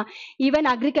இருக்கோமா, ஈவன்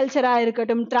அக்ரிகல்ச்சரா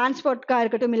இருக்கட்டும், டிரான்ஸ்போர்ட்கா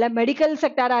இருக்கட்டும், இல்லை மெடிக்கல்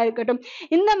செக்டாரா இருக்கட்டும்,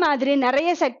 இந்த மாதிரி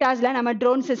நிறைய செக்டார்ஸ்ல நம்ம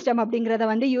ட்ரோன் சிஸ்டம் அப்படிங்கிறத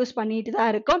வந்து யூஸ் பண்ணிட்டு தான்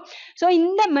இருக்கோம். ஸோ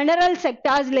இந்த மினரல்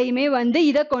செக்டார்ஸ்லையுமே வந்து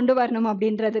இதை கொண்டு வரணும்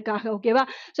அப்படின்றதுக்காக, ஓகேவா?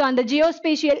 ஸோ அந்த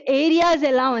ஜியோஸ்பேஷியல் ஏரியாஸ்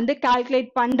எல்லாம் வந்து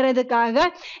கால்குலேட்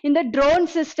பண்றதுக்காக இந்த ட்ரோன்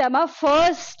சிஸ்டமை ஃபர்ஸ்ட்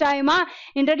டைமா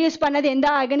இன்ட்ரடியூஸ் பண்ணது எந்த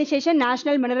organisation?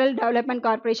 National mineral development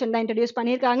corporation தான் இன்ட்ரடியூஸ்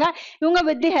பண்ணியிருக்காங்க. இவங்க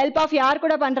வித் தி ஹெல்ப் ஆஃப் யார்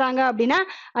கூட பண்றாங்க அப்படின்னா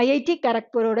ஐஐடி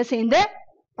கரக்பூரோட சேர்ந்து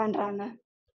பண்றாங்க.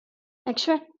 Next,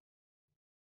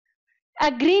 a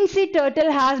green sea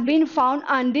turtle has been found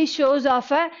on the shores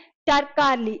of a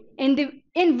Tarkarli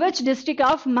in which district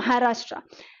of Maharashtra?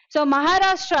 So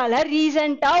மகாராஷ்டிரால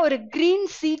ரீசெண்டா ஒரு கிரீன்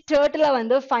சீ டர்ட்டில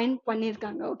வந்து ஃபைன்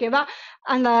பண்ணியிருக்காங்க. ஓகேவா?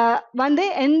 அந்த வந்து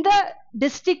எந்த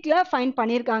டிஸ்ட்ரிக்ட்ல ஃபைன்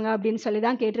பண்ணியிருக்காங்க அப்படின்னு சொல்லி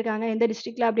தான் கேட்டிருக்காங்க. எந்த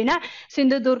டிஸ்ட்ரிக்ட்ல அப்படின்னா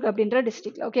சிந்துதுர்க் அப்படின்ற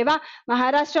டிஸ்ட்ரிக்ட்ல. ஓகேவா?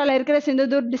 மகாராஷ்டிரால இருக்கிற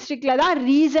சிந்துதுர்க் டிஸ்ட்ரிக்ட்ல தான்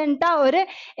ரீசெண்டா ஒரு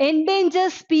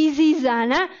என்டேஞ்சர்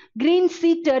ஸ்பீசிஸான கிரீன்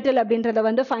சீ டர்ட்டில் அப்படின்றத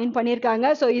வந்து ஃபைன்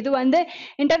பண்ணியிருக்காங்க. ஸோ இது வந்து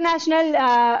international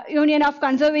union of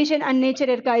conservation and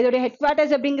nature இருக்கா, இதோடைய ஹெட்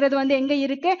குவார்ட்டர்ஸ் அப்படிங்கிறது வந்து எங்க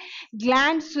இருக்கு?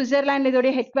 கிளாண்ட், சுவிட்சர்லாந்து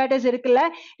இதோடைய ஹெட் குவார்ட்டர்ஸ் இருக்குல்ல.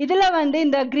 இதுல வந்து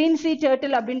இந்த கிரீன் சீ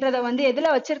டர்ட்டில் அப்படின்றத வந்து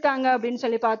எதுல வச்சிருக்காங்க அப்படின்னு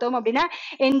சொல்லி பார்த்தோம் அப்படின்னா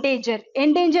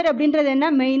என்டேஞ்சர் அப்படின்றது என்ன?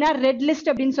 மெயினா ரெட் லிஸ்ட்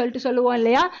அப்படின்னு சொல்லிட்டு சொல்லுவோம்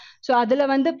இல்லையா? ஸோ அதுல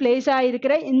வந்து பிளேஸ்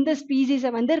ஆயிருக்கிற இந்த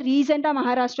ஸ்பீசிஸை வந்து ரீசெண்டா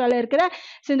மகாராஷ்டிரால இருக்கிற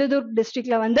சிந்துதுர்க்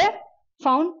டிஸ்ட்ரிக்ட்ல வந்து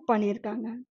ஃபவுண்ட் பண்ணியிருக்காங்க.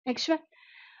 Next one.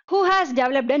 Who has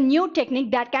developed a new technique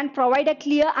that can provide a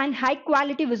clear and high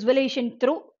quality visualization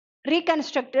through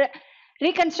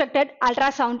reconstructed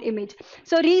ultrasound image?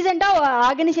 So ரீசெண்டாக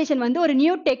ஆர்கனைசேஷன் வந்து ஒரு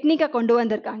நியூ டெக்னிக்கை கொண்டு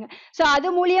வந்திருக்காங்க. ஸோ அது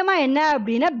மூலியமா என்ன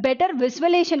அப்படின்னா பெட்டர்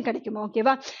விசுவலேஷன் கிடைக்குமா?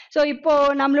 ஓகேவா? ஸோ இப்போ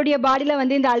நம்மளுடைய பாடியில்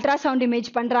வந்து இந்த அல்ட்ராசவுண்ட் இமேஜ்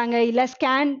பண்ணுறாங்க, இல்லை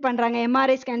ஸ்கேன் பண்ணுறாங்க,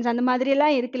 எம்ஆர்ஐ ஸ்கேன்ஸ் அந்த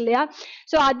மாதிரிலாம் இருக்கு இல்லையா?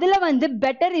 ஸோ அதில் வந்து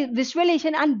better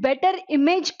விசுவலேஷன் and better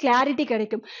image clarity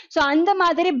கிடைக்கும். ஸோ அந்த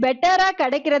மாதிரி பெட்டராக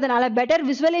கிடைக்கிறதுனால, பெட்டர்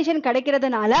விசுவலேஷன்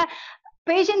கிடைக்கிறதுனால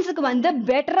பேஷண்ட்ஸுக்கு வந்து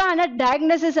பெட்டரான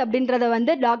டயக்னோசிஸ் அப்படின்றத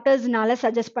வந்து டாக்டர்ஸ்னால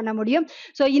சஜஸ்ட் பண்ண முடியும்.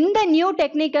 ஸோ இந்த நியூ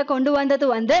டெக்னிக்கை கொண்டு வந்தது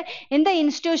வந்து எந்த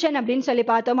இன்ஸ்டிடியூஷன் அப்படின்னு சொல்லி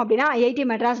பார்த்தோம் அப்படின்னா ஐஐடி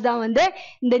மெட்ராஸ் தான் வந்து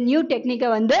இந்த நியூ டெக்னிக்கை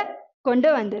வந்து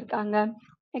கொண்டு வந்திருக்காங்க.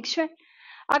 Next one.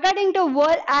 According to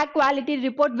World Air Quality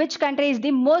Report, which country is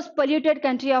the most polluted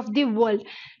country of the world?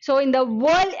 So இந்த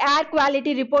World Air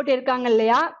Quality Report இருக்காங்க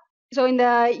இல்லையா? ஸோ இந்த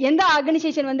எந்த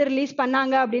ஆர்கனைசேஷன் வந்து ரிலீஸ்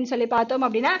பண்ணாங்க அப்படின்னு சொல்லி பார்த்தோம்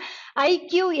அப்படின்னா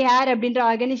IQAir அப்படின்ற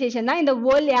ஆர்கனைசேஷன் தான் இந்த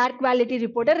வேர்ல்ட் ஏர் குவாலிட்டி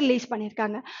ரிப்போர்ட்டை ரிலீஸ்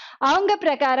பண்ணியிருக்காங்க. அவங்க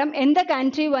பிரகாரம் எந்த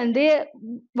கண்ட்ரி வந்து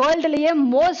வேர்ல்டுலேயே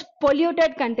மோஸ்ட்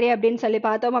பொல்யூட்டட் கண்ட்ரி அப்படின்னு சொல்லி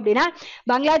பார்த்தோம் அப்படின்னா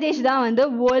பங்களாதேஷ் தான் வந்து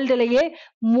வேர்ல்டுலேயே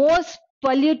மோஸ்ட்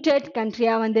பொல்யூட்டட்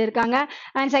கண்ட்ரியா வந்து இருக்காங்க.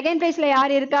 அண்ட் செகண்ட் பிளேஸ்ல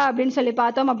யார் இருக்கா அப்படின்னு சொல்லி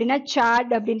பார்த்தோம் அப்படின்னா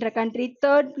சாட் அப்படின்ற கண்ட்ரி,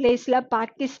 தேர்ட் பிளேஸ்ல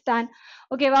பாகிஸ்தான்,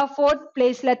 ஓகேவா, ஃபோர்த்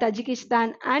பிளேஸ்ல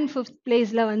தஜிகிஸ்தான் அண்ட் ஃபிஃப்த்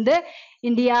பிளேஸ்ல வந்து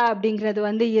இந்தியா அப்படிங்கிறது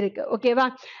வந்து இருக்கு. ஓகேவா?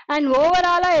 அண்ட்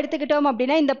ஓவராலா எடுத்துக்கிட்டோம்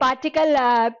அப்படின்னா இந்த particle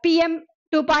PM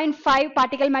 2.5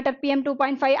 particle matter PM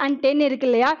 2.5 and 10 இருக்கு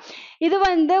இல்லையா? இது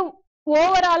வந்து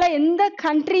ஓவராலா எந்த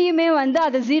கண்ட்ரியுமே வந்து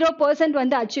அது 0%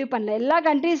 வந்து அச்சீவ் பண்ணல. எல்லா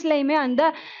கண்ட்ரீஸ்லயுமே அந்த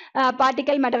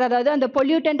பார்ட்டிகல் மேட்டர், அதாவது அந்த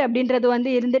பொல்யூட்டன்ட் அப்படின்றது வந்து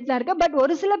இருந்துட்டு தான் இருக்கு. பட்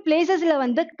ஒரு சில பிளேசஸ்ல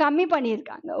வந்து கம்மி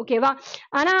பண்ணியிருக்காங்க. ஓகேவா?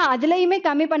 ஆனா அதுலயுமே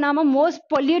கம்மி பண்ணாம மோஸ்ட்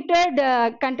பொல்யூட்டட்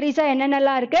கண்ட்ரீஸா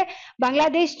என்னென்னலாம் இருக்கு?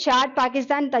 Bangladesh, chat,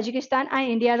 Pakistan, Tajikistan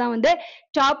and India தான் வந்து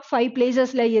டாப் 5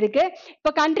 பிளேசஸ்ல இருக்கு.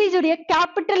 இப்போ கண்ட்ரீஸ் உடைய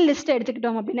கேபிட்டல் லிஸ்ட்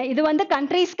எடுத்துக்கிட்டோம் அப்படின்னா இது வந்து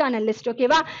கண்ட்ரீஸ்க்கான லிஸ்ட்.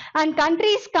 ஓகேவா? அண்ட்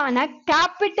கண்ட்ரீஸ்க்கான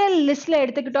கேபிட்டல் லிஸ்ட்ல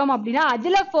எடுத்துக்கிட்டோம் அப்படின்னா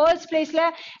அதுல ஃபர்ஸ்ட் பிளேஸ்ல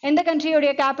எந்த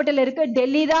கண்ட்ரியோடைய கேபிட்டல் இருக்கு?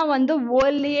 டெல்லி தான் வந்து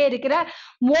வேர்ல்ட்லயே இருக்கிற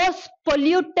மோஸ்ட்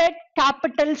பொல்யூட்டட்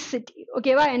கேபிட்டல் சிட்டி.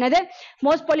 ஓகேவா? என்னது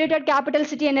மோஸ்ட் பொல்யூட்டட் கேபிட்டல்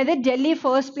சிட்டி? என்னது? டெல்லி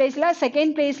ஃபர்ஸ்ட் பிளேஸ்ல.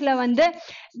 செகண்ட் பிளேஸ்ல வந்து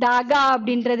டாகா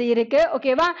அப்படின்றது இருக்கு.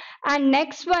 ஓகேவா? அண்ட்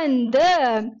நெக்ஸ்ட் வந்து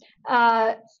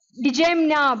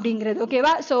டிஜெம்னா அப்படிங்கிறது.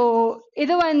 ஓகேவா? ஸோ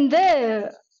இது வந்து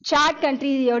சாட்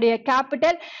கண்ட்ரியோடைய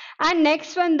கேபிட்டல். அண்ட்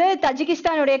நெக்ஸ்ட் வந்து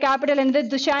தஜிகிஸ்தானுடைய கேபிட்டல் வந்து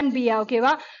துஷான்பியா.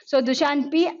 ஓகேவா? So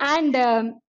துஷான்பி and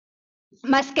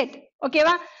musket.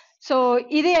 ஓகேவா? ஸோ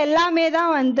இது எல்லாமே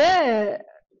தான் வந்து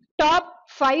டாப்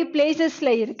 5 பிளேசஸ்ல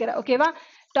இருக்கிற, ஓகேவா,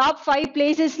 டாப் 5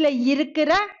 பிளேசஸ்ல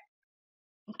இருக்கிற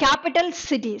கேபிட்டல்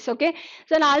சிட்டிஸ். ஓகே?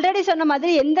 ஸோ நான் ஆல்ரெடி சொன்ன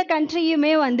மாதிரி எந்த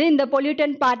கண்ட்ரியுமே வந்து இந்த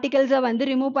பொல்யூட்டன் பார்ட்டிகல்ஸை வந்து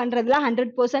ரிமூவ் பண்ணுறதுல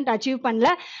 100% அச்சீவ் பண்ணல.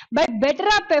 பட்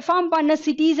பெட்டராக பெர்ஃபார்ம் பண்ண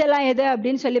சிட்டிஸ் எல்லாம் எது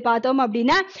அப்படின்னு சொல்லி பார்த்தோம்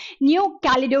அப்படின்னா new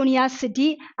கேலிடோனியா city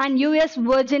and US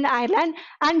virgin island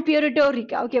and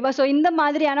பியூரிட்டோரிக்கா. ஓகேவா? ஸோ இந்த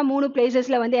மாதிரியான 3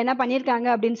 பிளேசஸ்ல வந்து என்ன பண்ணியிருக்காங்க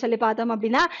அப்படின்னு சொல்லி பார்த்தோம்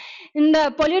அப்படின்னா இந்த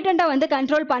பொல்யூட்டண்ட்டை வந்து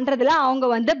கண்ட்ரோல் பண்ணுறதுல அவங்க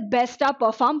வந்து பெஸ்ட்டாக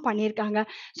பெர்ஃபார்ம் பண்ணியிருக்காங்க.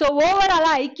 ஸோ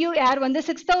ஓவராலாக IQAir வந்து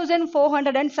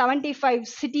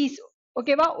 6475 cities,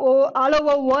 ஓகேவா, ஆல்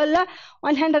ஓவர் வேர்ல்ட்ல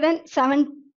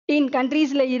 117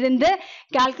 கண்ட்ரீஸ்ல இருந்து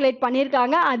கால்குலேட்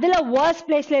பண்ணியிருக்காங்க. அதுல வர்ஸ்ட்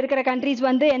பிளேஸ்ல இருக்கிற கண்ட்ரீஸ்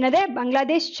வந்து என்னது?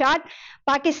 Bangladesh, chat,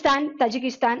 Pakistan,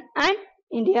 Tajikistan and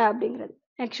India அப்படிங்கிறது.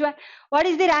 Next one. What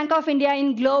is the rank of India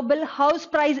in global house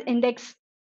price index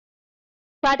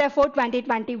Q4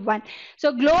 2021? So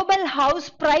global house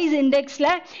price இண்டெக்ஸ்ல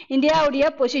இந்தியாவுடைய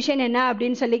பொசிஷன் என்ன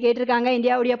அப்படின்னு சொல்லி கேட்டிருக்காங்க.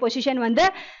 இந்தியாவுடைய பொசிஷன் வந்து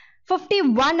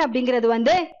 51 அப்படிங்கிறது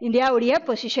வந்து இந்தியாவுடைய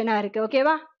பொசிஷனா இருக்கு.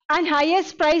 ஓகேவா? அண்ட்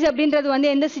ஹையஸ்ட் பிரைஸ் அப்படின்றது வந்து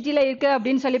எந்த சிட்டில இருக்கு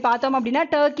அப்படின்னு சொல்லி பார்த்தோம் அப்படின்னா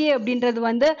டர்க்கி அப்படின்றது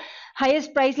வந்து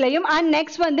ஹையஸ்ட் பிரைஸ்லையும், அண்ட்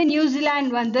நெக்ஸ்ட் வந்து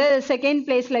நியூசிலாந்து வந்து செகண்ட்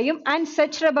பிளேஸ்லையும் அண்ட்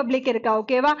செக் ரிபப்ளிக் இருக்கா.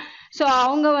 ஓகேவா? ஸோ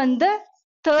அவங்க வந்து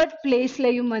தேர்ட்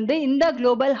பிளேஸ்லையும் வந்து இந்த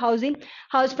குளோபல்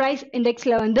ஹவுஸ் பிரைஸ்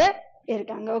இண்டெக்ஸ்ல வந்து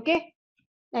இருக்காங்க. Okay,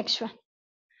 next one.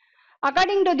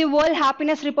 According to the World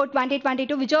Happiness Report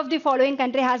 2022, which of the following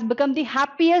country has become the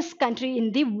happiest country in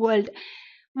the world?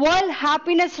 World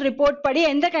happiness report படி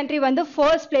எந்த கண்ட்ரி வந்து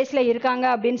first பிளேஸ்ல இருக்காங்க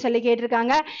அப்படின்னு சொல்லி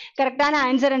கேட்டிருக்காங்க. கரெக்டான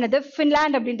ஆன்சர் என்னது?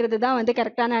 ஃபின்லாண்ட் அப்படின்றது தான் வந்து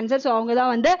கரெக்டான ஆன்சர். ஸோ அவங்க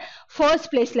தான் வந்து ஃபர்ஸ்ட்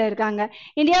பிளேஸ்ல இருக்காங்க.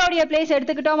 இந்தியாவுடைய பிளேஸ்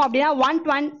எடுத்துக்கிட்டோம் அப்படின்னா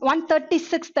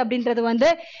 136 அப்படின்றது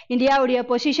வந்து இந்தியாவுடைய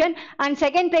பொசிஷன். அண்ட்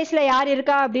செகண்ட் பிளேஸ்ல யார்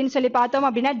இருக்கா அப்படின்னு சொல்லி பார்த்தோம்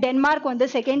அப்படின்னா டென்மார்க் வந்து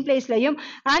செகண்ட் பிளேஸ்லயும்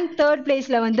அண்ட் தேர்ட்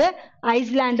பிளேஸ்ல வந்து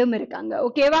ஐஸ்லாண்டும் இருக்காங்க.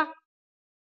 ஓகேவா,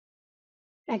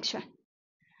 next one.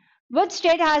 Which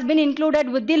state has been included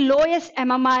with the lowest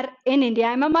MMR in India?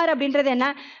 MMR அப்படின்றது என்ன?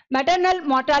 Maternal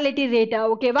mortality rate.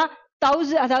 ஓகேவா,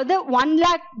 1000, அதாவது 1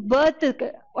 lakh பர்த்துக்கு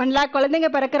 1 lakh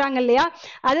குழந்தைங்க பிறக்கிறாங்க இல்லையா,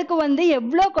 அதுக்கு வந்து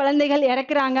எவ்வளோ குழந்தைகள்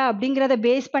இறக்குறாங்க அப்படிங்கிறத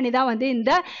பேஸ் பண்ணி தான் வந்து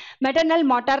இந்த மெட்டர்னல்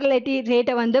மார்டாலிட்டி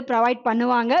ரேட்டை வந்து ப்ரொவைட்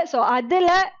பண்ணுவாங்க. ஸோ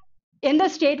அதில் எந்த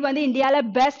ஸ்டேட் வந்து இந்தியாவில்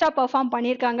பெஸ்ட்டாக பெர்ஃபார்ம்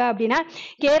பண்ணியிருக்காங்க அப்படின்னா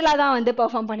கேரளா தான் வந்து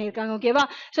பெர்ஃபார்ம் பண்ணியிருக்காங்க. ஓகேவா,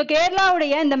 ஸோ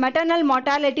கேரளாவுடைய இந்த மெட்டர்னல்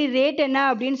மார்டாலிட்டி ரேட் என்ன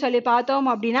அப்படின்னு சொல்லி பார்த்தோம்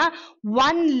அப்படின்னா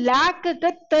 1 lakhக்கு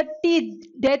 30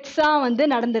 டெத்ஸாக வந்து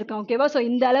நடந்திருக்காங்க. ஓகேவா, ஸோ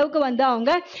இந்த அளவுக்கு வந்து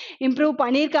அவங்க இம்ப்ரூவ்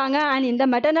பண்ணியிருக்காங்க. அண்ட் இந்த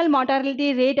மெட்டர்னல்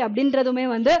மார்டாலிட்டி ரேட் அப்படின்றதுமே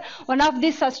வந்து one of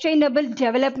the sustainable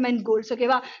development goals.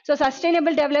 ஓகேவா, ஸோ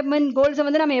சஸ்டைனபிள் டெவலப்மெண்ட் கோல்ஸை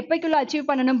வந்து நம்ம எப்போக்குள்ள அச்சீவ்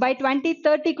பண்ணணும்? பை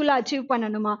 2030 அச்சீவ்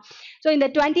பண்ணணுமா? ஸோ இந்த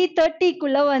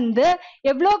 2030 வந்து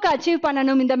எவ்வளோக்கு அச்சீவ்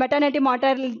பண்ணணும் இந்த மெட்டர்னிட்டி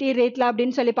மார்டாலிட்டி ரேட்ல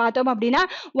அப்படின்னு சொல்லி பார்த்தோம் அப்படின்னா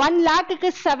 1 lakhக்கு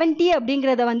 70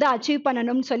 அப்படிங்கிறத வந்து அச்சீவ்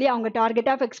பண்ணணும்னு சொல்லி அவங்க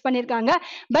டார்கெட்டா ஃபிக்ஸ் பண்ணியிருக்காங்க.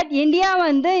 பட் இந்தியா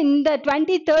வந்து இந்த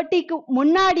 2030க்கு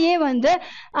முன்னாடியே வந்து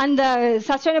அந்த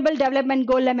சஸ்டைனபிள் டெவலப்மெண்ட்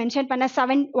கோல்ல மென்ஷன் பண்ண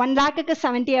 1 lakhக்கு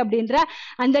 70 அப்படின்ற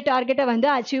அந்த டார்கெட்டை வந்து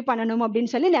அச்சீவ் பண்ணணும்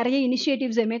அப்படின்னு சொல்லி நிறைய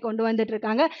இனிஷியேட்டிவ்ஸுமே கொண்டு வந்துட்டு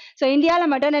இருக்காங்க. ஸோ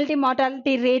இந்தியாவில் மெட்டர்னிட்டி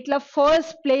மார்டாலிட்டி ரேட்ல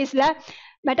ஃபர்ஸ்ட் பிளேஸ்ல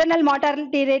மெட்டர்னல்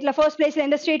மார்டாலிட்டி ரேட்ல ஃபர்ஸ்ட் பிளேஸ்ல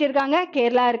எந்த ஸ்டேட் இருக்காங்க?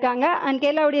 கேரளா இருக்காங்க. அண்ட்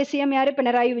கேரளாவுடைய சிஎம் யாரு?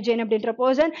 பினராயி விஜயன் அப்படின்ற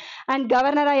பர்சன். அண்ட்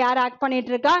கவர்னரா யார் ஆக்ட்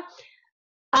பண்ணிட்டு இருக்கா?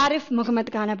 ஆரிஃப்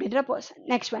முகமது கான் அப்படின்ற person.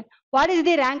 Next one. What is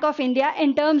the rank of India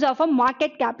in terms of a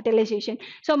market capitalisation?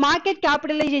 So market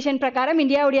capitalisation பிரகாரம்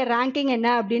இந்தியாவுடைய ரேங்கிங் என்ன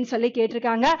அப்படின்னு சொல்லி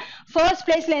கேட்டிருக்காங்க. ஃபர்ஸ்ட்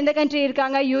பிளேஸ்ல எந்த கண்ட்ரி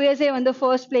இருக்காங்க? யூஎஸ்ஏ வந்து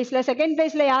ஃபர்ஸ்ட் பிளேஸ்ல. செகண்ட்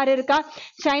பிளேஸ்ல யார் இருக்கா?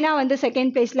 சைனா வந்து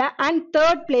செகண்ட் பிளேஸ்ல. அண்ட்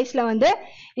தேர்ட் பிளேஸ்ல வந்து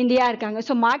இந்தியா இருக்காங்க.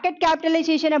 ஸோ மார்க்கெட்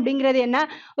கேபிட்டலைசேஷன் அப்படிங்கிறது என்ன?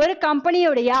 ஒரு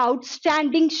கம்பெனியோடைய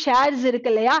அவுட்ஸ்டாண்டிங் ஷேர்ஸ்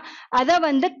இருக்கு இல்லையா, அதை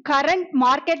வந்து கரண்ட்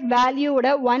மார்க்கெட் வேல்யூட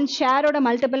 1 ஷேரோட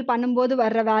மல்டிபிள் பண்ணும்போது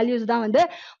வர்ற வேல்யூஸ் தான் வந்து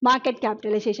மார்க்கெட்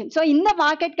கேபிட்டலைசேஷன். ஸோ இந்த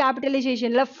மார்க்கெட்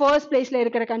கேபிட்டலைசேஷன்ல ஃபர்ஸ்ட் பிளேஸ்ல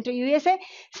இருக்கிற country USA,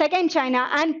 second China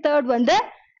and third வந்து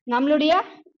நம்மளுடைய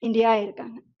இந்தியா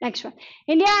இருக்காங்க. Next one.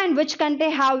 India and which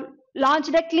country have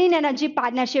launched a clean energy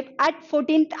partnership at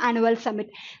 14th annual summit?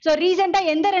 So recent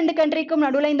எந்த ரெண்டு கண்ட்ரிக்கும்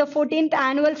நடுவுல இந்த 14th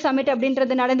annual summit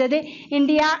அப்படின்றது நடந்தது?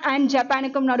 இந்தியா அண்ட்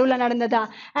ஜப்பானுக்கும் நடுவுல நடந்ததா?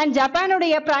 அண்ட்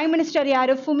ஜப்பானுடைய பிரைம் மினிஸ்டர்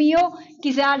யாரு? ஃபுமியோ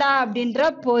கிசாடா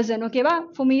அப்படின்ற பர்சன். ஓகேவா,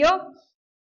 ஃபுமியோ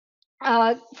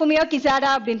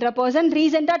கிசாடா அப்படின்ற பர்சன்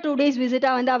ரீசெண்டா 2 days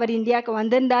விசிட்டா வந்து அவர் இந்தியாவுக்கு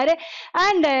வந்திருந்தாரு.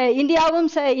 அண்ட்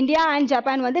இந்தியா அண்ட்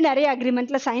ஜப்பான் வந்து நிறைய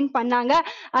அக்ரிமெண்ட்ல சைன் பண்ணாங்க.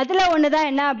 அதுல ஒண்ணுதான்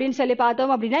என்ன அப்படின்னு சொல்லி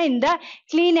பார்த்தோம் அப்படின்னா இந்த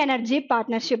கிளீன் எனர்ஜி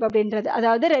பார்ட்னர்ஷிப் அப்படின்றது.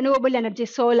 அதாவது ரெனியூவபிள் எனர்ஜி,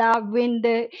 சோலார்,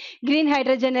 விண்டு, கிரீன்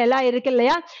ஹைட்ரஜன் எல்லாம் இருக்கு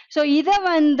இல்லையா, ஸோ இதை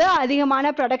வந்து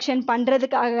அதிகமான ப்ரொடக்ஷன்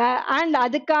பண்றதுக்காக அண்ட்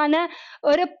அதுக்கான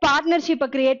ஒரு பார்ட்னர்ஷிப்பை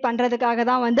கிரியேட் பண்றதுக்காக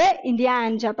தான் வந்து இந்தியா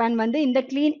அண்ட் ஜப்பான் வந்து இந்த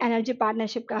கிளீன் எனர்ஜி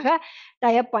பார்ட்னர்ஷிப்காக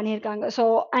டைப் பண்ணியிருக்காங்க. ஸோ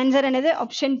ஆன்சர் என்னது?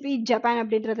 ஆப்ஷன் பி, ஜப்பான்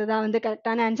அப்படின்றது தான் வந்து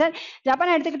கரெக்டான ஆன்சர்.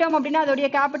 ஜப்பான் எடுத்துக்கிட்டோம் அப்படின்னா அதோடைய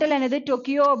கேபிட்டல் என்னது?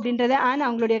 டோக்கியோ அப்படின்றது. அண்ட்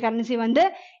அவங்களுடைய கரன்சி வந்து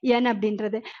யென்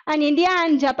அப்படின்றது. அண்ட் இந்தியா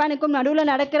அண்ட் ஜப்பானுக்கும்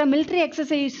நடுவில் நடக்கிற மிலிட்ரி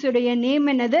எக்ஸசைஸ் உடைய நேம்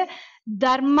என்னது?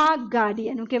 தர்மா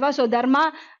கார்டியன். ஓகேவா, ஸோ தர்மா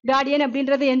கார்டியன்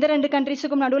அப்படின்றது எந்த ரெண்டு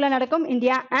கண்ட்ரிஸுக்கும் நடுவில் நடக்கும்?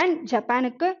 இந்தியா அண்ட்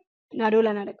ஜப்பானுக்கு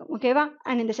நடுவில் நடக்கும். ஓகேவா,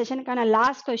 அண்ட் இந்த செஷனுக்கான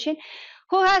last question.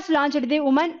 Who has launched the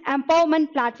women empowerment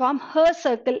platform Her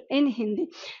Circle in Hindi?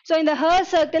 So இந்த Her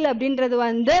Circle அப்படின்றது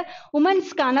வந்து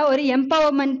உமன்ஸ்க்கான ஒரு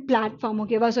எம்பவர்மெண்ட் பிளாட்ஃபார்ம்.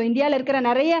 ஓகேவா, ஸோ இந்தியாவில் இருக்கிற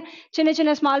நிறைய சின்ன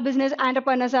சின்ன ஸ்மால் பிஸ்னஸ்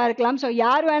ஆண்டர்பிரனர்ஸாக இருக்கலாம். ஸோ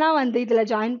யார் வேணா வந்து இதில்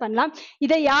ஜாயின் பண்ணலாம்.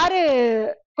 இதை யாரு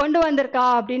கொண்டு வந்திருக்கா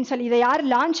அப்படின்னு சொல்லி, இதை யார்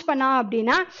லான்ச் பண்ணா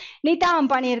அப்படின்னா நீதா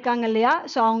அம்பானி இருக்காங்க இல்லையா,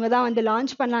 ஸோ அவங்க தான் வந்து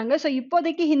லான்ச் பண்ணாங்க. ஸோ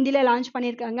இப்போதைக்கு ஹிந்தியில் லான்ச்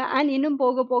பண்ணியிருக்காங்க. அண்ட் இன்னும்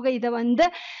போக போக இதை வந்து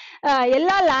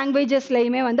எல்லா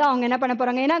லாங்குவேஜஸ்லையுமே வந்து அவங்க என்ன பண்ண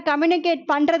போறாங்க, ஏன்னா கம்யூனிகேட்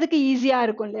பண்றதுக்கு ஈஸியா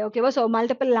இருக்கும் இல்லையா. ஓகேவா, ஸோ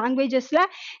மல்டிபிள் லாங்குவேஜஸ்ல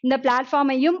இந்த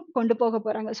பிளாட்ஃபார்மையும் கொண்டு போக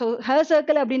போறாங்க. ஸோ ஹர்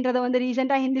சர்க்கிள் அப்படின்றத வந்து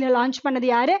ரீசெண்டா ஹிந்தியில லான்ச் பண்ணது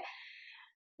யாரு?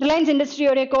 ரிலையன்ஸ்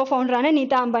இண்டஸ்ட்ரியோடைய கோ ஃபவுண்டரான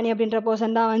நீதா அம்பானி அப்படின்ற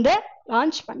பர்சன் தான் வந்து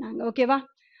லான்ச் பண்ணாங்க. ஓகேவா,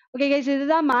 ஓகே கைஸ்,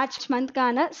 இதுதான் March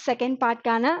மந்த்க்கான second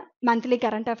பார்ட்கான monthly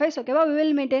current affairs. ஓகேவா, we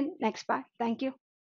will meet in next part. Thank you.